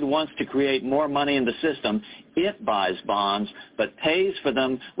Fed wants to create more money in the system, it buys bonds, but pays for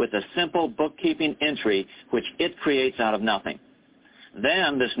them with a simple bookkeeping entry which it creates out of nothing.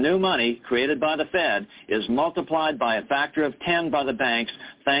 Then this new money created by the Fed is multiplied by a factor of 10 by the banks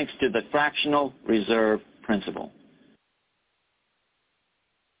thanks to the fractional reserve principle.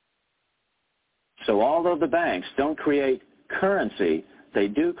 So although the banks don't create currency, they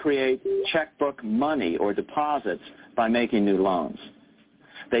do create checkbook money or deposits by making new loans.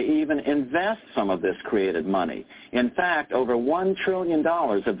 They even invest some of this created money. In fact, over $1 trillion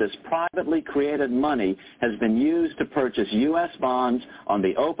of this privately created money has been used to purchase U.S. bonds on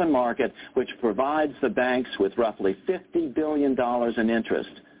the open market, which provides the banks with roughly $50 billion in interest,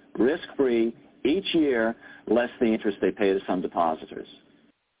 risk-free, each year, less the interest they pay to some depositors.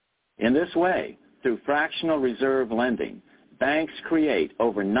 In this way, through fractional reserve lending, banks create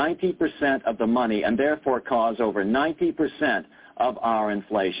over 90% of the money and therefore cause over 90% of our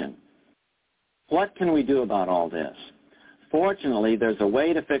inflation. What can we do about all this? Fortunately, there's a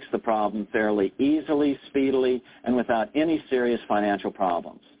way to fix the problem fairly easily, speedily, and without any serious financial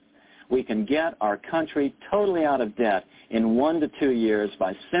problems. We can get our country totally out of debt in 1 to 2 years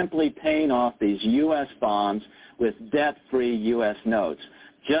by simply paying off these U.S. bonds with debt-free U.S. notes,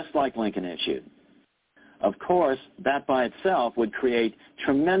 just like Lincoln issued. Of course, that by itself would create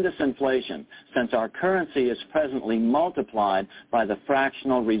tremendous inflation, since our currency is presently multiplied by the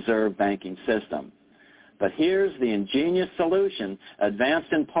fractional reserve banking system. But here's the ingenious solution,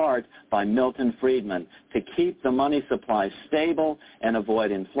 advanced in part by Milton Friedman, to keep the money supply stable and avoid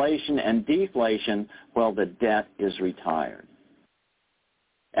inflation and deflation while the debt is retired.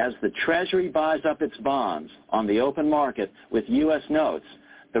 As the Treasury buys up its bonds on the open market with U.S. notes,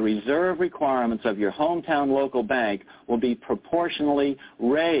 the reserve requirements of your hometown local bank will be proportionally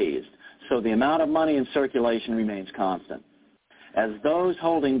raised, so the amount of money in circulation remains constant. As those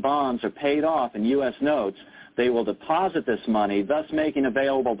holding bonds are paid off in U.S. notes, they will deposit this money, thus making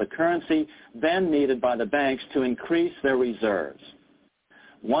available the currency then needed by the banks to increase their reserves.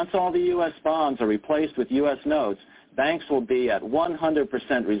 Once all the U.S. bonds are replaced with U.S. notes, banks will be at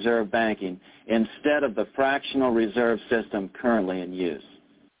 100% reserve banking instead of the fractional reserve system currently in use.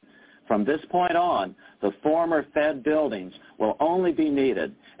 From this point on, the former Fed buildings will only be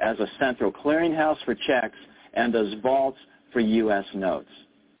needed as a central clearinghouse for checks and as vaults for U.S. notes.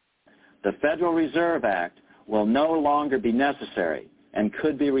 The Federal Reserve Act will no longer be necessary and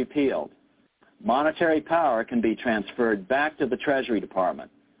could be repealed. Monetary power can be transferred back to the Treasury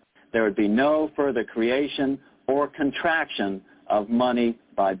Department. There would be no further creation or contraction of money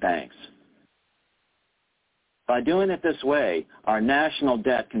by banks. By doing it this way, our national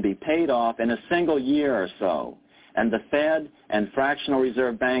debt can be paid off in a single year or so, and the Fed and fractional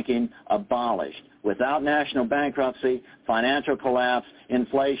reserve banking abolished, without national bankruptcy, financial collapse,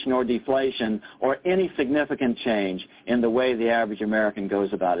 inflation or deflation, or any significant change in the way the average American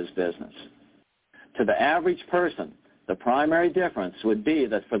goes about his business. To the average person, the primary difference would be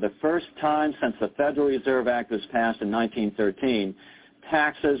that for the first time since the Federal Reserve Act was passed in 1913,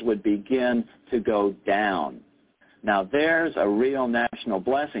 taxes would begin to go down. Now there's a real national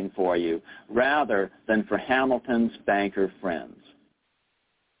blessing for you, rather than for Hamilton's banker friends.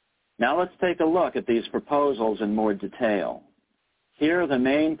 Now let's take a look at these proposals in more detail. Here are the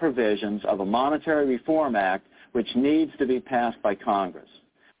main provisions of a Monetary Reform Act which needs to be passed by Congress.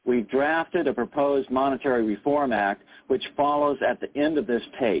 We've drafted a proposed Monetary Reform Act which follows at the end of this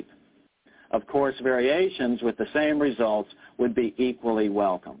tape. Of course, variations with the same results would be equally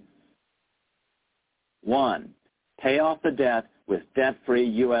welcome. 1. Pay off the debt with debt-free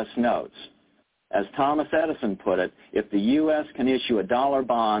U.S. notes. As Thomas Edison put it, if the U.S. can issue a dollar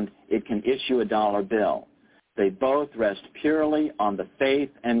bond, it can issue a dollar bill. They both rest purely on the faith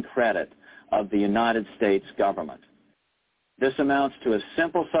and credit of the United States government. This amounts to a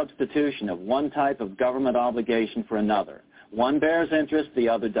simple substitution of one type of government obligation for another. One bears interest, the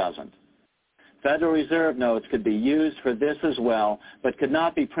other doesn't. Federal Reserve notes could be used for this as well, but could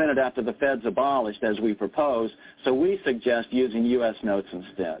not be printed after the Fed's abolished as we propose, so we suggest using U.S. notes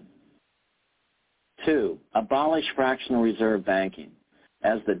instead. 2. Abolish fractional reserve banking.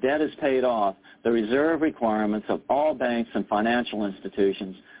 As the debt is paid off, the reserve requirements of all banks and financial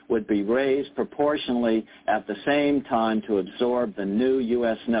institutions would be raised proportionally at the same time to absorb the new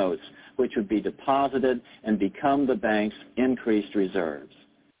U.S. notes, which would be deposited and become the bank's increased reserves.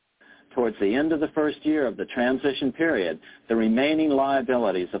 Towards the end of the first year of the transition period, the remaining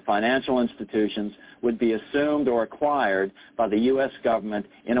liabilities of financial institutions would be assumed or acquired by the U.S. government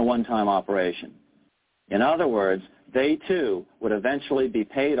in a one-time operation. In other words, they too would eventually be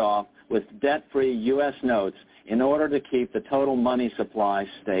paid off with debt-free U.S. notes in order to keep the total money supply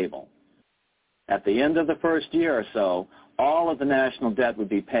stable. At the end of the first year or so, all of the national debt would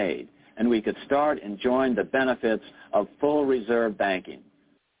be paid, and we could start enjoying the benefits of full reserve banking.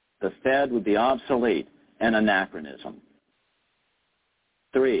 The Fed would be obsolete, an anachronism.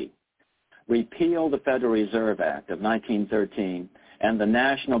 3. Repeal the Federal Reserve Act of 1913 and the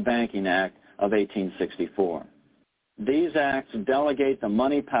National Banking Act of 1864. These acts delegate the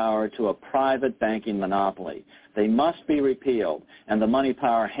money power to a private banking monopoly. They must be repealed, and the money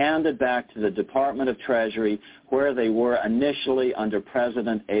power handed back to the Department of Treasury, where they were initially under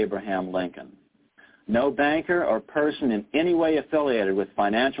President Abraham Lincoln. No banker or person in any way affiliated with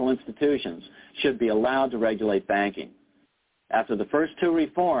financial institutions should be allowed to regulate banking. After the first two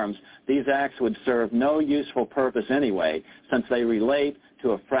reforms, these acts would serve no useful purpose anyway, since they relate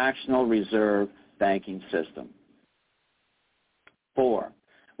to a fractional reserve banking system. 4.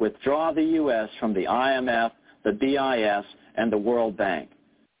 Withdraw the U.S. from the IMF, the BIS, and the World Bank.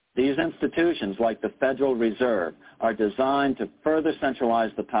 These institutions, like the Federal Reserve, are designed to further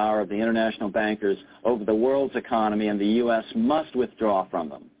centralize the power of the international bankers over the world's economy, and the U.S. must withdraw from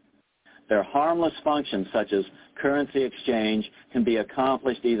them. Their harmless functions, such as currency exchange, can be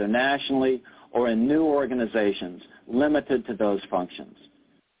accomplished either nationally or in new organizations limited to those functions.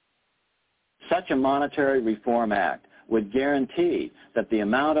 Such a monetary reform act would guarantee that the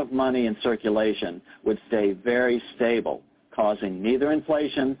amount of money in circulation would stay very stable, causing neither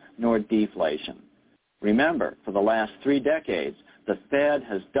inflation nor deflation. Remember, for the last 3 decades, the Fed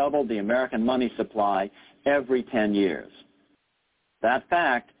has doubled the American money supply every 10 years. That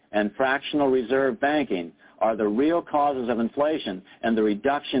fact and fractional reserve banking are the real causes of inflation and the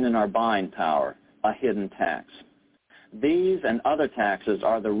reduction in our buying power, a hidden tax. These and other taxes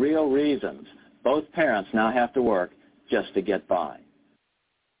are the real reasons both parents now have to work just to get by.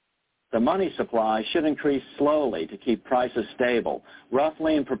 The money supply should increase slowly to keep prices stable,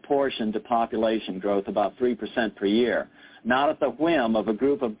 roughly in proportion to population growth, about 3% per year, not at the whim of a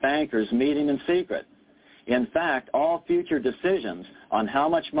group of bankers meeting in secret. In fact, all future decisions on how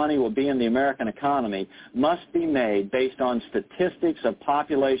much money will be in the American economy must be made based on statistics of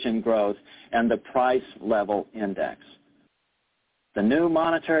population growth and the price level index. The new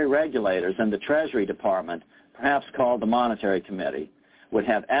monetary regulators in the Treasury Department, perhaps called the Monetary Committee, would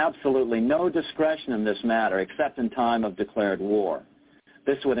have absolutely no discretion in this matter except in time of declared war.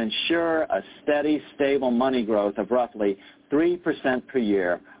 This would ensure a steady, stable money growth of roughly 3% per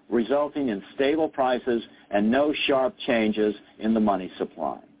year, resulting in stable prices and no sharp changes in the money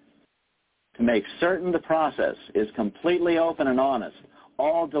supply. To make certain the process is completely open and honest,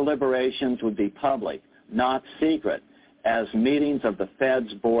 all deliberations would be public, not secret, as meetings of the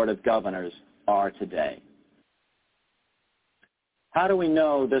Fed's Board of Governors are today. How do we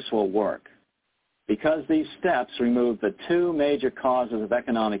know this will work? Because these steps remove the 2 major causes of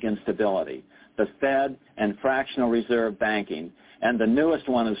economic instability, the Fed and fractional reserve banking, and the newest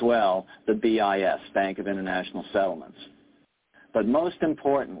one as well, the BIS, Bank of International Settlements. But most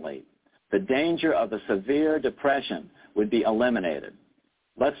importantly, the danger of a severe depression would be eliminated.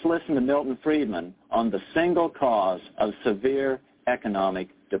 Let's listen to Milton Friedman on the single cause of severe economic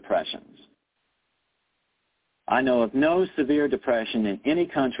depressions. I know of no severe depression in any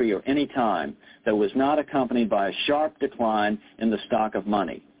country or any time that was not accompanied by a sharp decline in the stock of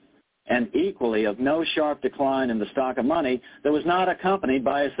money, and equally of no sharp decline in the stock of money that was not accompanied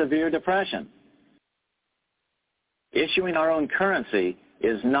by a severe depression. Issuing our own currency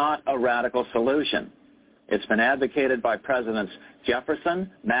is not a radical solution. It's been advocated by Presidents Jefferson,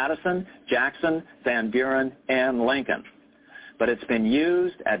 Madison, Jackson, Van Buren, and Lincoln. But it's been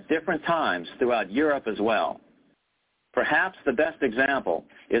used at different times throughout Europe as well. Perhaps the best example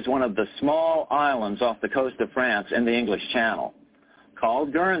is one of the small islands off the coast of France in the English Channel.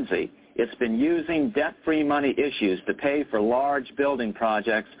 Called Guernsey, it's been using debt-free money issues to pay for large building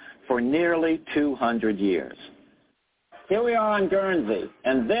projects for nearly 200 years. Here we are on Guernsey,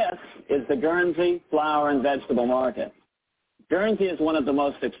 and this is the Guernsey flower and vegetable market. Guernsey is one of the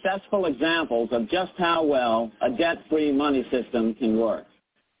most successful examples of just how well a debt-free money system can work.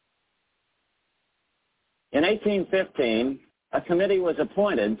 In 1815, a committee was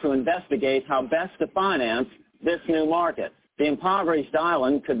appointed to investigate how best to finance this new market. The impoverished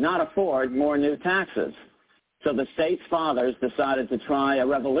island could not afford more new taxes, so the state's fathers decided to try a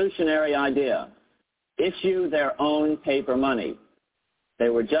revolutionary idea: issue their own paper money. They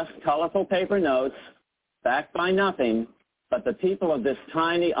were just colorful paper notes, backed by nothing, but the people of this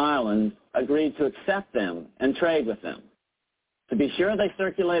tiny island agreed to accept them and trade with them. To be sure they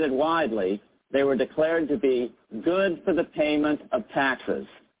circulated widely, they were declared to be good for the payment of taxes.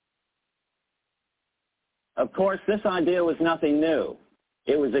 Of course, this idea was nothing new.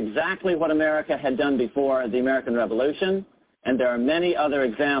 It was exactly what America had done before the American Revolution, and there are many other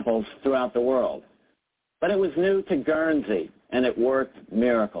examples throughout the world. But it was new to Guernsey, and it worked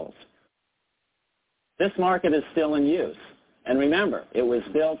miracles. This market is still in use. And remember, it was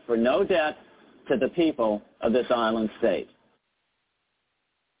built for no debt to the people of this island state.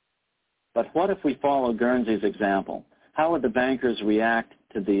 But what if we follow Guernsey's example? How would the bankers react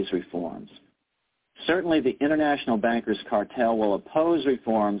to these reforms? Certainly the international bankers cartel will oppose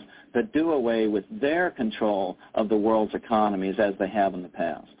reforms that do away with their control of the world's economies as they have in the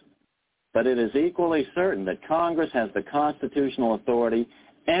past. But it is equally certain that Congress has the constitutional authority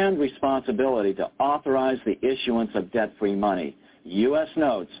and responsibility to authorize the issuance of debt-free money, U.S.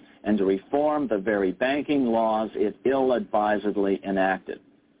 notes, and to reform the very banking laws it ill-advisedly enacted.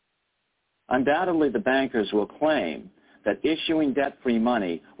 Undoubtedly, the bankers will claim that issuing debt-free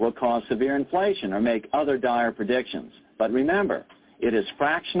money will cause severe inflation or make other dire predictions. But remember, it is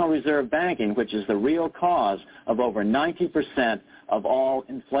fractional reserve banking which is the real cause of over 90% of all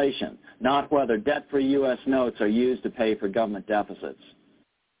inflation, not whether debt-free U.S. notes are used to pay for government deficits.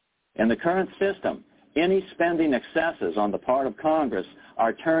 In the current system, any spending excesses on the part of Congress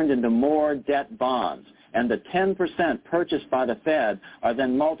are turned into more debt bonds, and the 10% purchased by the Fed are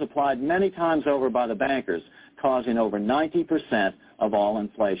then multiplied many times over by the bankers, causing over 90% of all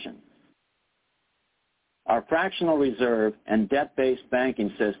inflation. Our fractional reserve and debt-based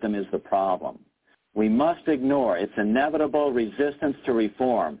banking system is the problem. We must ignore its inevitable resistance to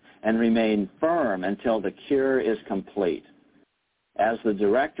reform and remain firm until the cure is complete. As the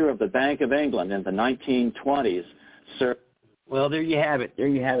director of the Bank of England in the 1920s, Sir... Well, there you have it. There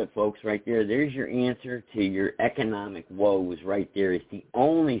you have it, folks, right there. There's your answer to your economic woes right there. It's the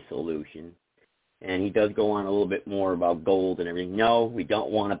only solution. And he does go on a little bit more about gold and everything. No, we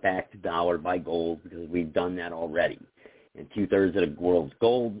don't want to back the dollar by gold because we've done that already. And 2/3 of the world's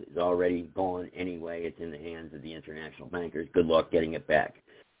gold is already gone anyway. It's in the hands of the international bankers. Good luck getting it back.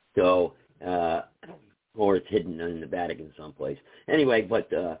 So, or it's hidden in the Vatican someplace. Anyway, but,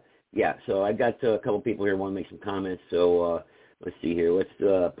 yeah, so I got a couple people here who want to make some comments. So let's see here. Let's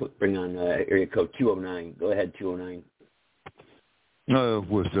bring on area code 209. Go ahead, 209.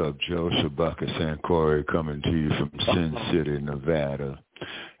 What's up, Joe? Shabaka Sankore coming to you from Sin City, Nevada.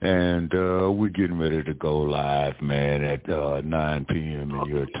 And we're getting ready to go live, man, at 9 p.m. in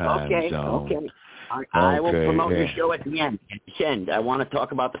your time zone. Okay. I will promote your show at the end. Shen, I want to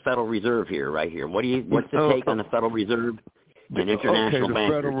talk about the Federal Reserve here, right here. What's the take on the Federal Reserve and international bankers?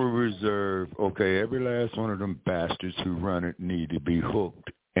 The Federal Reserve, every last one of them bastards who run it need to be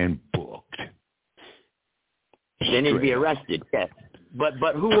hooked and booked. They need to be arrested, yes. But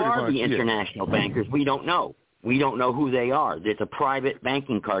who are the international bankers? We don't know. We don't know who they are. It's a private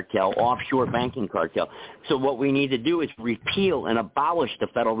banking cartel, offshore banking cartel. So what we need to do is repeal and abolish the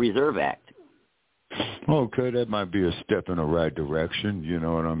Federal Reserve Act. Okay, that might be a step in the right direction. You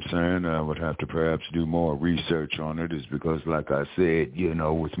know what I'm saying? I would have to perhaps do more research on it, is because, like I said,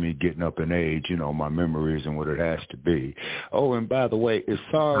 with me getting up in age, my memory isn't what it has to be. Oh, and by the way, as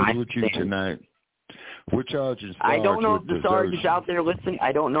far as with you tonight, we're charging. I don't know if the Sarge is out there listening.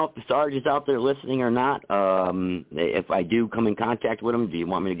 I don't know if the Sarge is out there listening or not. If I do come in contact with him, do you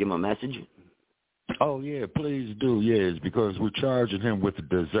want me to give him a message? Oh, yeah, please do, yes, because we're charging him with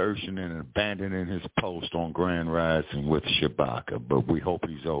desertion and abandoning his post on Grand Rising with Shabaka, but we hope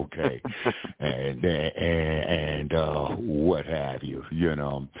he's okay and what have you,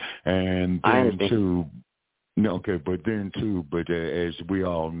 And then, too, but as we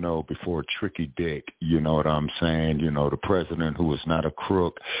all know, before Tricky Dick, you know what I'm saying, the president who was not a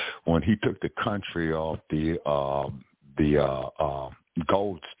crook, when he took the country off the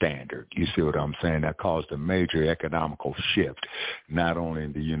gold standard, you see what I'm saying? That caused a major economical shift, not only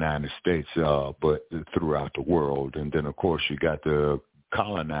in the United States, but throughout the world. And then, of course, you got the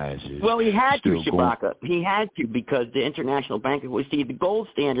colonizers. Well, he had to, Shabaka. He had to, because the international banker was the gold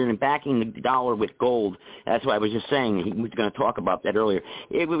standard and backing the dollar with gold. That's why I was just saying he was going to talk about that earlier.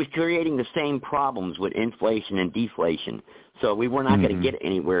 It was creating the same problems with inflation and deflation. So we were not going to get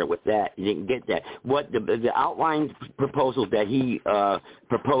anywhere with that. You didn't get that. What the outlined proposals that he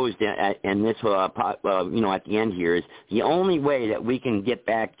proposed in this, at the end here is the only way that we can get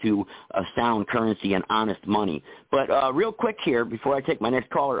back to a sound currency and honest money. But real quick here, before I take my next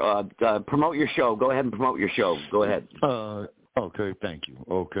caller, promote your show. Go ahead and promote your show. Go ahead. Okay, thank you.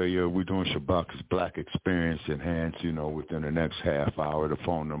 Okay, we're doing Shabaka's Black Experience Enhanced, within the next half hour. The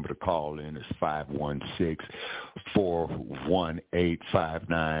phone number to call in is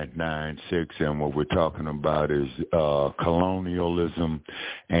 516-418-5996, and what we're talking about is colonialism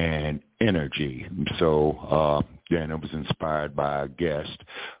and energy. So, and it was inspired by a guest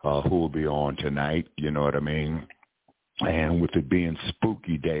who will be on tonight, you know what I mean? And with it being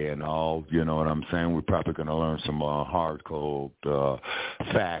spooky day and all, you know what I'm saying, we're probably going to learn some hard-cold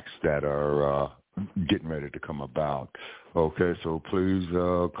facts that are getting ready to come about. Okay, so please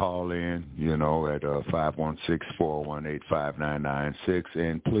call in, at 516-418-5996,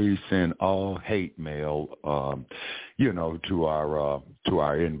 and please send all hate mail, to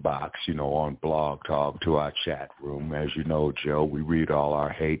our inbox, on Blog Talk, to our chat room. As you know, Joe, we read all our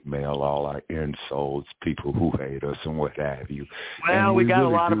hate mail, all our insults, people who hate us and what have you. Well, we got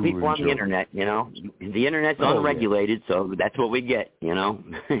really a lot of people on the internet, The internet's unregulated, so that's what we get, Oh,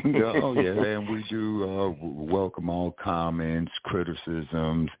 yeah, and we do welcome all comments,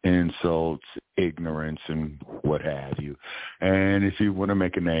 criticisms, insults, ignorance, and what have you. And if you want to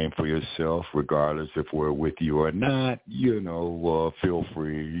make a name for yourself, regardless if we're with you or not, feel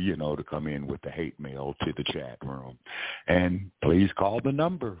free, to come in with the hate mail to the chat room. And please call the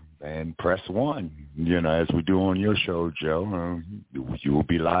number and press 1, as we do on your show, Joe. You will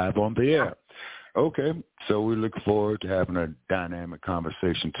be live on the air. Okay, so we look forward to having a dynamic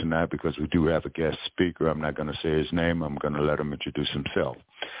conversation tonight because we do have a guest speaker. I'm not going to say his name. I'm going to let him introduce himself.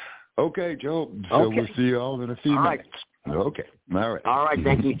 Okay, Joe. So Okay. we'll see you all in a few minutes. Okay. All right. All right.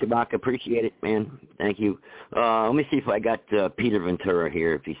 Thank you, Tabaka. Appreciate it, man. Thank you. Let me see if I got Peter Ventura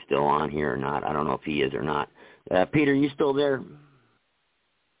here, if he's still on here or not. I don't know if he is or not. Peter, you still there?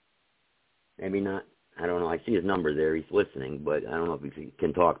 Maybe not. I don't know. I see his number there. He's listening, but I don't know if he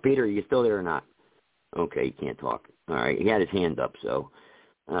can talk. Peter, are you still there or not? Okay, he can't talk. All right. He had his hand up, so.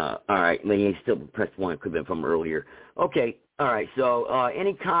 All right. He still pressed one. It could have been from earlier. Okay. All right. So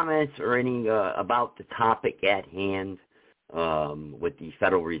any comments or any about the topic at hand with the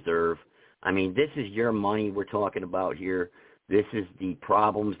Federal Reserve? I mean, this is your money we're talking about here. This is the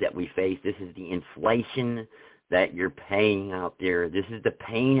problems that we face. This is the inflation that you're paying out there. This is the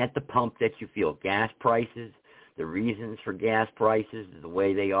pain at the pump that you feel. Gas prices, the reasons for gas prices, the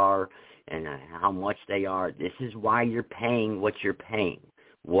way they are, and how much they are. This is why you're paying what you're paying.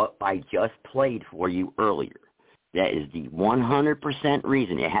 What I just played for you earlier. That is the 100%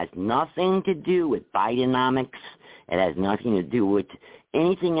 reason. It has nothing to do with Bidenomics. It has nothing to do with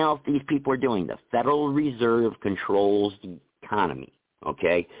anything else these people are doing. The Federal Reserve controls the economy,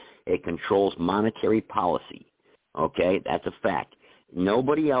 okay? It controls monetary policy, okay? That's a fact.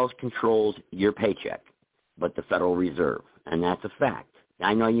 Nobody else controls your paycheck but the Federal Reserve, and that's a fact.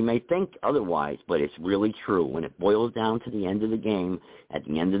 I know you may think otherwise, but it's really true. When it boils down to the end of the game, at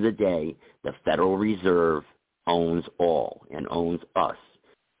the end of the day, the Federal Reserve owns all and owns us,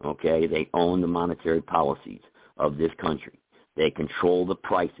 okay? They own the monetary policies of this country. They control the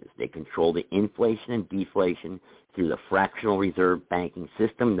prices. They control the inflation and deflation through the fractional reserve banking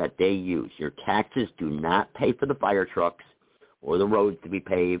system that they use. Your taxes do not pay for the fire trucks or the roads to be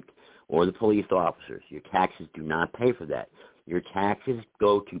paved or the police officers. Your taxes do not pay for that. Your taxes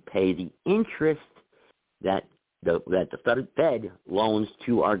go to pay the interest that the Fed loans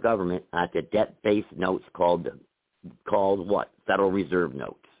to our government at the debt-based notes called what? Federal Reserve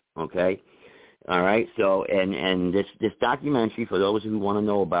notes, okay? All right, so, and this documentary, for those who want to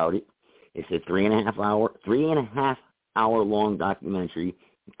know about it, it's a 3.5 hour long documentary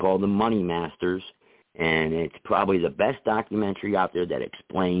called The Money Masters, and it's probably the best documentary out there that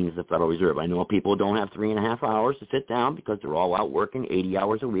explains the Federal Reserve. I know people don't have 3.5 hours to sit down because they're all out working 80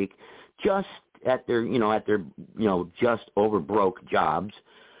 hours a week, just at their just over broke jobs,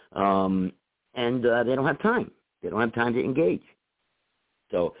 and they don't have time. They don't have time to engage.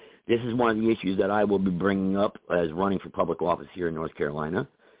 So this is one of the issues that I will be bringing up as running for public office here in North Carolina,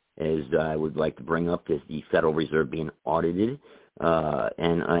 is I would like to bring up is the Federal Reserve being audited,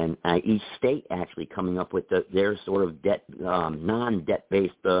 and each state actually coming up with their sort of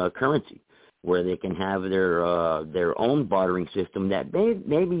non-debt-based currency, where they can have their own bartering system that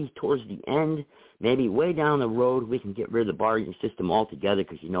maybe towards the end, maybe way down the road, we can get rid of the bartering system altogether,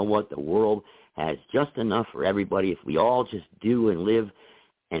 because you know what? The world has just enough for everybody if we all just do and live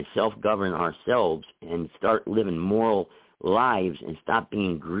and self-govern ourselves and start living moral lives and stop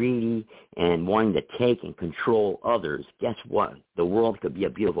being greedy and wanting to take and control others. Guess what? The world could be a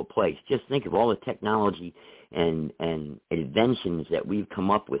beautiful place. Just think of all the technology and inventions that we've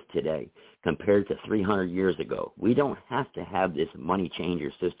come up with today compared to 300 years ago. We don't have to have this money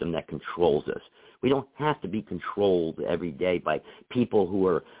changer system that controls us. We don't have to be controlled every day by people who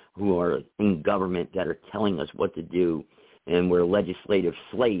are in government that are telling us what to do, and we're legislative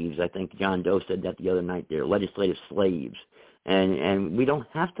slaves. I think John Doe said that the other night. They're legislative slaves. And we don't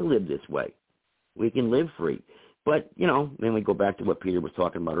have to live this way. We can live free. But, then we go back to what Peter was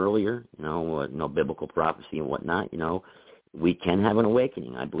talking about earlier, no biblical prophecy and whatnot, we can have an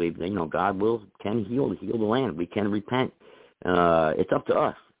awakening. I believe that, God can heal the land. We can repent. It's up to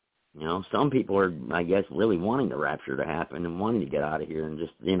us. Some people are, I guess, really wanting the rapture to happen and wanting to get out of here and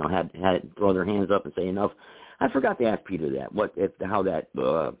just, had throw their hands up and say enough. I forgot to ask Peter that. What's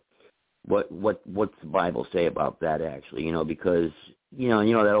the Bible say about that actually? Because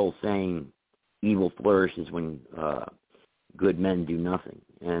that old saying, evil flourishes when good men do nothing.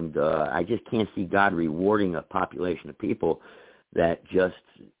 And I just can't see God rewarding a population of people that just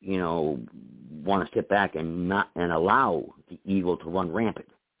want to sit back and allow the evil to run rampant.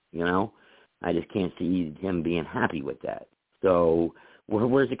 I just can't see him being happy with that. So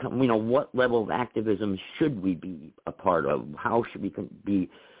where's it come? What level of activism should we be a part of? How should we be?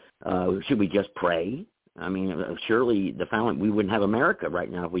 Should we just pray? I mean, surely we wouldn't have America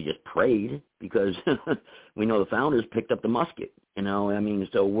right now if we just prayed, because we know the founders picked up the musket.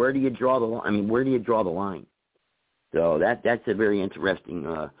 So where do you draw the line? Where do you draw the line? So that's a very interesting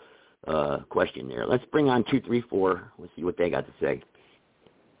question there. Let's bring on 234. Let's see what they got to say.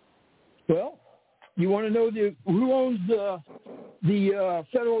 Well, you want to know who owns the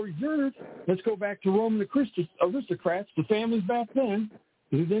Federal Reserve? Let's go back to Roman aristocrats, the families back then.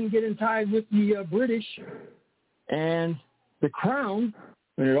 who then get in tied with the British and the crown,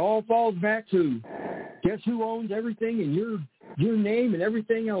 and it all falls back to guess who owns everything and your name and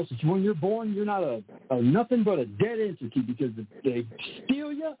everything else. It's when you're born, you're not a nothing but a dead entity because they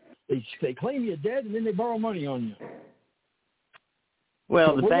steal you, they claim you dead, and then they borrow money on you.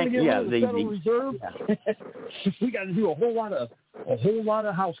 Well, so the bank, the Federal Reserve. Yeah. We got to do a whole lot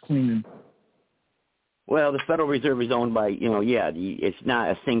of house cleaning. Well, the Federal Reserve is owned by, it's not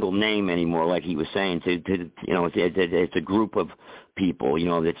a single name anymore, like he was saying. It's a group of people.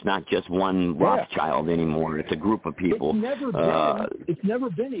 It's not just one Rothschild anymore. It's a group of people. It's never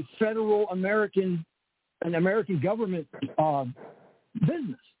been a federal American government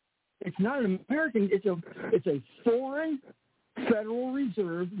business. It's not an American. It's a foreign Federal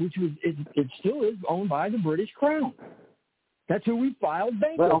Reserve, which it still is owned by the British Crown. That's who we filed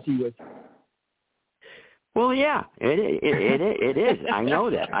bankruptcy with. Well, yeah, it is. I know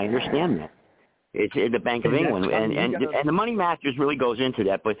that. I understand that. It's the Bank of England, and the money masters really goes into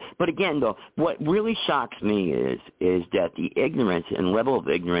that. But again, though, what really shocks me is that the ignorance and level of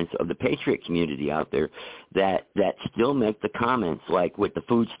ignorance of the patriot community out there that still make the comments like with the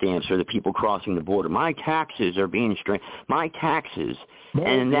food stamps or the people crossing the border. My taxes are being strained. My taxes,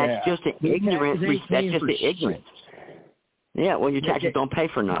 and that's just the ignorance. That's just the ignorance. Yeah, well, your taxes don't pay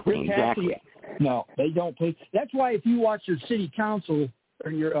for nothing. Exactly. No, they don't pay. That's why if you watch your city council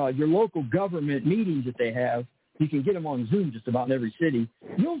or your local government meetings that they have, you can get them on Zoom just about in every city.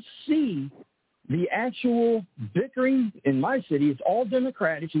 You'll see the actual bickering in my city. It's all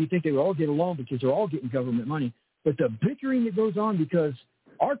Democratic, so you think they would all get along because they're all getting government money. But the bickering that goes on because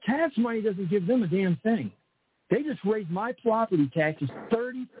our tax money doesn't give them a damn thing. They just raised my property taxes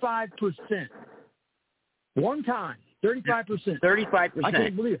 35%. One time. 35%. 35%. I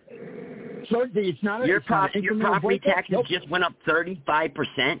can't believe it. So it's not your property taxes just went up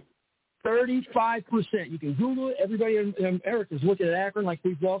 35%. 35%. You can Google it. Everybody in America is looking at Akron like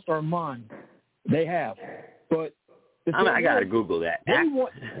we've lost our mind. They have, but I got to Google that.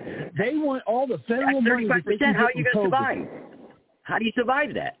 They want all the federal money. 35%. How are you going to survive? How do you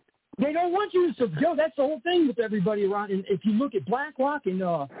survive that? They don't want you to survive. That's the whole thing with everybody around. And if you look at BlackRock and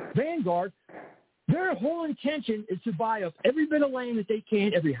Vanguard. Their whole intention is to buy up every bit of land that they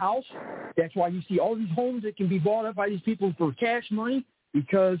can, every house. That's why you see all these homes that can be bought up by these people for cash money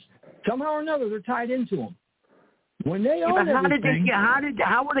because somehow or another they're tied into them. When they own everything,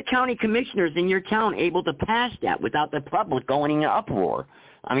 how were the county commissioners in your town able to pass that without the public going in uproar?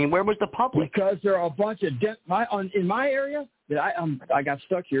 I mean, where was the public? Because there are a bunch of in my area that I got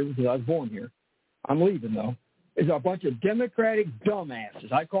stuck here because I was born here. I'm leaving though. Is a bunch of Democratic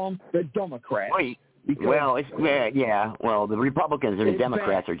dumbasses. I call them the Democrats. Wait. Well, Well, the Republicans and the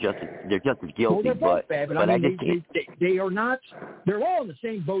Democrats are just as guilty. Well, they're both bad, but I mean, they are not. They're all in the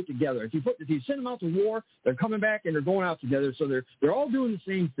same boat together. If you send them out to war, they're coming back and they're going out together. So they're all doing the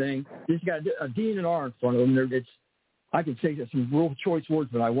same thing. They just got a D and an R in front of them. I can say some real choice words,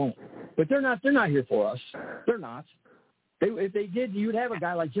 but I won't. But they're not here for us. They're not. If they did, you'd have a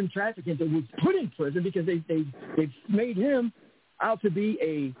guy like Jim Trafficant that was put in prison because they've made him out to be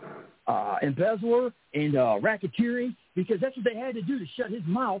a embezzler and racketeering because that's what they had to do to shut his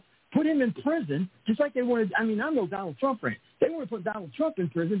mouth, put him in prison, just like they wanted. I mean, I'm no Donald Trump fan. They want to put Donald Trump in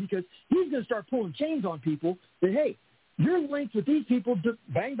prison because he's going to start pulling chains on people that, hey, you're linked with these people.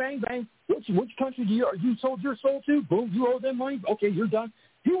 Bang, bang, bang. Which country you sold your soul to? Boom, you owe them money. Okay, you're done.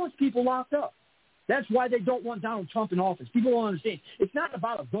 He wants people locked up. That's why they don't want Donald Trump in office. People don't understand. It's not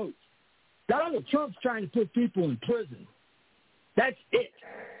about a vote. Donald Trump's trying to put people in prison. That's it.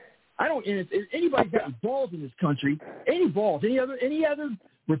 If anybody's got any balls in this country, any other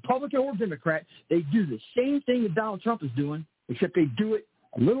Republican or Democrat, they do the same thing that Donald Trump is doing, except they do it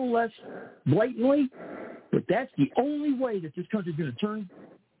a little less blatantly. But that's the only way that this country's going to turn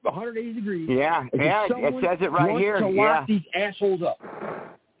 180 degrees. Yeah, it says it right here. To lock these assholes up.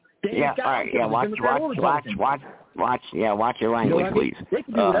 All right. Watch your language, please. They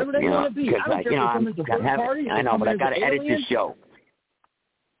can do whatever they want to be. I don't care if they come into the party. I know, but I got to edit this show.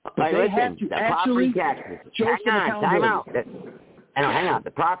 Listen, the property taxes. Time out. Hang on.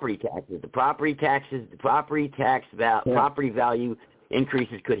 The property value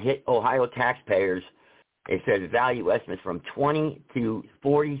increases could hit Ohio taxpayers. It says value estimates from 20 to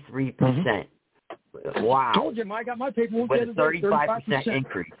 43%. Wow. I told you, I got my paperwork. With a 35%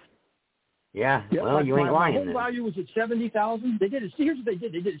 increase. Yeah, well, you ain't lying. My home value was at $70,000. Here's what they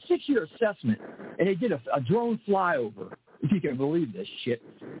did. They did a 6-year assessment, and they did a drone flyover, if you can believe this shit.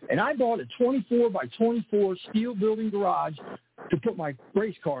 And I bought a 24 by 24 steel building garage to put my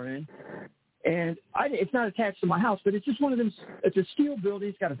race car in. And it's not attached to my house, but it's just one of them. It's a steel building.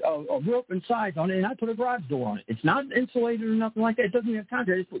 It's got a roof and sides on it, and I put a garage door on it. It's not insulated or nothing like that. It doesn't even have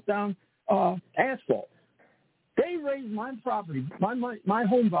concrete. I just put down asphalt. They raised my property. My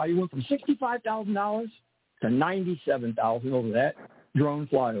home value went from $65,000 to $97,000 over that drone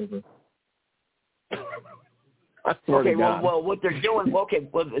flyover. Okay, well, what they're doing,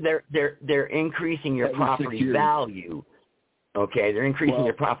 they're increasing your property value. Okay, they're increasing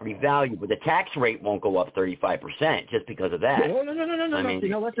your property value, but the tax rate won't go up 35% just because of that.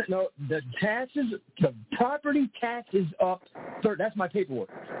 No. The property tax is up. That's my paperwork.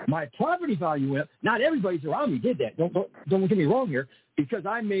 My property value went up. Not everybody's around me did that. Don't get me wrong here, because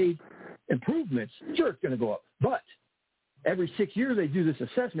I made improvements. Sure, it's going to go up, but every 6 years they do this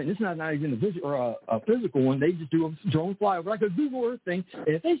assessment. It's not even a physical one. They just do a drone flyover, like a Google Earth thing. And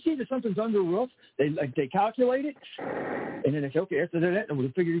if they see that something's under the roof, they calculate it, and then they say, okay, after that, and we'll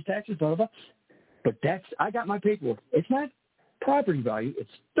figure these taxes, blah, blah, blah. But I got my paperwork. It's not property value.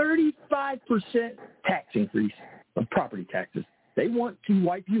 It's 35% tax increase of property taxes. They want to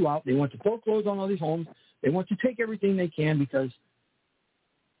wipe you out. They want to foreclose on all these homes. They want to take everything they can because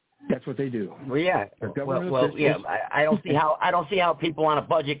that's what they do. Well, yeah. I don't see how people on a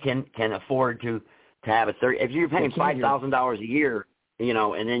budget can afford to have a 30. If you're paying $5,000 a year,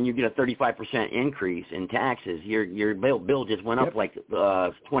 and then you get a 35% increase in taxes, your bill just went up like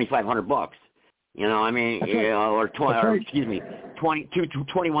 $2,500. Or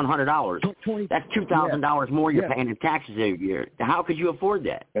 $2,100. That's $2,000 more you're paying in taxes every year. How could you afford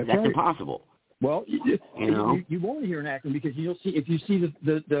that? That's impossible. Well, you won't hear in Akron because if you see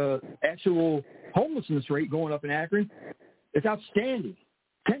the actual homelessness rate going up in Akron, it's outstanding.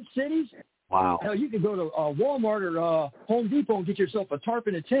 Tent cities. Wow. Hell, you can go to Walmart or Home Depot and get yourself a tarp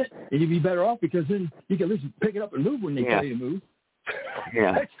and a tent, and you'd be better off because then you can at least pick it up and move when they tell you to move.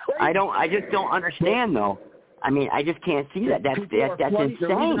 Yeah. I just don't understand though. I just can't see that. That's insane.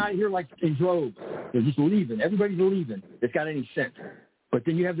 They're leaving out of here like in droves. They're just leaving. Everybody's leaving. That's got any sense. But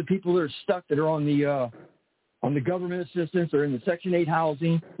then you have the people that are stuck that are on the government assistance or in the Section 8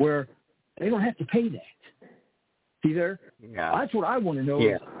 housing where they don't have to pay that. See there? Yeah. That's what I want to know.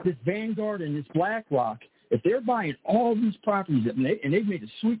 Is this Vanguard and this BlackRock, if they're buying all these properties and they've made a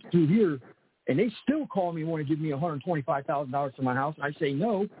sweep through here, and they still call me and want to give me $125,000 for my house, and I say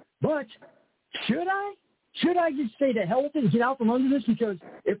no. But should I? Should I just say to hell with it and get out from under this? Because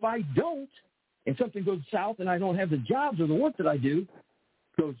if I don't, and something goes south and I don't have the jobs or the work that I do,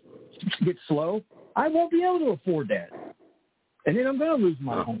 gets slow, I won't be able to afford that. And then I'm going to lose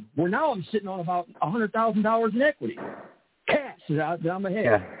my home. Where now I'm sitting on about $100,000 in equity. Cash is out down my head.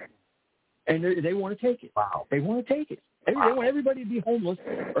 Yeah. And they want to take it. Wow. They want to take it. They want everybody to be homeless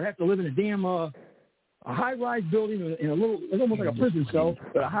or have to live in a damn a high-rise building in a little, it's almost like a prison cell,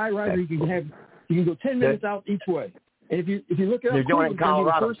 but a high-rise where you can go 10 minutes out each way. And if you look at they're doing it in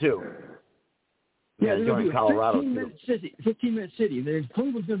Colorado too. Yeah, they're going to do a 15-minute city.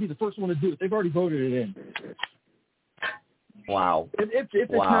 Cleveland's going to be the first one to do it. They've already voted it in. Wow. If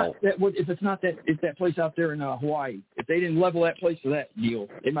it's not that place out there in Hawaii, if they didn't level that place for that deal,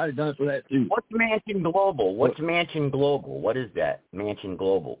 they might have done it for that too. What's Mansion Global? What is that? Mansion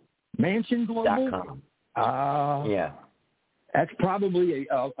Global. MansionGlobal.com. Yeah. That's probably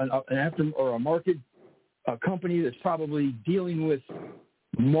a market company that's probably dealing with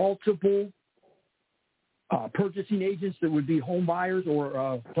multiple purchasing agents that would be home buyers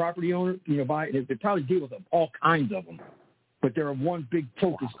or property owners. They probably deal with them, all kinds of them. But they're one big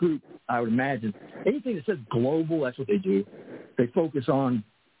focus group, I would imagine. Anything that says global, that's what they do. They focus on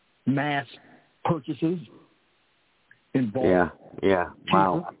mass purchases in bulk. Yeah.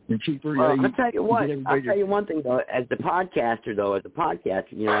 Wow. And cheaper. Well, I'll tell you what. I'll tell you one thing though. As the podcaster,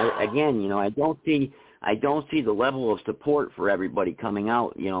 I don't see the level of support for everybody coming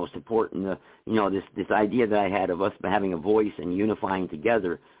out. Supporting this idea that I had of us having a voice and unifying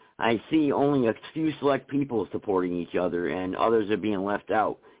together. I see only a few select people supporting each other, and others are being left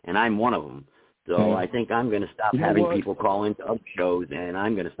out, and I'm one of them. So I think I'm going to stop having people call into other shows, and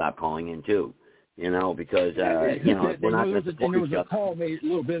I'm going to stop calling in too. Because we're not going to support each other. There was a call made a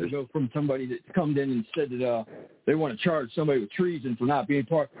little bit ago from somebody that come in and said that they want to charge somebody with treason for not being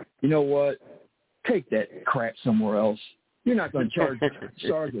part. You know what? Take that crap somewhere else. You're not going to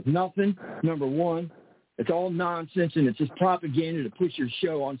charge with nothing, number one. It's all nonsense, and it's just propaganda to push your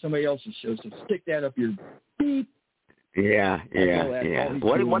show on somebody else's show. So stick that up your beep. Yeah.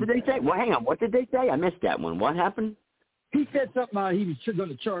 What did they say? Well, hang on. What did they say? I missed that one. What happened? He said something about he was going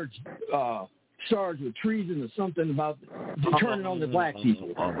to charge with treason or something about turning on the black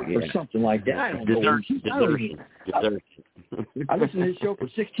people or something like that. I don't know. Desertion. I listened to this show for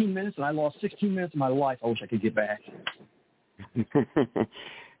 16 minutes, and I lost 16 minutes of my life. I wish I could get back.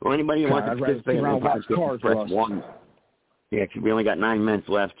 Well, anybody who wants to participate in the podcast, press 1. Yeah, we only got 9 minutes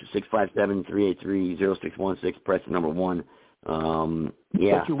left. 657-383-0616. Press the number 1.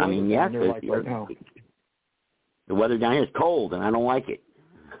 Yeah, I mean, yes. The weather down here is cold, and I don't like it.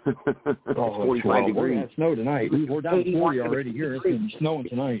 It's 45 degrees. We're going to have snow tonight. We're down to 40 already here. It's going to be snowing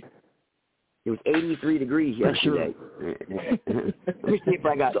tonight. It was 83 degrees yesterday. Sure. Let me see if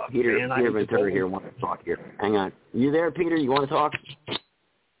I got Peter Ventura here wants to talk here. Hang on. You there, Peter? You want to talk?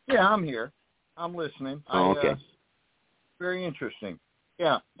 Yeah, I'm here. I'm listening. Oh, okay. Very interesting.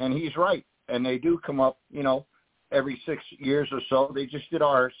 Yeah, and he's right. And they do come up, every 6 years or so. They just did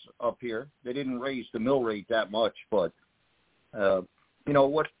ours up here. They didn't raise the mill rate that much, but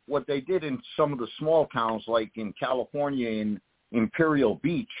what they did in some of the small towns, like in California, in Imperial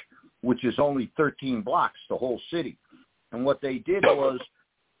Beach, which is only 13 blocks, the whole city. And what they did was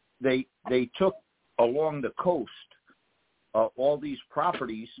they took along the coast all these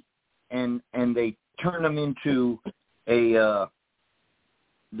properties and they turned them into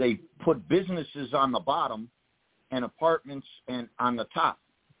they put businesses on the bottom and apartments and on the top,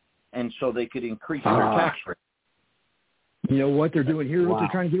 and so they could increase their tax rate. You know what they're doing here? What they're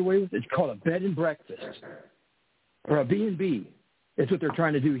trying to get away with? It's called a bed and breakfast or a B&B. That's what they're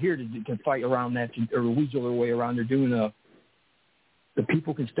trying to do here to fight around that or weasel their way around. They're doing the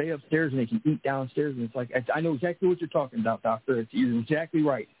people can stay upstairs and they can eat downstairs, and it's like I know exactly what you're talking about, Doctor. You're exactly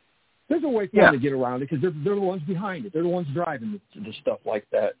right. There's a way for them to get around it because they're the ones behind it. They're the ones driving the stuff like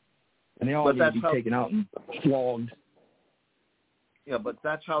that, and they all need to be taken out and flogged. Yeah, but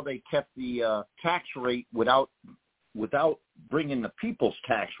that's how they kept the tax rate without bringing the people's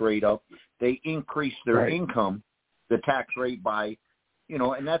tax rate up. They increased their income, the tax rate by,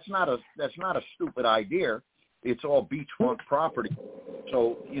 and that's not a stupid idea. It's all beachfront property,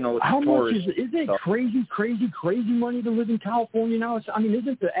 so it's how much is it stuff. crazy money to live in California now?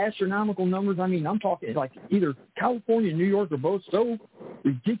 Isn't the astronomical numbers? I'm talking like either California and New York are both so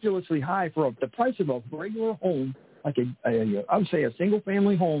ridiculously high for the price of a regular home, like I would say a single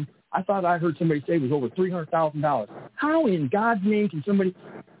family home. I thought I heard somebody say it was over $300,000. How in God's name can somebody?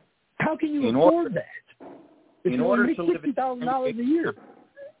 How can you afford that? If you only make $60,000 a year.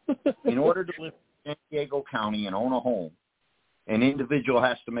 In order to live in San Diego County and own a home, an individual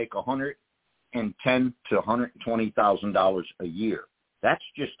has to make $110,000 to $120,000 a year. That's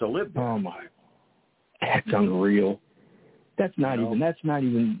just to live there. Oh my, that's unreal. That's not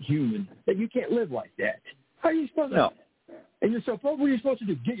even human. That you can't live like that. How are you supposed to? No. And what are you supposed to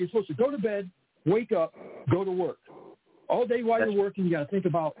do? You're supposed to go to bed, wake up, go to work. All day while you're working, you got to think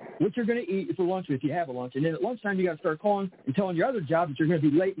about what you're going to eat for lunch if you have a lunch. And then at lunchtime, you got to start calling and telling your other job that you're going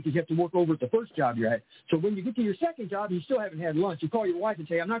to be late because you have to work over at the first job you're at. So when you get to your second job and you still haven't had lunch, you call your wife and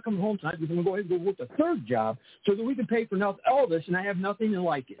say, I'm not coming home tonight because I'm going to go ahead and go work the third job so that we can pay for all this and I have nothing to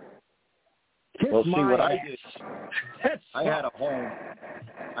like it. Well, see what I did. I had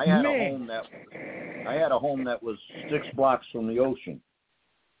a home that was 6 blocks from the ocean,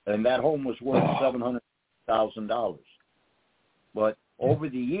 and that home was worth $700,000. But over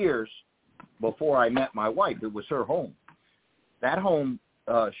the years, before I met my wife, it was her home. That home,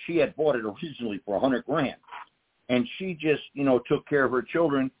 she had bought it originally for $100,000, and she just, took care of her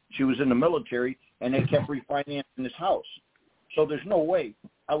children. She was in the military, and they kept refinancing this house. So there's no way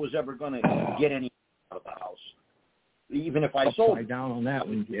I was ever going to get any out of the house, even if I sold it. Down on that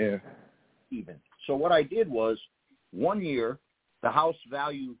one, yeah. Even. So what I did was, 1 year, the house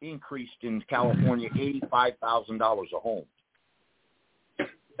value increased in California $85,000 a home.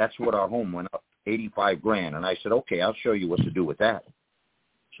 That's what our home went up, $85,000. And I said, okay, I'll show you what to do with that.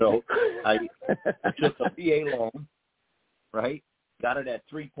 So I took a VA loan, right? Got it at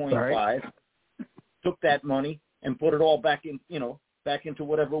 3.5. Took that money and put it all back into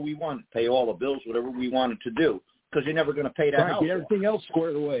whatever we wanted, pay all the bills, whatever we wanted to do, because you're never going to pay that house. Get everything else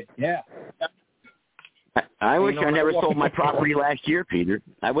squared away. Yeah. I wish I never sold my property last year, Peter.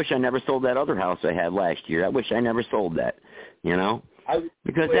 I wish I never sold that other house I had last year. I wish I never sold that,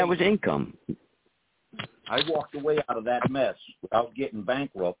 because that was income. I walked away out of that mess without getting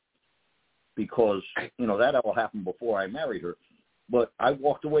bankrupt because, that all happened before I married her. But I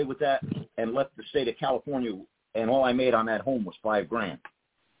walked away with that and left the state of California, and all I made on that home was $5,000.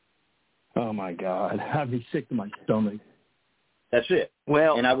 Oh, my God. I'd be sick to my stomach. That's it.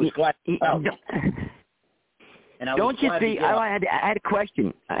 Well, and I was glad out. Don't you see? I had a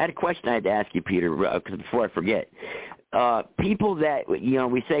question. I had to ask you, Peter, before I forget. people that, you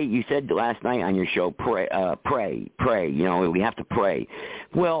know, you said last night on your show, pray, you know, we have to pray.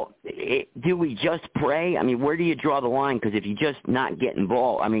 Well, do we just pray? I mean, where do you draw the line? Because if you just not get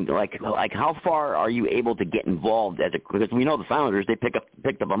involved, I mean, like how far are you able to get involved because we know the founders, they picked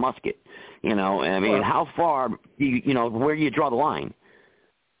up a musket, you know, I mean, how far do you know, where do you draw the line?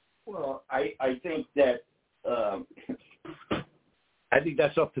 Well, I think that, I think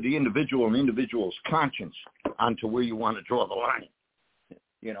that's up to the individual and the individual's conscience onto where you want to draw the line,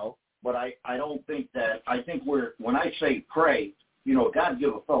 you know. But I don't think that, I think when I say pray, you know, God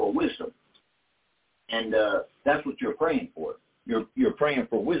give a fellow wisdom. And that's what you're praying for. You're praying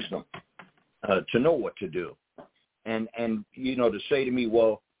for wisdom to know what to do. And, you know, to say to me,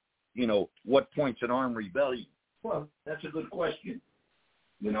 well, you know, what point's an armed rebellion? Well, that's a good question.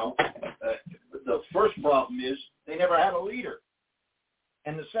 You know, the first problem is they never had a leader.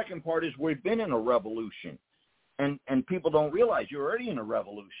 And the second part is we've been in a revolution, and people don't realize you're already in a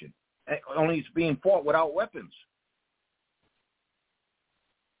revolution. Only it's being fought without weapons.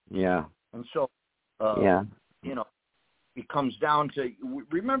 Yeah. And so, you know, it comes down to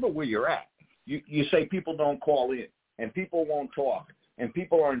remember where you're at. You say people don't call in, and people won't talk, and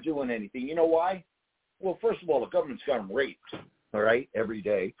people aren't doing anything. You know why? Well, first of all, the government's got them raped, all right, every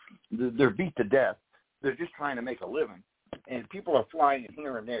day. They're beat to death. They're just trying to make a living. And people are flying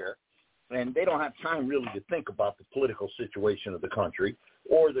here and there, and they don't have time really to think about the political situation of the country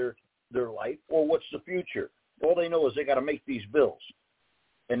or their life or what's the future. All they know is they got to make these bills,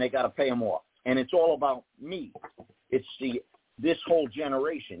 and they got to pay them off. And it's all about me. This whole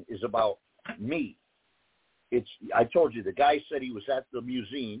generation is about me. I told you, the guy said he was at the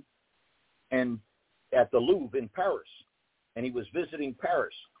museum and at the Louvre in Paris, and he was visiting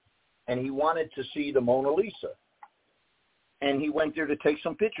Paris, and he wanted to see the Mona Lisa. And he went there to take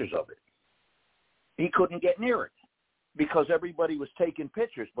some pictures of it. He couldn't get near it because everybody was taking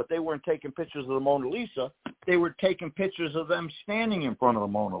pictures, but they weren't taking pictures of the Mona Lisa. They were taking pictures of them standing in front of the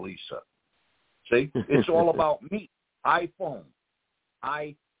Mona Lisa. See? It's all about me. iPhone.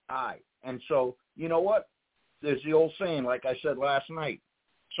 I. And so, you know what? There's the old saying, like I said last night,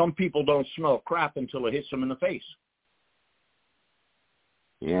 some people don't smell crap until it hits them in the face.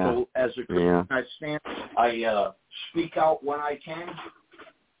 Yeah. So as a Christian, I speak out when I can,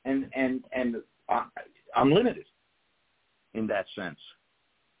 and I'm limited in that sense.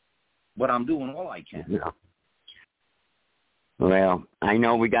 But I'm doing all I can. Yeah. Well, I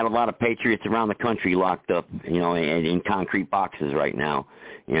know we got a lot of patriots around the country locked up, you know, in concrete boxes right now,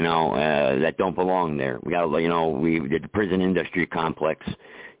 you know, that don't belong there. We got, you know, we did the prison industry complex,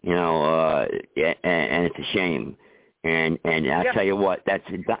 you know, and it's a shame. And I'll tell you what,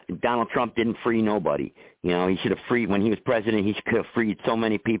 Donald Trump didn't free nobody. You know, he should have freed, when he was president, he could have freed so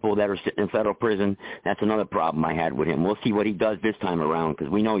many people that are sitting in federal prison. That's another problem I had with him. We'll see what he does this time around because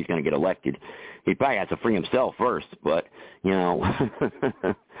we know he's going to get elected. He probably has to free himself first, but, you know,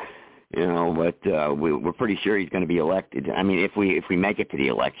 we're pretty sure he's going to be elected. I mean, if we make it to the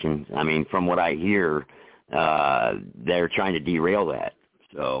elections, I mean, from what I hear, they're trying to derail that.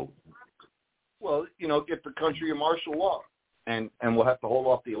 So. Well, you know, get the country a martial law, and we'll have to hold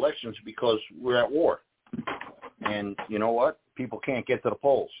off the elections because we're at war. And you know what? People can't get to the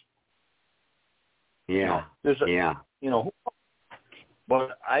polls. Yeah. You know,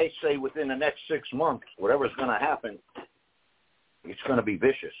 but I say within the next 6 months, whatever's going to happen, it's going to be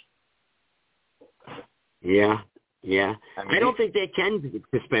vicious. Yeah. I don't think they can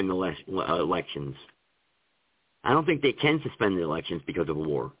suspend elections. I don't think they can suspend the elections because of a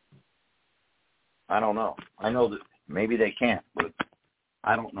war. I don't know. I know that maybe they can't, but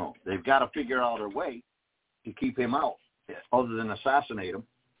I don't know. They've got to figure out a way to keep him out other than assassinate him.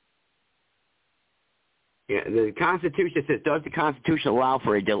 Yeah, the Constitution says, does the Constitution allow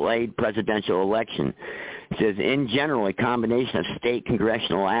for a delayed presidential election? It says, in general, a combination of state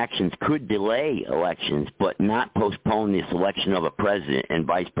congressional actions could delay elections, but not postpone the selection of a president and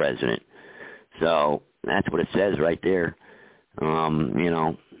vice president. So that's what it says right there. You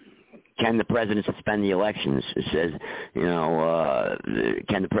know, can the president suspend the elections? It says, you know,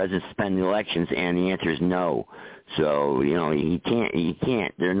 can the president suspend the elections? And the answer is no. So, you know, he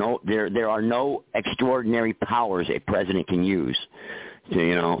can't. There are no extraordinary powers a president can use.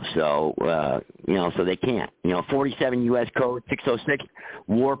 So, so they can't. You know, 47 U.S. Code 606,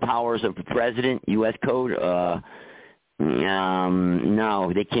 war powers of the president, U.S. Code.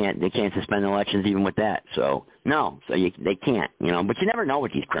 No, they can't. They can't suspend elections even with that. So no, they can't. You know, but you never know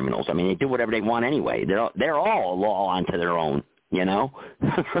with these criminals. I mean, they do whatever they want anyway. They're all a law unto their own. You know,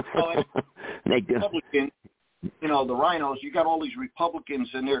 they do. Republicans, you know, the rhinos. You got all these Republicans,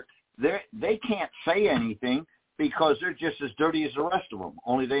 and they can't say anything because they're just as dirty as the rest of them,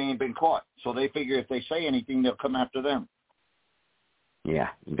 only they ain't been caught. So they figure if they say anything, they'll come after them. Yeah,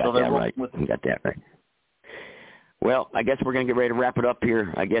 you got that right. You got that right. Well, I guess we're going to get ready to wrap it up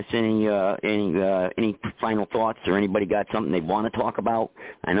here. I guess any final thoughts, or anybody got something they want to talk about?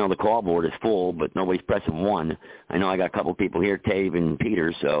 I know the call board is full, but nobody's pressing one. I know I got a couple of people here, Tave and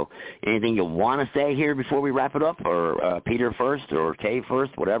Peter. So anything you want to say here before we wrap it up, or Peter first, or Tave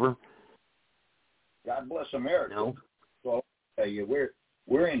first, whatever? God bless America. No. So I'll tell you,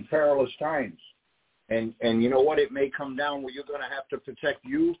 we're in perilous times, and you know what? It may come down where you're going to have to protect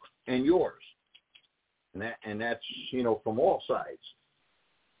you and yours. And that's, you know, from all sides.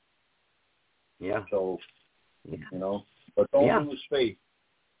 Yeah. So, you know, but don't lose faith.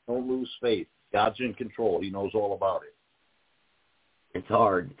 Don't lose faith. God's in control. He knows all about it. It's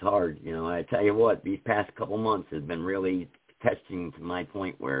hard. It's hard. You know, I tell you what, these past couple months have been really testing to my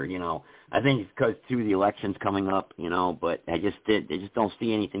point where, you know, I think it's because too the election's coming up, you know, but I just don't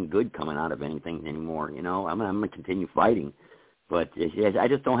see anything good coming out of anything anymore. You know, I'm going to continue fighting, but I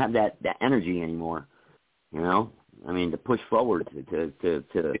just don't have that energy anymore. You know, I mean, to push forward, to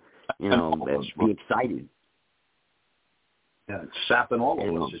you know, be excited. Yeah, it's sapping all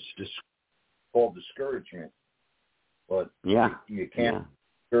of us. It's just called discouragement. But you can't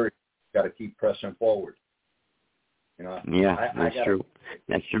discourage. You got to keep pressing forward. You know. Yeah, that's true.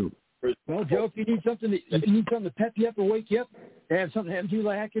 That's true. Well, Joe, if you need something to pep you up or wake you up, have something happen to you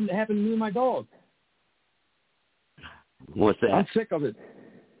like happened to me and my dog. What's that? I'm sick of it.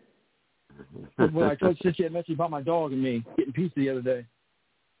 When I told Cynthia a message about my dog and me getting pizza the other day.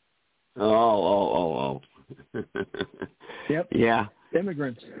 Oh. Yep. Yeah.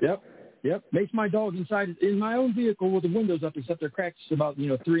 Immigrants. Yep. Makes my dog inside in my own vehicle with the windows up, except they're cracked about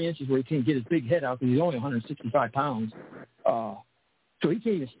 3 inches where he can't get his big head out because he's only 165 pounds. So he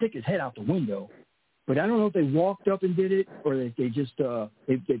can't even stick his head out the window. But I don't know if they walked up and did it or they just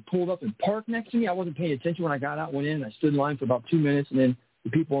they pulled up and parked next to me. I wasn't paying attention when I got out, went in, and I stood in line for about 2 minutes, and then the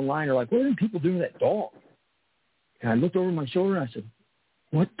people in line are like, what are the people doing to that dog? And I looked over my shoulder and I said,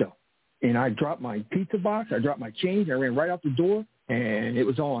 what the? And I dropped my pizza box, I dropped my change, I ran right out the door, and it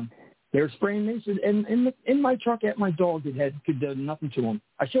was on. They were spraying mace in my truck at my dog that could do nothing to him.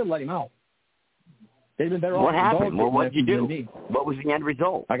 I should have let him out. They'd been better off. What happened? Well, what did you do? What was the end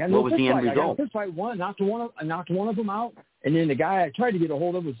result? I got what was the end result? I got a fist fight. I knocked one of them out, and then the guy I tried to get a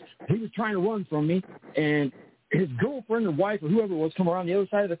hold of was trying to run from me, and his girlfriend or wife or whoever it was come around the other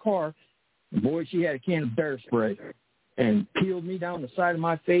side of the car. Boy, she had a can of bear spray and peeled me down the side of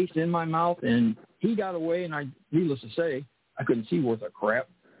my face, in my mouth, and he got away, and needless to say, I couldn't see worth a crap.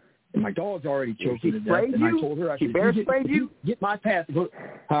 And my dog's already choking to death, and I told her, I said, bear sprayed you? Get my path.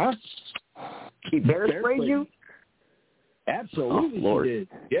 Huh? She bear sprayed you? Absolutely, Lord. she did.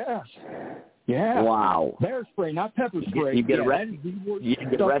 Yes. Yeah. Wow. Bear spray, not pepper spray. You get arrested? You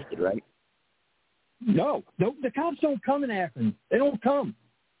didn't get arrested, right? No, the cops don't come in Akron. They don't come.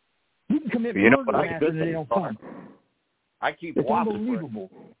 You can commit murder in Akron and they don't come. I keep It's unbelievable.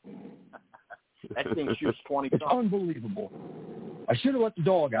 That thing shoots 20 It's unbelievable. I should have let the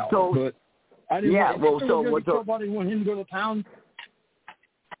dog out, so, but I didn't I didn't want him to go to town.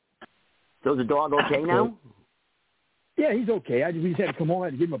 So is the dog okay now? Yeah, he's okay. We just had to come home. I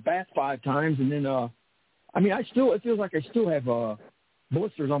had to give him a bath 5 times, and then it feels like I still have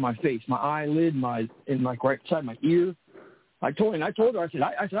blisters on my face, my eyelid, right side of my ear. I told her, I said,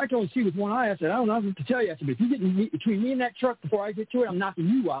 I can only see with one eye. I said, I don't know what to tell you. I said, but if you get between me and that truck before I get to it, I'm knocking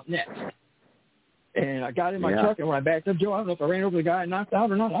you out next. And I got in my truck, and when I backed up, Joe, I don't know if I ran over the guy and knocked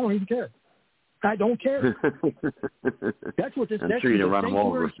out or not. I don't even care. I don't care. That's what this. I'm sure you didn't run him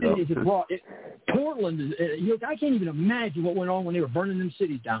over. Portland is. I can't even imagine what went on when they were burning them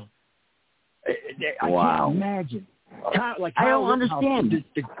cities down. I can't imagine. I don't understand.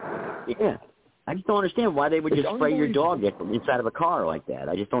 I just don't understand why they would just spray your dog from inside of a car like that.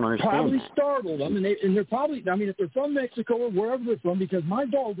 I just don't understand. Probably startled them, and they're probably. I mean, if they're from Mexico or wherever they're from, because my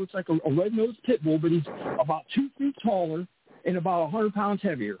dog looks like a red-nosed pit bull, but he's about 2 feet taller and about 100 pounds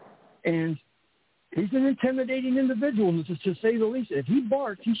heavier, and he's an intimidating individual, to say the least. If he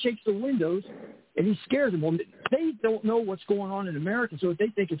barks, he shakes the windows, and he scares them. Well, they don't know what's going on in America, so if they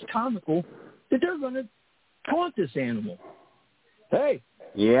think it's comical, that they're going to taunt this animal. Hey.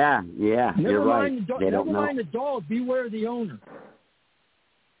 Yeah, you're right. Never mind the dog. Beware the owner.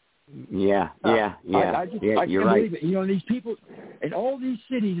 Yeah. I you're can't right. believe it. These people in all these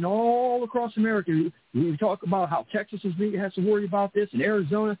cities and all across America, we talk about how Texas has to worry about this, and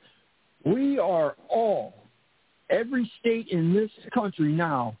Arizona. We are every state in this country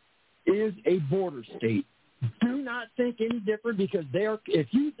now is a border state. Do not think any different, because they're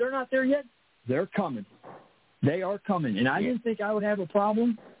not there yet. They're coming. They are coming. And I didn't think I would have a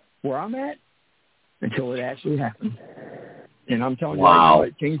problem where I'm at until it actually happened. And I'm telling you,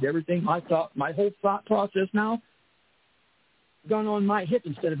 it changed everything. My whole thought process now, gun on my hip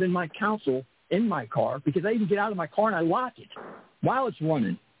instead of in my console in my car, because I even get out of my car and I lock it while it's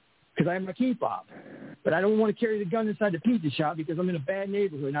running because I have my key fob. But I don't want to carry the gun inside the pizza shop because I'm in a bad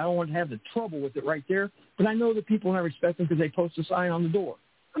neighborhood and I don't want to have the trouble with it right there. But I know the people and I respect them because they post a sign on the door.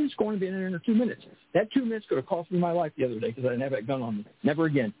 I'm just going to be in there in 2 minutes. That 2 minutes could have cost me my life the other day because I didn't have that gun on me. Never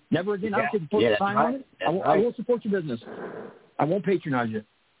again. Never again. I don't put a sign on it. I won't support your business. I won't patronize you.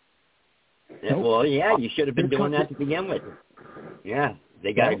 Yeah, well, yeah, you should have been doing that to begin with. Yeah,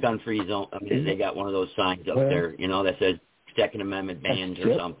 they got a gun-free zone. I mean, they got one of those signs up there, that says Second Amendment bans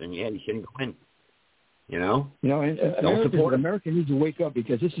or something. Yeah, you shouldn't go in. And America needs to wake up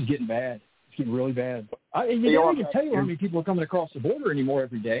because this is getting bad. It's getting really bad. I don't even tell you how many people are coming across the border anymore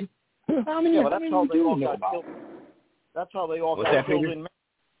every day. How many? Yeah, that's how they all got killed. That's how they all got killed in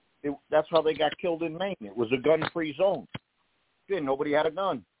Maine. That's how they got killed in Maine. It was a gun-free zone. Nobody had a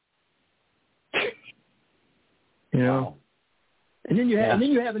gun. Wow. And then you have an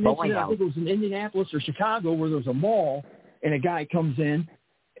incident. I think it was in Indianapolis or Chicago where there was a mall and a guy comes in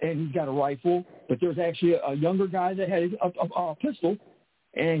and he's got a rifle, but there's actually a younger guy that had a pistol,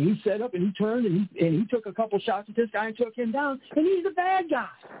 and he set up and he turned and he took a couple shots at this guy and took him down, and he's the bad guy.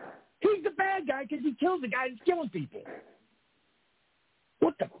 He's the bad guy because he kills the guy that's killing people.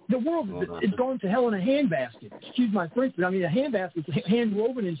 What the world is going to hell in a handbasket. Excuse my French, but I mean a handbasket is hand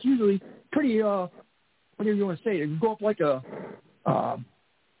woven and it's usually pretty whatever you want to say. You go up like a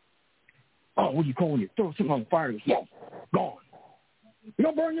what do you call when you throw something on the fire? It's gone. You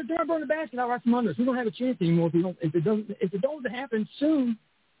don't burn the basket out right from under us. We don't have a chance anymore if it doesn't happen soon.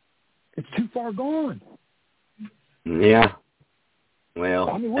 It's too far gone. Yeah.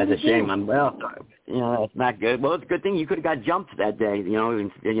 Well, that's a shame. That's not good. Well, it's a good thing you could have got jumped that day.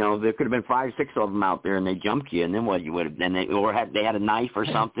 There could have been 5 or 6 of them out there, and they jumped you. And then what? You would have then they had a knife or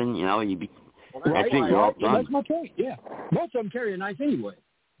something. You'd be. That's my point. Yeah, most of them carry a knife anyway.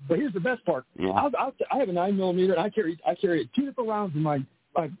 But here's the best part. Yeah. I have a 9mm, and I carry 2 different rounds in my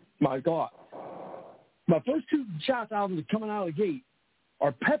Glock. My first 2 shots coming out of the gate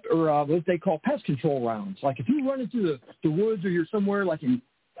are what they call pest control rounds. Like if you run into the woods or you're somewhere like in,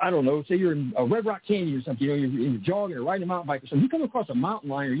 I don't know, say you're in a Red Rock Canyon or something, you're jogging or riding a mountain bike or something, you come across a mountain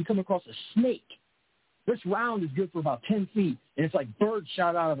lion or you come across a snake, this round is good for about 10 feet, and it's like birds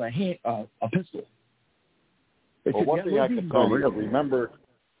shot out of a pistol. Well, one thing I can tell you,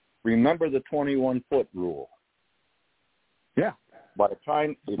 remember the 21-foot rule. Yeah. By the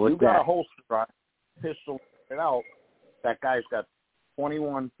time, if you got a holster on, pistol it out, that guy's got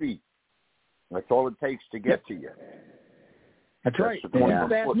 21 feet. That's all it takes to get to you. That's right. It's a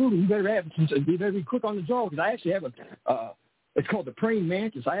fast movie. You better be quick on the draw, because I actually have it's called the praying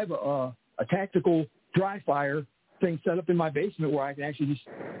mantis. I have a tactical dry fire thing set up in my basement where I can actually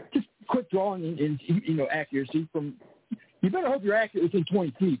just quick draw and accuracy from. You better hope you're accurate within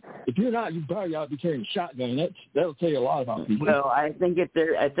 20 feet. If you're not, you probably ought to be carrying a shotgun. That'll tell you a lot about people. Well, I think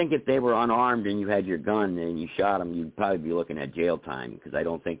if they were unarmed and you had your gun and you shot them, you'd probably be looking at jail time, because I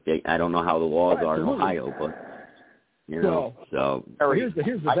don't know how the laws are in Ohio, but so here's the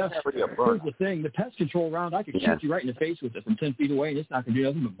best. Here's the thing: the pest control round, I could shoot you right in the face with it from 10 feet away, and it's not going to do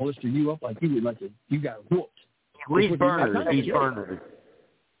nothing but blister you up like you would you got whooped. These burners.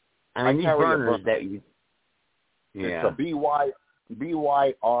 I mean, these burners that you. Yeah. It's a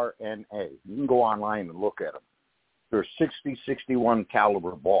BYRNA. You can go online and look at them. They're 60-61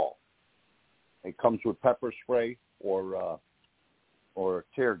 caliber ball. It comes with pepper spray or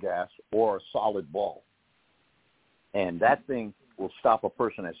tear gas or a solid ball. And that thing will stop a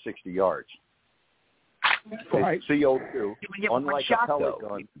person at 60 yards. Right. CO2, unlike a pellet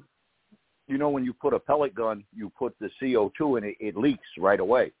gun. When you put a pellet gun, you put the CO2 in it leaks right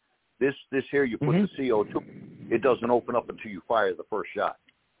away. This here, you put the CO2, it doesn't open up until you fire the first shot.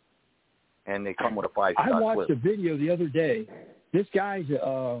 And they come with a 5-shot clip. I watched a video the other day. This guy's,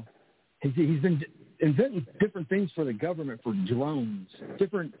 he's been inventing different things for the government, for drones,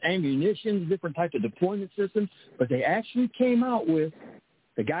 different ammunition, different types of deployment systems. But they actually came out with,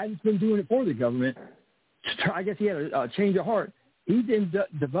 the guy that's been doing it for the government, I guess he had a change of heart. He then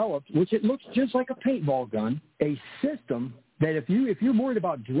developed, which it looks just like a paintball gun, a system that if you're worried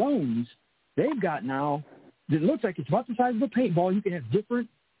about drones, they've got now, it looks like it's about the size of a paintball. You can have different,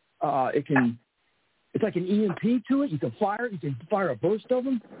 it's like an EMP to it. You can fire it. You can fire a burst of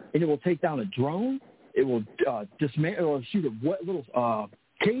them, and it will take down a drone. It will dismantle or shoot a wet little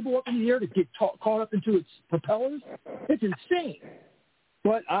cable up in the air to get caught up into its propellers. It's insane.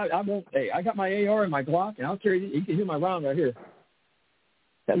 But I won't. Hey, I got my AR and my Glock, and I'll carry it. You can hear my round right here.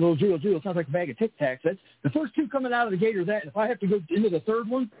 That little jewel sounds like a bag of Tic Tacs. That's the first two coming out of the gate are that. And if I have to go into the third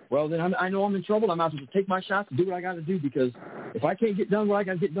one, well, then I know I'm in trouble. I'm out to take my shots and do what I got to do, because if I can't get done what I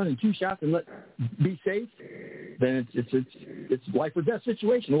got to get done in 2 shots and be safe, then it's life or death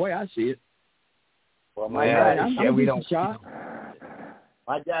situation the way I see it. Well, my daddy, shot.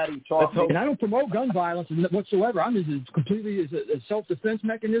 My daddy taught me, and I don't promote gun violence whatsoever. I'm just completely as a self-defense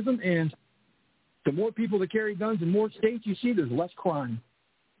mechanism, and the more people that carry guns in more states you see, there's less crime.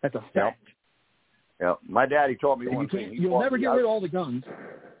 That's a fact. Yep. My daddy taught me one thing. You'll never get rid of all the guns.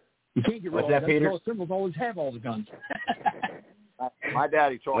 You can't get rid of all the guns. All the criminals always have all the guns. My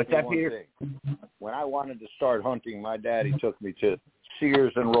daddy taught me one thing. When I wanted to start hunting, my daddy took me to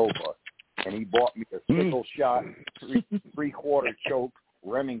Sears and Roebuck, and he bought me a single shot, 3/4 choke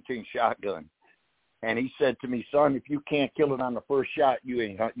Remington shotgun. And he said to me, son, if you can't kill it on the first shot,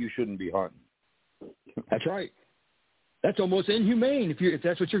 you shouldn't be hunting. That's right. That's almost inhumane. If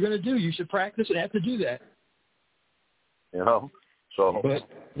that's what you're going to do, you should practice and have to do that. You know. So, but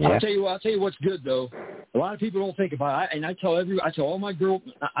I'll tell you what's good though. A lot of people don't think about it, and I tell all my girls.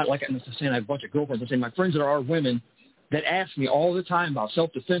 I'm saying I have a bunch of girlfriends. I'm saying my friends that are women that ask me all the time about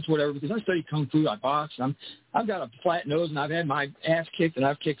self-defense, whatever, because I study kung fu, I box, I've got a flat nose, and I've had my ass kicked, and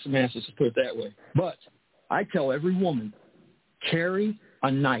I've kicked some asses, to put it that way. But I tell every woman, carry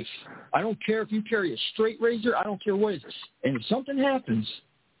a knife. I don't care if you carry a straight razor. I don't care what it is. And if something happens,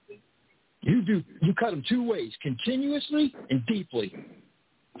 you cut them 2 ways, continuously and deeply.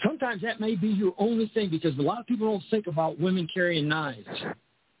 Sometimes that may be your only thing, because a lot of people don't think about women carrying knives.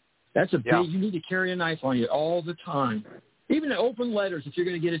 That's a big, you need to carry a knife on you all the time. Even in open letters, if you're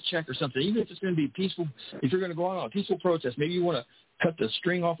going to get a check or something, even if it's going to be peaceful, if you're going to go out on a peaceful protest, maybe you want to cut the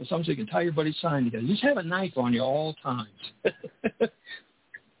string off of something so you can tie your buddy's sign together. You just have a knife on you all times.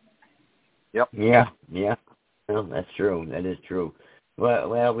 Yep. Yeah. Well, that's true. That is true.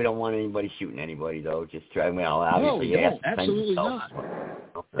 Well, we don't want anybody shooting anybody, though. Just try. Well, obviously, no, absolutely not.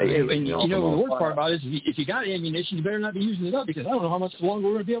 And you know, the worst part about it is if you got ammunition, you better not be using it up, because I don't know how much longer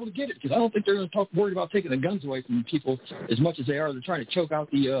we're going to be able to get it, because I don't think they're going to worried about taking the guns away from people as much as they are. They're trying to choke out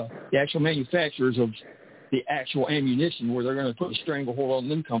the actual manufacturers of the actual ammunition, where they're going to put a stranglehold on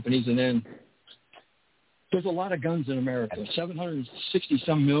them companies. And then there's a lot of guns in America,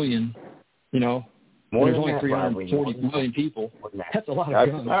 760-some million, you know. There's only 340 million people. That's a lot of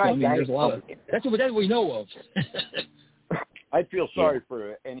guns. Right, there's a lot of. That's what we know of. I feel sorry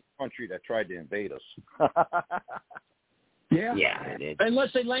for any country that tried to invade us. Yeah, it did.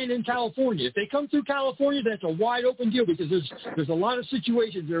 Unless they land in California. If they come through California, that's a wide open deal, because there's a lot of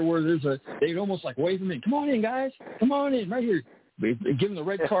situations there where they'd almost like wave them in. Come on in, guys. Come on in, right here. They give them the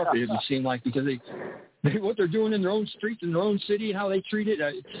red carpet, it would seem like, because they what they're doing in their own streets, in their own city, and how they treat it,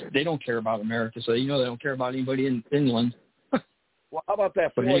 they don't care about America. So they don't care about anybody in Finland. Well, how about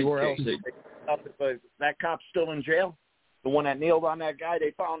that? But anywhere else, that cop's still in jail. The one that nailed on that guy, they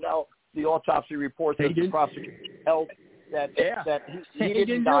found out the autopsy report that the prosecutor held that he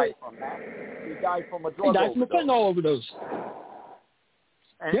didn't die from that. He died from a drug overdose. He died from a fentanyl overdose.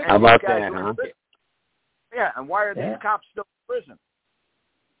 How about that, huh? Yeah, and why are these cops still in prison?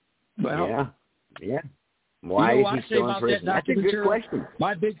 Well, yeah. Why is he still in prison? That's a good question.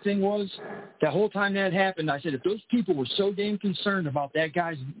 My big thing was, that whole time that happened, I said, if those people were so damn concerned about that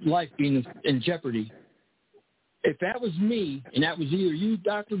guy's life being in jeopardy, if that was me, and that was either you,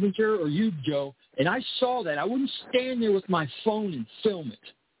 Dr. Ventura, or you, Joe, and I saw that, I wouldn't stand there with my phone and film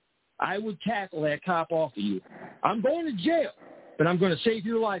it. I would tackle that cop off of you. I'm going to jail, but I'm going to save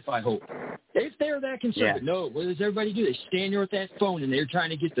your life, I hope. If they're that concerned, but no, what does everybody do? They stand there with that phone, and they're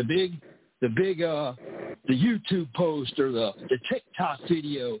trying to get the YouTube post or the TikTok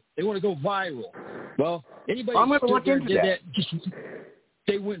video. They want to go viral. Well, anybody I'm going to look into that.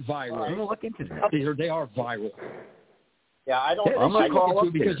 They went viral. I'm going to look into that. They are viral. Yeah, I don't. I'm going to call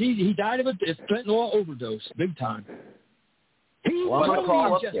up because he died of a fentanyl overdose, big time. He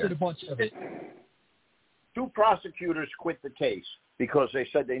ingested a bunch of it. 2 prosecutors quit the case because they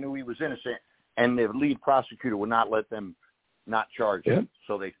said they knew he was innocent, and the lead prosecutor would not let them not charge him.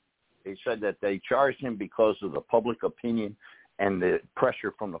 So they said that they charged him because of the public opinion and the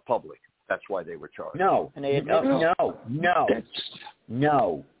pressure from the public. That's why they were charged. No.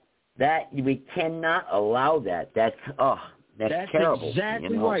 That we cannot allow that. That's terrible.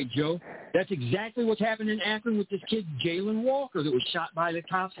 Exactly right, Joe. That's exactly what's happened in Akron with this kid, Jalen Walker, that was shot by the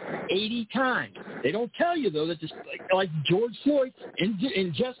cops 80 times. They don't tell you, though, that this, like George Floyd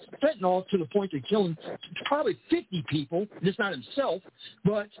ingests fentanyl to the point of killing probably 50 people. It's not himself,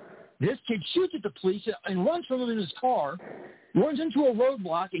 but This kid shoots at the police and runs from them in his car, runs into a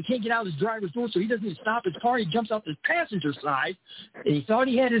roadblock and can't get out of his driver's door, so he doesn't even stop his car. He jumps out the passenger side, and he thought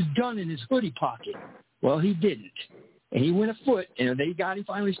he had his gun in his hoodie pocket. Well, he didn't. And he went afoot, and they got him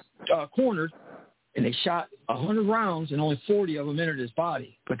finally cornered, and they shot 100 rounds, and only 40 of them entered his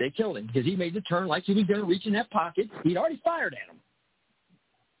body. But they killed him because he made the turn like he was going to reach in that pocket. He'd already fired at him.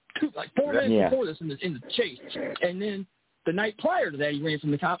 Like 4 minutes before this in the chase. And then the night prior to that, he ran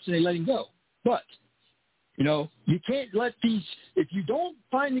from the cops, and they let him go. But, you can't let these – if you don't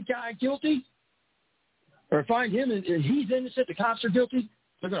find the guy guilty or find him and he's innocent, the cops are guilty,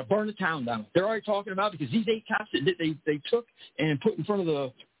 they're going to burn the town down. They're already talking about because these 8 cops that they took and put in front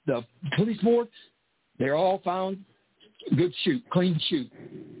of the police board, they're all found good shoot, clean shoot.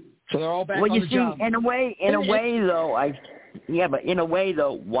 So they're all back on the job. In a way,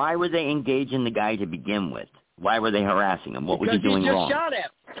 though, why were they engaging the guy to begin with? Why were they harassing him? What was he doing wrong? Because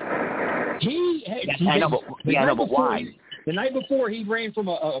he just shot at him. But why? The night before, he ran from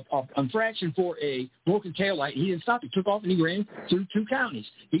a infraction for a broken taillight. He didn't stop. He took off, and he ran through 2 counties.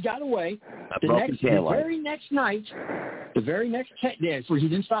 He got away. The very next night, he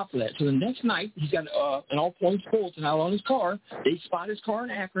didn't stop for that. So the next night, he's got an all-points bulletin out on his car. They spot his car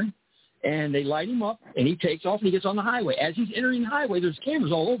in Akron, and they light him up, and he takes off, and he gets on the highway. As he's entering the highway, there's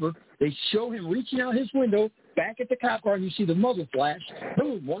cameras all over. They show him reaching out his window back at the cop car, and you see the muzzle flash.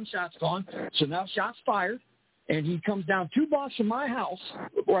 Boom, 1 shot's gone. So now shots fired, and he comes down 2 blocks from my house,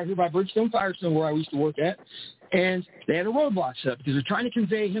 right here by Bridgestone Firestone, where I used to work at, and they had a roadblock set up because they're trying to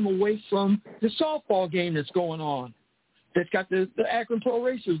convey him away from the softball game that's going on. That's got the Akron Pro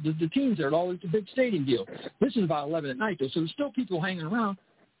Racers, the teams there, all it's a big stadium deal. This is about 11 at night, though, so there's still people hanging around.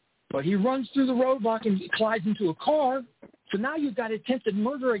 But he runs through the roadblock and collides into a car. So now you've got attempted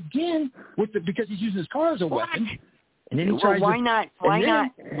murder again because he's using his car as a weapon. And then he tries why not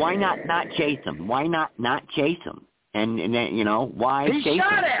chase him? Why not chase him? And then why chase him?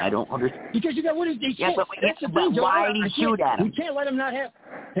 I don't understand. Because you got what he that's the thing, why did he shoot at him? We can't let him not have.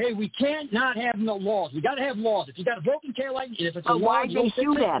 Hey, we can't not have no laws. We got to have laws. If you got a broken taillight, and if it's a law, why did he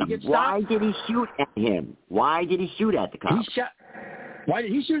shoot at him? Why did he shoot at him? Why did he shoot at the cops? Why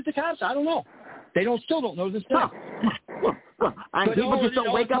did he shoot at the cops? I don't know. They still don't know this thing. Well, people just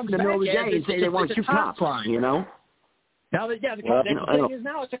don't wake up in the middle of the day and say they want to shoot cops, crime. Now, the thing is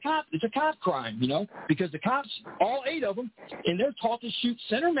now it's a cop crime, because the cops, all 8 of them, and they're taught to shoot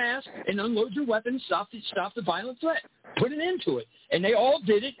center mass and unload your weapon and stop the violent threat. Put an end to it. And they all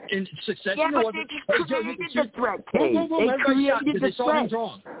did it in succession. Yeah, but they created the threat, Dave. They created the threat.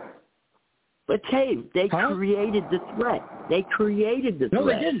 But, Dave, they created the threat. They created the threat. No,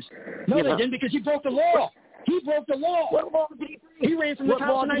 they didn't. They didn't because he broke the law. He broke the law. What law did he break? He ran from the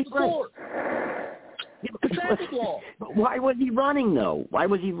cops the night before. The traffic law. But why was he running, though?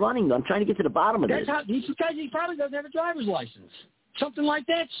 I'm trying to get to the bottom of this. Because he probably doesn't have a driver's license. Something like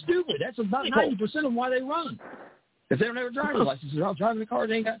that. Stupid. That's about 90% of why they run. If they don't have a driver's license, they're out driving the car.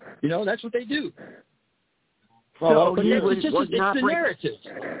 They ain't got. That's what they do. Well, it's the narrative.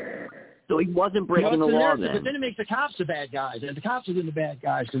 So he wasn't breaking the law then. But then it makes the cops the bad guys, and the cops are the bad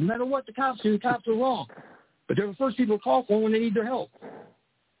guys. Because no matter what the cops do, the cops are wrong. But they're the first people to call for when they need their help.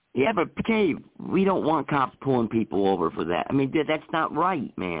 Yeah, but Dave, we don't want cops pulling people over for that. I mean, that's not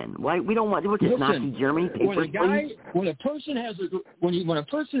right, man. Why we don't want? What's this, Nazi Germany? When a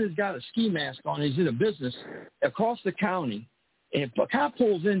person has got a ski mask on, and he's in a business across the county, and if a cop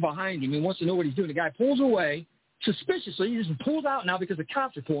pulls in behind him and wants to know what he's doing, the guy pulls away. Suspiciously, he just pulls out now because the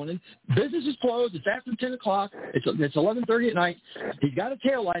cops are pulling in. Business is closed. It's after 10 o'clock. It's 11:30 at night. He's got a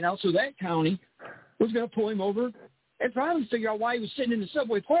tail light out, so that county was going to pull him over and probably figure out why he was sitting in the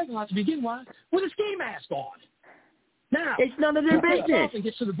subway parking lot to begin with a ski mask on. Now, it's none of their business.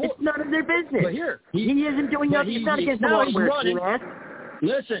 It's none of their business. But here, he isn't doing nothing. It's not against the law to wear a ski mask.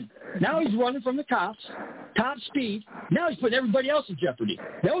 Listen, now he's running from the cops, top speed. Now he's putting everybody else in jeopardy.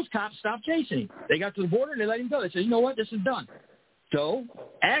 Those cops stopped chasing him. They got to the border and they let him go. They said, you know what, this is done. So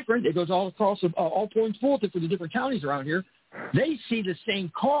Akron, it goes all across all points bulletin for the different counties around here. They see the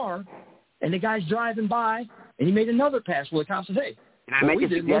same car, and the guy's driving by, and he made another pass where the cops said, hey, can I make a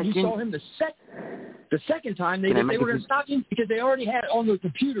suggestion? When you saw him the second time, they were going to stop him because they already had on the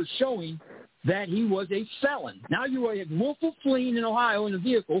computer showing that he was a felon. Now you are a willful fleeing in Ohio in a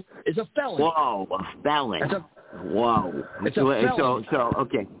vehicle is a felon. Whoa, a felon. Whoa. It's a felon.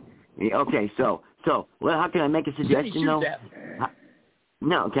 So, well, how can I make a suggestion, though?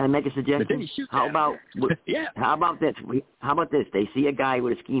 No, can I make a suggestion? How about this? How about this? They see a guy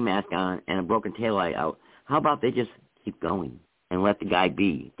with a ski mask on and a broken taillight out. How about they just keep going? and let the guy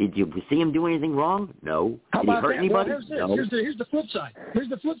be. Did you see him do anything wrong? No. How Did he about hurt that? anybody? Well, No. here's the flip side. Here's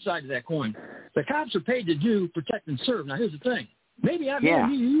the flip side of that coin. The cops are paid to do protect and serve. Now, here's the thing. Maybe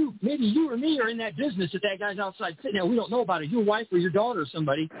you or me are in that business that guy's outside sitting there. We don't know about it. Your wife or your daughter or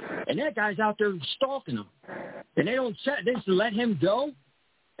somebody, and that guy's out there stalking them. And they just let him go,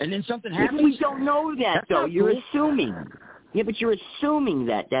 and then something happens. We don't know that, though. You're assuming. Yeah, but you're assuming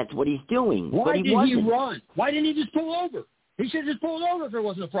that that's what he's doing. Why did he run? Why didn't he just pull over? He should have just pulled over if there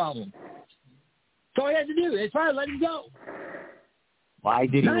wasn't a problem. That's all he had to do. They probably let him go. Why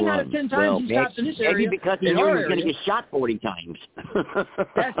did he run? 9 out of 10 times he stops in this area. Maybe because he knew he was going to get shot 40 times.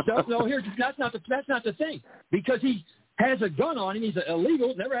 That's not the thing. Because he has a gun on him. He's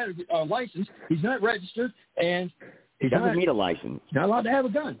illegal. Never had a license. He's not registered, and he doesn't need a license. Not allowed to have a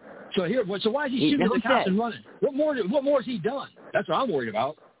gun. So why is he shooting at the cops and running? What more has he done? That's what I'm worried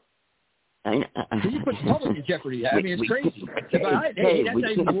about. He puts the public in jeopardy. I mean, it's crazy. Hey, that's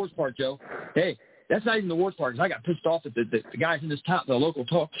not even the worst part, Joe. Hey, that's not even the worst part, because I got pissed off at the guys in the local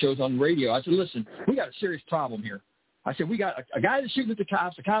talk shows on the radio. I said, listen, we got a serious problem here. I said, we got a guy that's shooting at the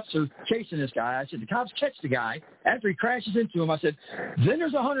cops. The cops are chasing this guy. I said, the cops catch the guy. After he crashes into him, I said, then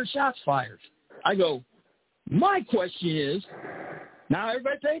there's 100 shots fired. I go, my question is, now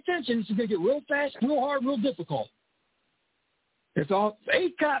everybody pay attention. This is going to get real fast, real hard, real difficult. If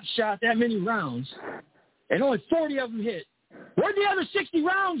 8 cops shot that many rounds and only 40 of them hit, where'd the other 60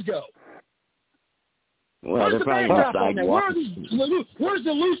 rounds go? Well, they're probably on the sidewalk. Where's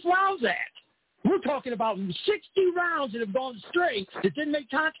the loose rounds at? We're talking about 60 rounds that have gone astray that didn't make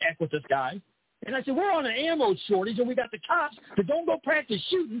contact with this guy. And I said, we're on an ammo shortage, and we got the cops that don't go practice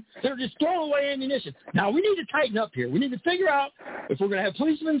shooting. They're just throwing away ammunition. Now, we need to tighten up here. We need to figure out if we're going to have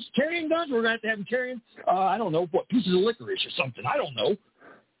policemen carrying guns, we're going to have them carrying, I don't know, pieces of licorice or something. I don't know.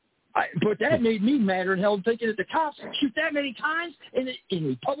 But that made me madder than hell, thinking that the cops shoot that many times in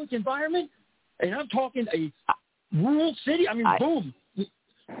a public environment. And I'm talking a rural city. I mean, boom.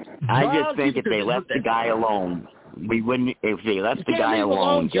 I just think if they left the guy alone, we wouldn't. If they left the guy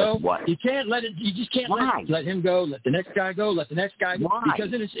alone, guess what? You can't let it. You just can't let him go. Let the next guy go. Let the next guy go. Why?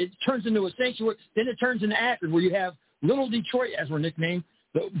 Because then it turns into a sanctuary. Then it turns into Akron, where you have Little Detroit, as we're nicknamed,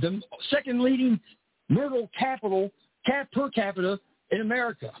 the second leading murder capital per capita in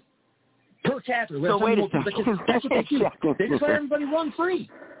America. Per capita. So wait a second. That's what they do. They just let everybody run free.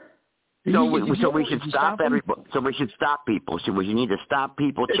 So we should stop everybody. So we should stop people. So we need to stop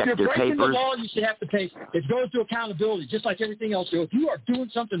people, check their papers. If you're breaking the law, you should have to pay. It goes to accountability, just like everything else. So if you are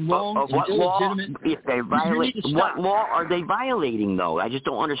doing something wrong and illegitimate, if they violate, what law are they violating, though? I just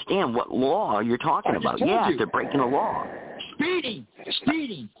don't understand what law you're talking about. Yeah, they're breaking the law. Speeding.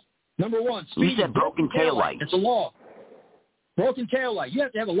 Number one, speeding. You said broken taillight. It's a law. Broken taillight. You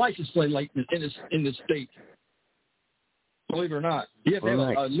have to have a license plate like in this state. Believe it or not, you have to have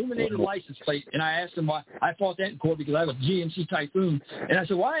an illuminated license plate. And I asked him why. I fought that in court because I have a GMC Typhoon. And I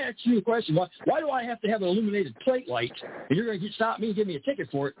said, why ask you a question? Why do I have to have an illuminated plate light? And you're going to stop me and give me a ticket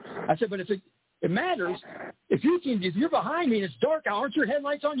for it? I said, but if it matters, if you're behind me and it's dark, aren't your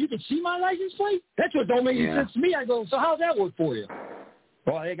headlights on? You can see my license plate? That's what don't make any sense to me. I go, so how's that work for you?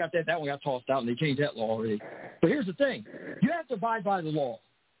 Well, they got that one got tossed out, and they changed that law already. But here's the thing: you have to abide by the law.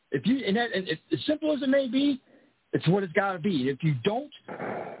 As simple as it may be, it's what it's got to be. If you don't,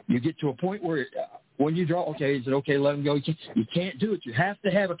 you get to a point where when you draw, okay, is it okay? Let them go. You can't do it. You have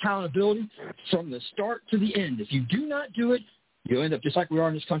to have accountability from the start to the end. If you do not do it, you end up just like we are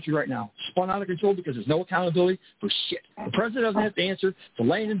in this country right now, spun out of control because there's no accountability for shit. The president doesn't have to answer for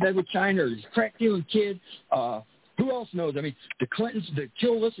laying in bed with China or his crack-dealing kid. Who else knows? I mean, the Clintons, the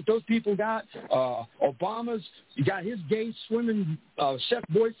kill list that those people got, Obama's, you got his gay swimming chef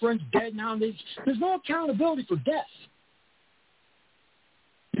boyfriend dead now. There's no accountability for death.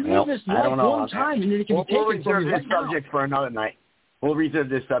 You live this life one time and then it can be taken from you right now. We'll reserve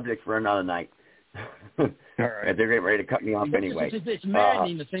this subject for another night. All right. They're getting ready to cut me off anyway. It's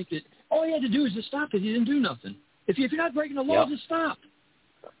maddening to think that all you had to do is just stop it. You didn't do nothing. If you're not breaking the law, just stop.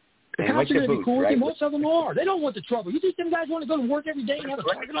 The cops are going to be cool with you. Most of them are. They don't want the trouble. You think them guys want to go to work every day and have a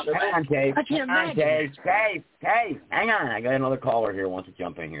target on their back? I can't imagine. Dave, hang on. I got another caller here who wants to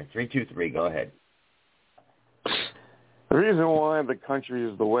jump in here. 323, go ahead. The reason why the country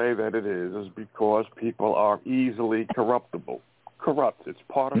is the way that it is because people are easily corruptible. Corrupt. It's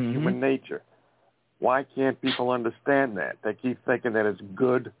part of human nature. Why can't people understand that? They keep thinking that it's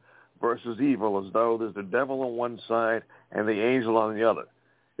good versus evil, as though there's the devil on one side and the angel on the other.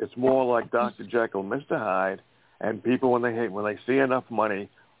 It's more like Dr. Jekyll, Mr. Hyde, and people when they see enough money,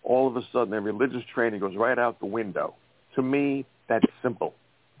 all of a sudden their religious training goes right out the window. To me, that's simple.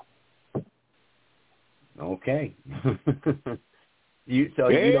 Okay. You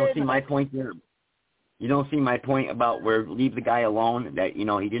don't see my point there. You don't see my point about where leave the guy alone, that,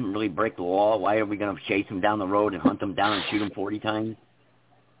 he didn't really break the law. Why are we going to chase him down the road and hunt him down and shoot him 40 times?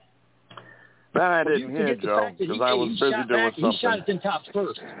 That I didn't hear, Joe, because I was busy doing something. He shot at them cops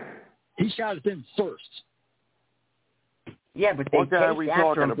first. He shot at them first. Yeah, but what guy are we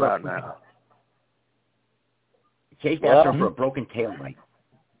talking about now? Chased after him for a broken tail light.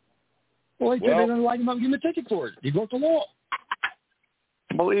 Well, they're going to light him up and give him a ticket for it. He broke the law.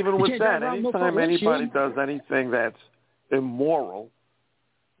 Well, even with that, anytime anybody does anything that's immoral,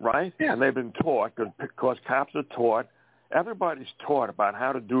 right? Yeah. And they've been taught, because cops are taught, everybody's taught about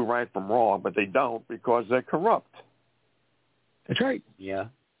how to do right from wrong, but they don't because they're corrupt. That's right. Yeah.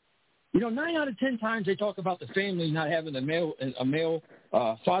 9 out of 10 times they talk about the family not having a male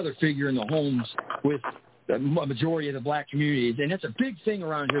father figure in the homes with the majority of the black communities, and that's a big thing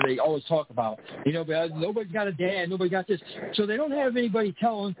around here. They always talk about, nobody's got a dad, nobody got this, so they don't have anybody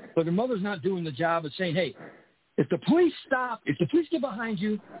telling, but their mother's not doing the job of saying, hey, if the police get behind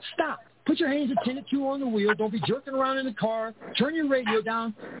you, stop. Put your hands attended to on the wheel. Don't be jerking around in the car. Turn your radio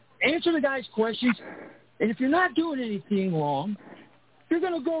down. Answer the guy's questions. And if you're not doing anything wrong, you're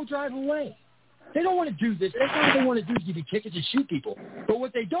going to go drive away. They don't want to do this. That's not what they want to do, is give you tickets and shoot people. But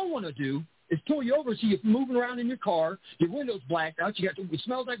what they don't want to do is pull you over, so you're moving around in your car, your window's blacked out, it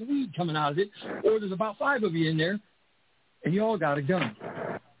smells like weed coming out of it, or there's about 5 of you in there, and you all got a gun.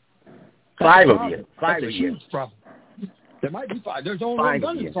 Five of you. That's a huge problem. There might be 5. There's only one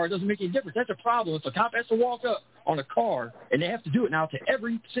gun in the car. It doesn't make any difference. That's a problem. If a cop has to walk up on a car, and they have to do it now to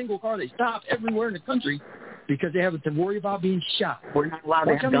every single car they stop everywhere in the country because they have to worry about being shot. We're not allowed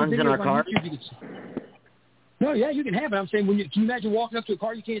to have guns in our cars? No, yeah, you can have it. I'm saying, can you imagine walking up to a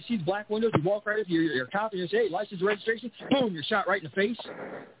car, you can't see the black windows, you walk right up, you're a cop, and you say, hey, license, registration, boom, you're shot right in the face.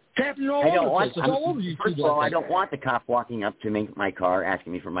 It's happening all over the place. It's all over you. First of all, I don't want the cop walking up to my car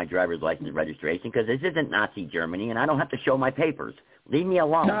asking me for my driver's license and registration, because this isn't Nazi Germany, and I don't have to show my papers. Leave me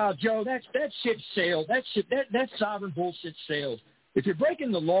alone. No, Joe, that shit sailed. That sovereign bullshit sailed. If you're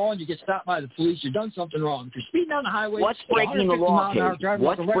breaking the law and you get stopped by the police, you've done something wrong. If you're speeding down the highway, what's breaking the law?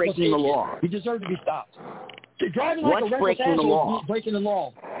 What's breaking the law? You deserve to be stopped. You're driving like a reckless asshole is breaking the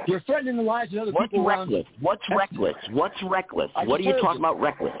law. You're threatening the lives of other people around you. What's reckless? What's reckless? What are you talking about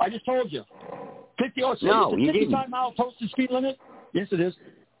reckless? I just told you. 55 mile posted speed limit? Yes, it is.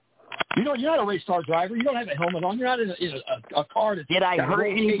 You're not a race car driver. You don't have a helmet on. You're not in a car that's... Did I hurt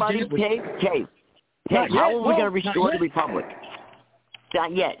anybody? Case. How are we going to restore the republic?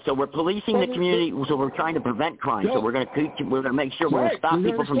 Not yet. So we're policing the community. So we're trying to prevent crime. So we're going to make sure we're going to stop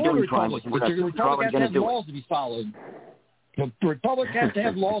people from doing crime. The Republic has to have laws to be followed. The Republic has to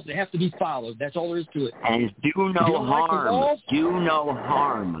have laws that have to be followed. That's all there is to it. And do no harm. Do no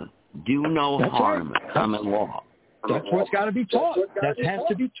harm. Do no harm. Common law. That's what's got to be taught. That has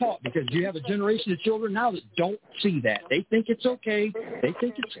to be taught, because you have a generation of children now that don't see that. They think it's okay. They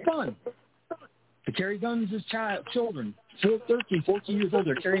think it's fun to carry guns as children. 13, 14 years old,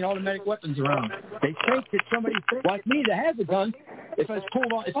 they're carrying automatic weapons around. They think that somebody like me that has a gun, if I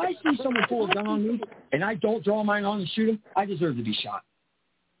see someone pull a gun on me and I don't draw mine on and shoot him, I deserve to be shot.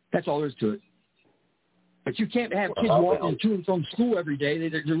 That's all there is to it. But you can't have kids walking to and from school every day.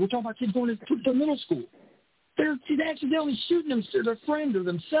 We're talking about kids going to middle school. They're accidentally shooting their friend or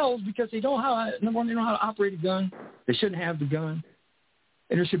themselves because they don't know how to operate a gun. They shouldn't have the gun.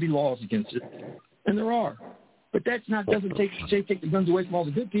 And there should be laws against it. And there are. But that's doesn't take the guns away from all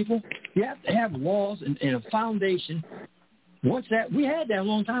the good people. You have to have laws and a foundation. We had that a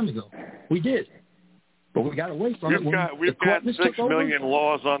long time ago. We did. But we got away from it. We've got 6 million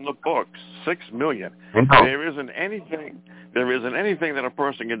laws on the books. 6 million. There isn't anything that a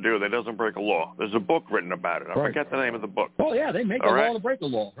person can do that doesn't break a law. There's a book written about it. I forget the name of the book. Oh, yeah, they make a law to break a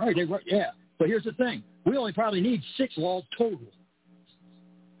law. Right, yeah. But here's the thing. We only probably need 6 laws total.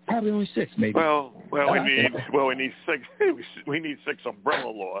 Probably only 6, maybe. We need 6. We need 6 umbrella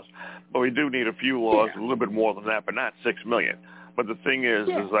laws, but we do need a few laws, a little bit more than that, but not 6 million. But the thing is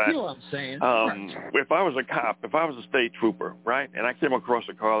that you know what I'm saying. If I was a cop, if I was a state trooper, right, and I came across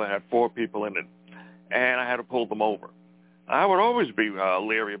a car that had 4 people in it, and I had to pull them over, I would always be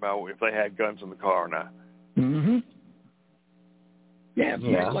leery about if they had guns in the car or not. Mm-hmm.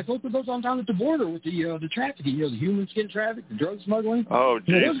 Yeah. Like look what goes on down at the border with the trafficking, the human skin traffic, the drug smuggling. Oh,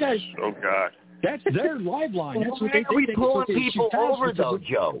 geez. Those guys, oh, God. That's their lifeline. That's what they think. Why are we pulling people over, though,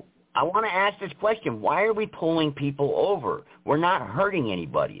 Joe? I want to ask this question. Why are we pulling people over? We're not hurting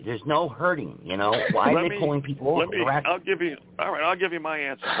anybody. There's no hurting, Why are they pulling people over? I'll give you my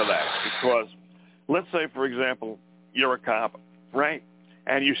answer for that. Because let's say, for example, you're a cop, right?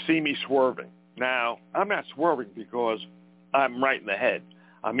 And you see me swerving. Now, I'm not swerving because I'm right in the head.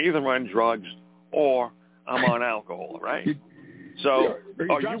 I'm either on drugs or I'm on alcohol, right? So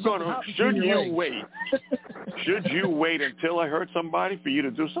are you going to, should you wait until I hurt somebody for you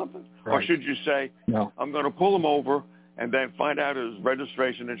to do something? Right. Or should you say, no, I'm going to pull him over and then find out his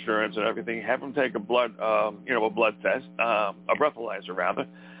registration, insurance, and everything, have him take a blood test, a breathalyzer rather,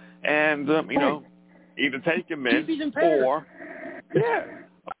 and, either take him in or,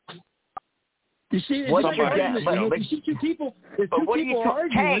 You see, it's like an argument. You see two people, if two people are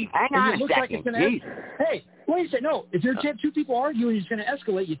arguing, and it looks like it's going to hey, wait a second, no. If you're two people arguing, it's going to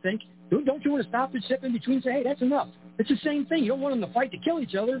escalate, you think. Don't you want to stop and step in between and say, hey, that's enough? It's the same thing. You don't want them to fight to kill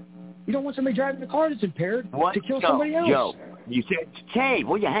each other. You don't want somebody driving a car that's impaired to kill somebody else. Joe, you said, hey,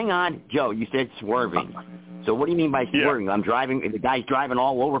 will you hang on? Joe, you said swerving. So what do you mean by swerving? I'm driving, the guy's driving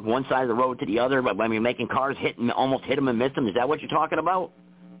all over from one side of the road to the other, but making cars almost hit him and miss him. Is that what you're talking about?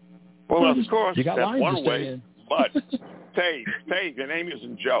 Well, of course, that's one way, but Tate, your name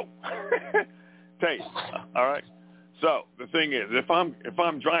isn't Joe. Tate, all right? So the thing is, if I'm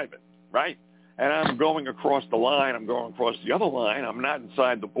driving, right, and I'm going across the line, I'm going across the other line, I'm not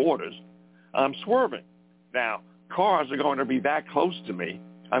inside the borders, I'm swerving. Now, cars are going to be that close to me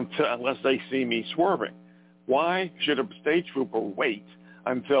unless they see me swerving. Why should a state trooper wait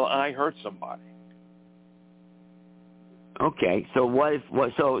until I hurt somebody? Okay, so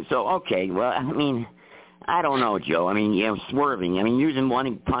okay, well, I mean, I don't know, Joe. I mean, swerving. I mean, using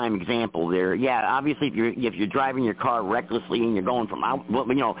one prime example there. Yeah, obviously, if you're driving your car recklessly and you're going from out,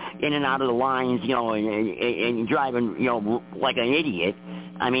 in and out of the lines, and you're driving, like an idiot.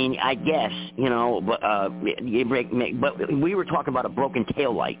 I mean, I guess, but we were talking about a broken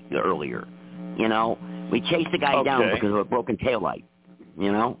taillight earlier. We chased the guy down because of a broken taillight.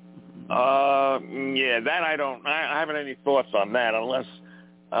 That I haven't any thoughts on that unless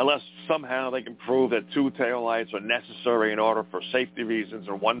somehow they can prove that two taillights are necessary in order for safety reasons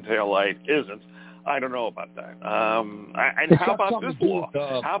and one taillight isn't. I don't know about that. And how about this law?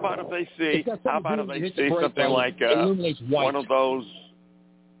 How about if they see something like one of those?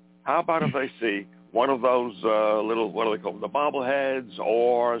 How about if they see one of those little, what do they call them, the bobbleheads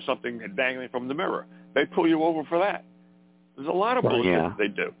or something dangling from the mirror? They pull you over for that. There's a lot of bullshit they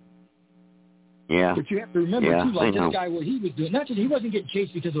do. Yeah. But you have to remember, too, like this guy, what he was doing, not just he wasn't getting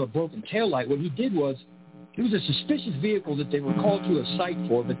chased because of a broken taillight. What he did was, it was a suspicious vehicle that they were called to a site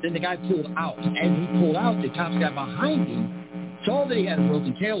for, but then the guy pulled out. As he pulled out, the cops got behind him, saw that he had a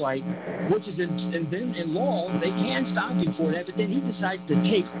broken taillight, which is, and then in law, they can stop him for that, but then he decides to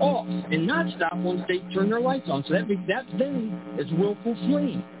take off and not stop once they turn their lights on. So that then is willful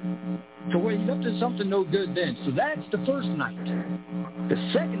fleeing. So he's up to something no good then. So that's the first night. The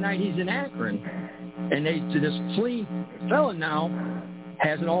second night he's in Akron, and this fleeing felon now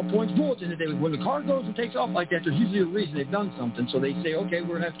has an all-points bulletin that when the car goes and takes off like that, there's usually a reason they've done something. So they say, okay,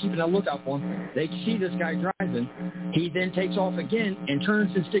 we're going to have to keep an lookout for him. They see this guy driving. He then takes off again and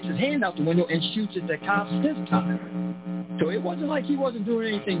turns and sticks his hand out the window and shoots at the cops this time. So it wasn't like he wasn't doing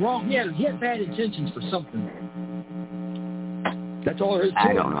anything wrong. He had bad intentions for something. That's all there is to it.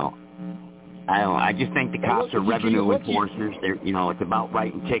 I don't know. I just think the cops are revenue enforcers. They're, it's about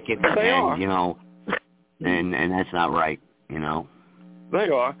writing tickets, and that's not right, They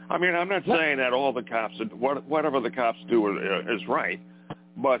are. I mean, I'm not saying that all the cops, whatever the cops do is right,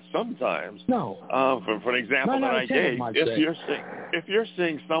 but sometimes, for the example that I gave, if you're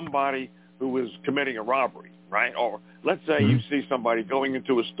seeing somebody who is committing a robbery, right, or let's say you see somebody going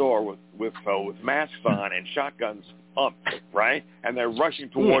into a store with masks on and shotguns up, right, and they're rushing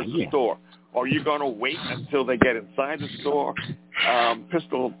towards the store. Are you going to wait until they get inside the store,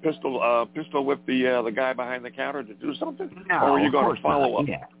 pistol whip the guy behind the counter to do something? No, or are you going to follow up?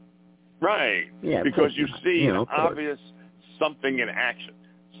 Yeah. Right. Yeah, because you see an obvious something in action.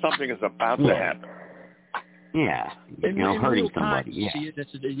 Something is about to happen. Yeah. Hurting somebody. Yeah. See it,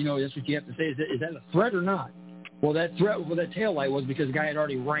 that's what you have to say. Is that a threat or not? Well, that taillight was because the guy had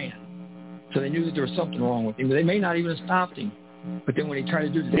already ran. So they knew that there was something wrong with him. But they may not even have stopped him. But then when he tried to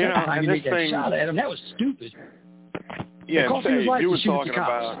do the second time, he made that shot at him. That was stupid. Yeah, you were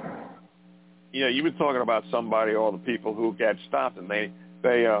talking about somebody, all the people who get stopped, and they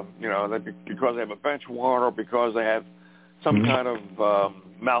because they have a bench warrant or because they have some kind of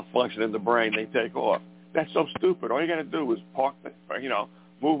malfunction in the brain, they take off. That's so stupid. All you got to do is park,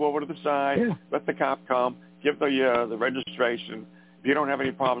 move over to the side, let the cop come, give the registration. If you don't have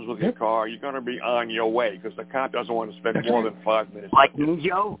any problems with your car, you're going to be on your way because the cop doesn't want to spend more than 5 minutes. Like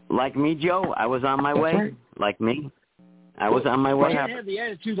me, Joe. I was on my way. Like me. I was on my way. They have the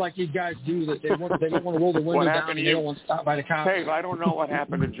attitude like these guys do that they don't want to roll the window down and they don't want to stop by the cops. Dave, I don't know what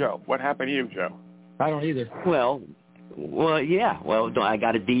happened to Joe. What happened to you, Joe? I don't either. Well, Well, yeah. Well, I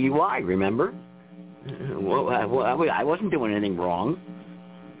got a DUI, remember? Well, I wasn't doing anything wrong.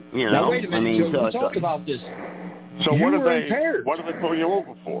 You know? Now, wait a minute, Joe. We talked about this. So you what were did impaired. What did they pull you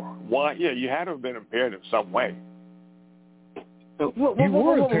over for? Why? Yeah, you had to have been impaired in some way. Wait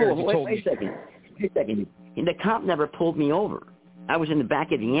a second. The cop never pulled me over. I was in the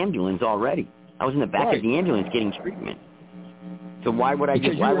back of the ambulance already. I was in the back of the ambulance getting treatment. So why would I have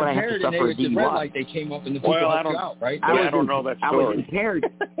to suffer a DUI? Red light, they came up and the people helped you out, right? I don't know that story. I was impaired.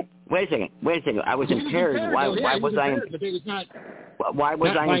 Wait a second. I was impaired. Why was I impaired? Why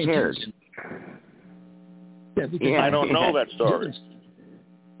was I impaired? I don't know that story.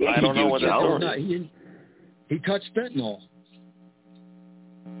 I don't know what that story is. He touched fentanyl.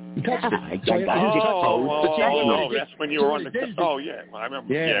 He touched it. That's when you were on the... Oh, yeah. I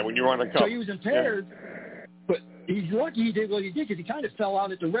remember. Yeah, when you were on the cover. So he was impaired, but he's lucky he did what he did because he kind of fell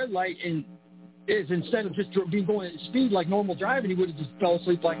out at the red light and instead of just being going at speed like normal driving, he would have just fell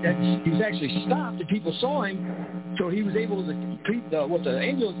asleep like that. He was actually stopped and people saw him, so he was able to treat the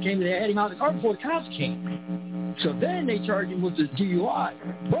ambulance came and they had him out of the car before the cops came. So then they charged him with the DUI.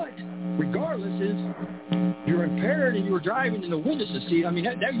 But regardless, you're impaired and you were driving in the witness's seat. I mean,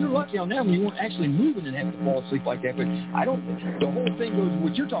 that you're lucky on that when you weren't actually moving and having to fall asleep like that. But the whole thing goes,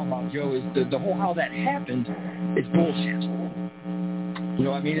 what you're talking about, Joe, is the whole how that happened is bullshit. You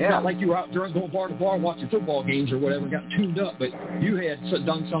know what I mean? It's not like you were out going bar to bar watching football games or whatever, got tuned up, but you had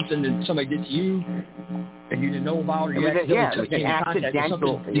done something that somebody did to you and you didn't know about, or you accidentally came in contact with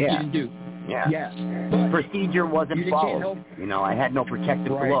something that you didn't do. Yeah. Yes. But procedure wasn't followed. You know, I had no protective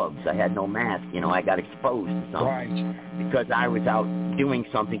gloves. I had no mask. You know, I got exposed to something because I was out doing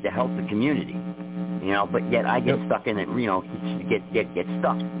something to help the community. You know, but yet I get stuck in it. You know, get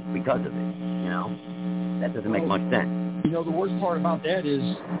stuck because of it. You know, that doesn't make much sense. You know, the worst part about that is,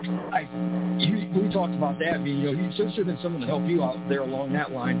 we talked about that. I mean, you know, there should have been someone to help you out there along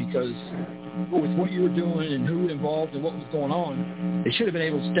that line because with what you were doing and who was involved and what was going on, they should have been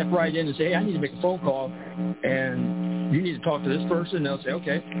able to step right in and say, hey, I need to make a phone call and you need to talk to this person. And they'll say,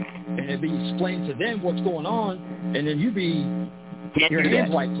 okay. And it'd be explained to them what's going on, and then you'd be your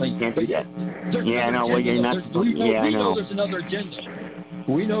hands white clean. Can't do that. Yeah, no, well, you're not. We know there's another agenda.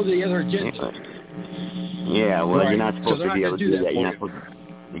 We know the other agenda. Yeah, well, you're not supposed to be able to do that. You're not supposed to.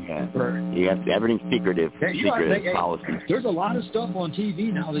 Yeah, you have everything's secretive. Secretive policy. There's a lot of stuff on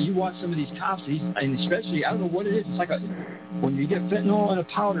TV now that you watch some of these cops, and especially, I don't know what it is. It's like when you get fentanyl in a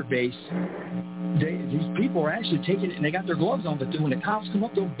powder base, these people are actually taking it, and they got their gloves on, but when the cops come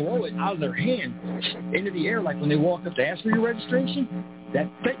up, they'll blow it out of their hand into the air, like when they walk up to ask for your registration. That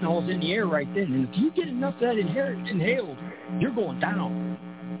fentanyl's in the air right then, and if you get enough of that inhaled, you're going down.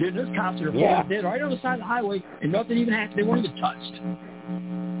 There's cops that are falling dead right on the side of the highway, and nothing even happened. They weren't even touched.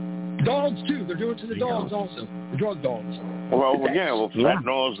 Dogs, too. They're doing it to the dogs also, the drug dogs.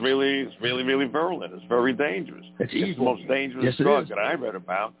 Fentanyl is really virulent. It's very dangerous. It's the most dangerous drug that I read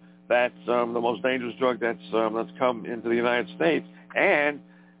about. That's the most dangerous drug that's come into the United States, and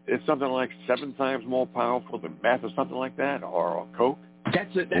it's something like 7 times more powerful than meth or something like that, or coke.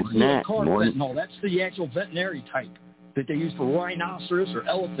 That's the carfentanil. That's the actual veterinary type that they use for rhinoceros or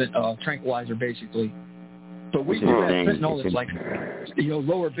elephant tranquilizer, basically. So we do that fentanyl that's like,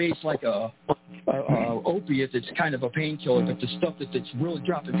 lower base, like a opiate that's kind of a painkiller, but the stuff that's really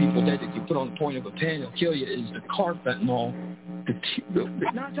dropping people dead that you put on the point of a pen, it'll kill you, is the carfentanil.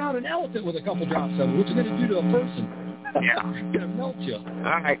 It knocks out an elephant with a couple drops of it. What's it going to do to a person? Yeah. It's going to melt you.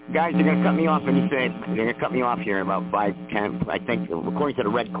 All right, guys, they're going to cut me off they're going to cut me off here in about 5, 10, I think, according to the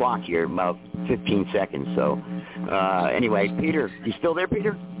red clock here, about 15 seconds. So, anyway, Peter, you still there,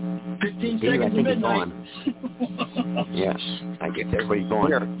 Peter? 15 Peter, seconds I think midnight. He's gone. Yeah, I guess everybody's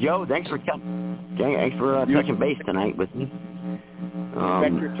gone. Joe, thanks for touching base tonight with me.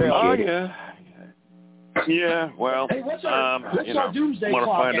 Yeah, well, hey, what's our doomsday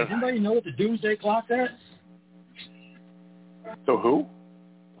clock at? Anybody know what the doomsday clock's at? So who?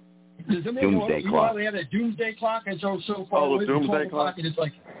 Doomsday clock. We have that doomsday clock, and so far away from 12 o'clock, and it's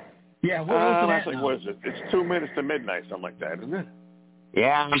like, what is it? It's 2 minutes to midnight, something like that, isn't it?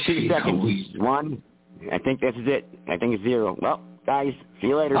 Yeah, 2 seconds. 1. I think that's it. I think it's 0. Well, guys, see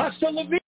you later.